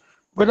church,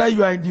 whether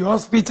you are in the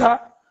hospital,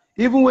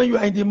 even when you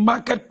are in the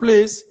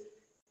marketplace,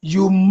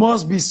 you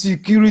must be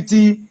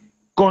security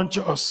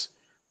conscious.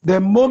 The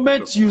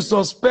moment you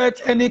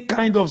suspect any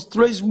kind of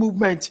strange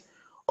movement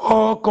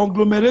or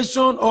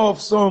conglomeration of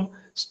some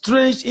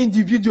strange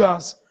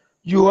individuals,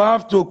 you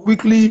have to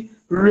quickly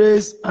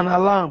raise an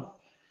alarm.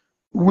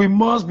 We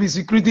must be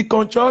security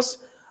conscious.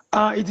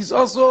 It is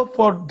also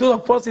for those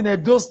of us in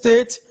Edo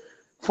State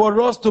for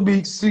us to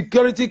be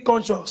security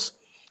conscious.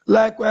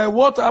 Like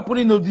what happened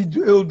in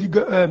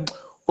Odigwe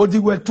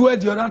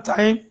the other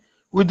time,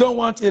 we don't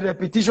want a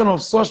repetition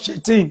of such a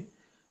thing.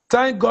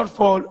 Thank God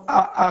for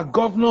our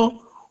governor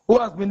who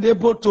has been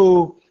able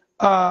to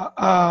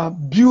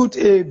build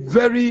a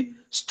very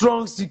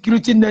strong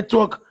security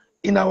network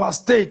in our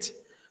state.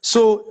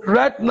 So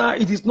right now,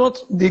 it is not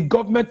the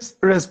government's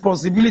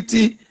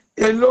responsibility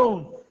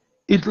alone.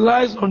 It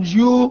lies on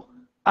you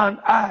and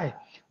I.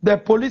 The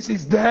police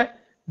is there,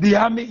 the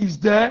army is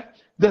there,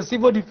 the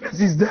civil defense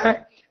is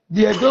there,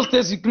 the Edo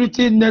State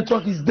Security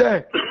Network is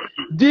there.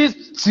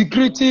 This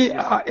security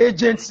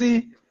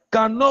agency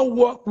cannot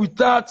work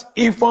without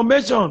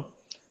information.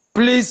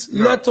 Please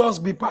let us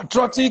be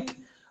patriotic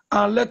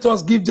and let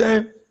us give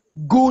them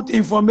good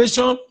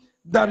information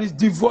that is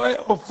devoid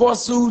of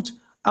falsehood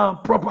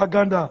and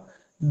propaganda.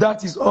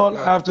 That is all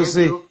I have to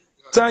say.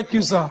 Thank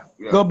you, sir.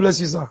 God bless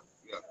you, sir.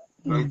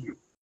 Thank you.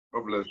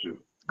 God bless you.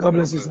 God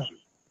bless you, sir.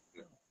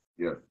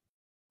 Yeah.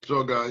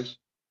 So, guys,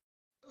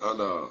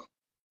 and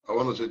I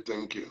want to say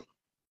thank you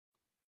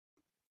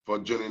for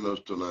joining us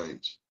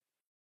tonight.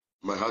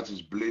 My heart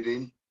is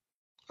bleeding,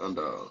 and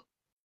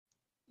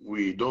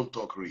we don't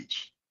talk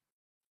rich.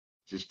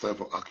 It's time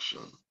for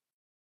action.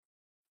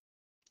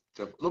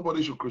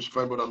 Nobody should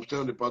crucify, but I'm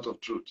telling the path of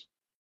truth.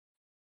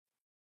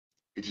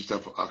 It is time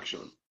for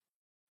action.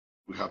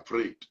 We have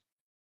prayed.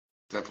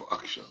 Time for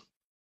action.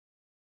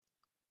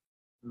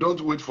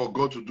 Don't wait for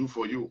God to do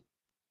for you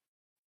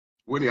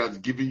when He has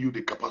given you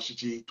the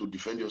capacity to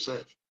defend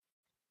yourself.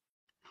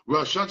 We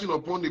are shouting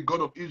upon the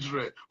God of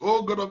Israel,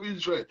 oh God of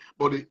Israel,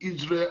 but the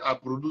Israel are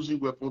producing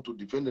weapons to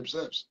defend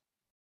themselves.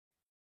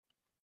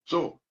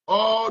 So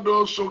all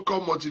those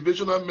so-called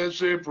motivational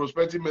message,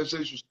 prosperity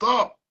message should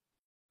stop.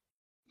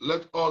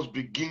 Let us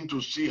begin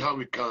to see how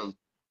we can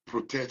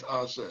protect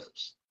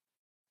ourselves.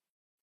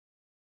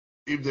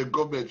 If the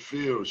government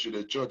fails, should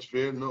the church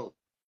fail? No.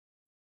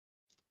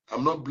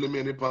 I'm not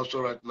blaming any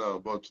pastor right now,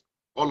 but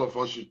all of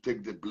us should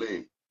take the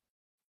blame.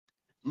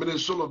 May the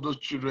soul of those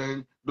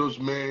children, those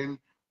men,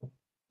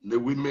 the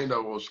women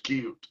that was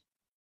killed,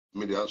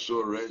 may their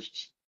soul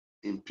rest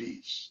in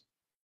peace.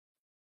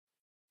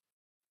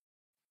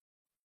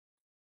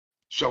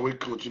 Shall we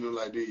continue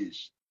like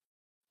this?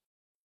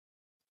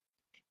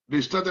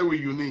 They started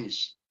with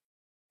Eunice.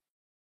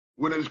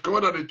 When they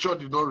discovered that the church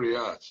did not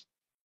react,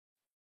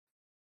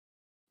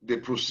 they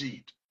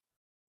proceed.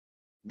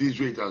 This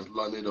way it has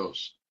landed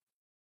us.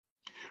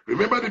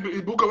 Remember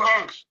the book of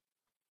Acts,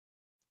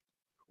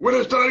 when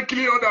they started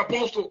killing all the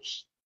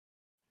apostles.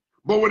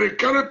 But when they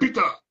carried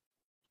Peter,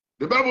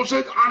 the Bible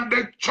said, and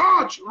the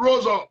church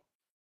rose up.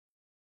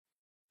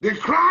 They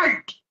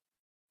cried.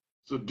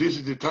 So this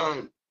is the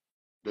time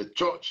the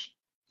church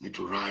need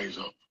to rise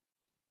up.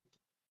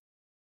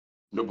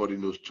 Nobody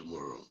knows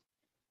tomorrow.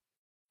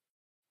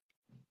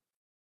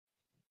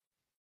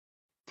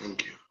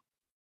 Thank you.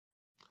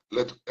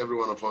 Let every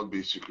one of us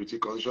be security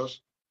conscious.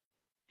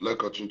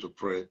 Let's continue to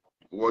pray.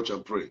 Watch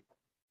and pray.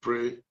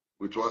 Pray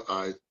with one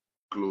eye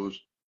closed.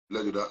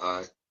 Let the other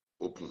eye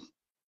open,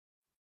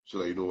 so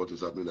that you know what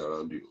is happening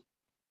around you.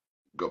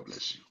 God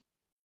bless you.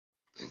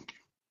 Thank you.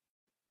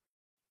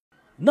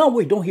 Now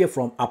we don't hear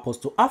from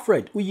Apostle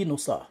Alfred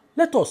Uyinosa.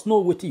 Let us know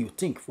what you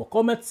think for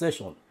comment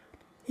section.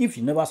 If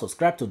you never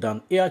subscribe to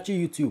Dan ARG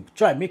YouTube,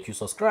 try make you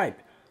subscribe,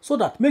 so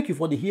that make you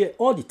for the hear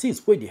all the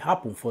things where they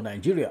happen for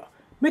Nigeria.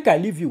 Make I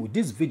leave you with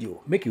this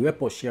video, make you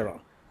help us share am.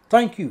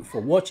 Thank you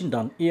for watching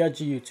Dan ARG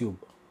YouTube.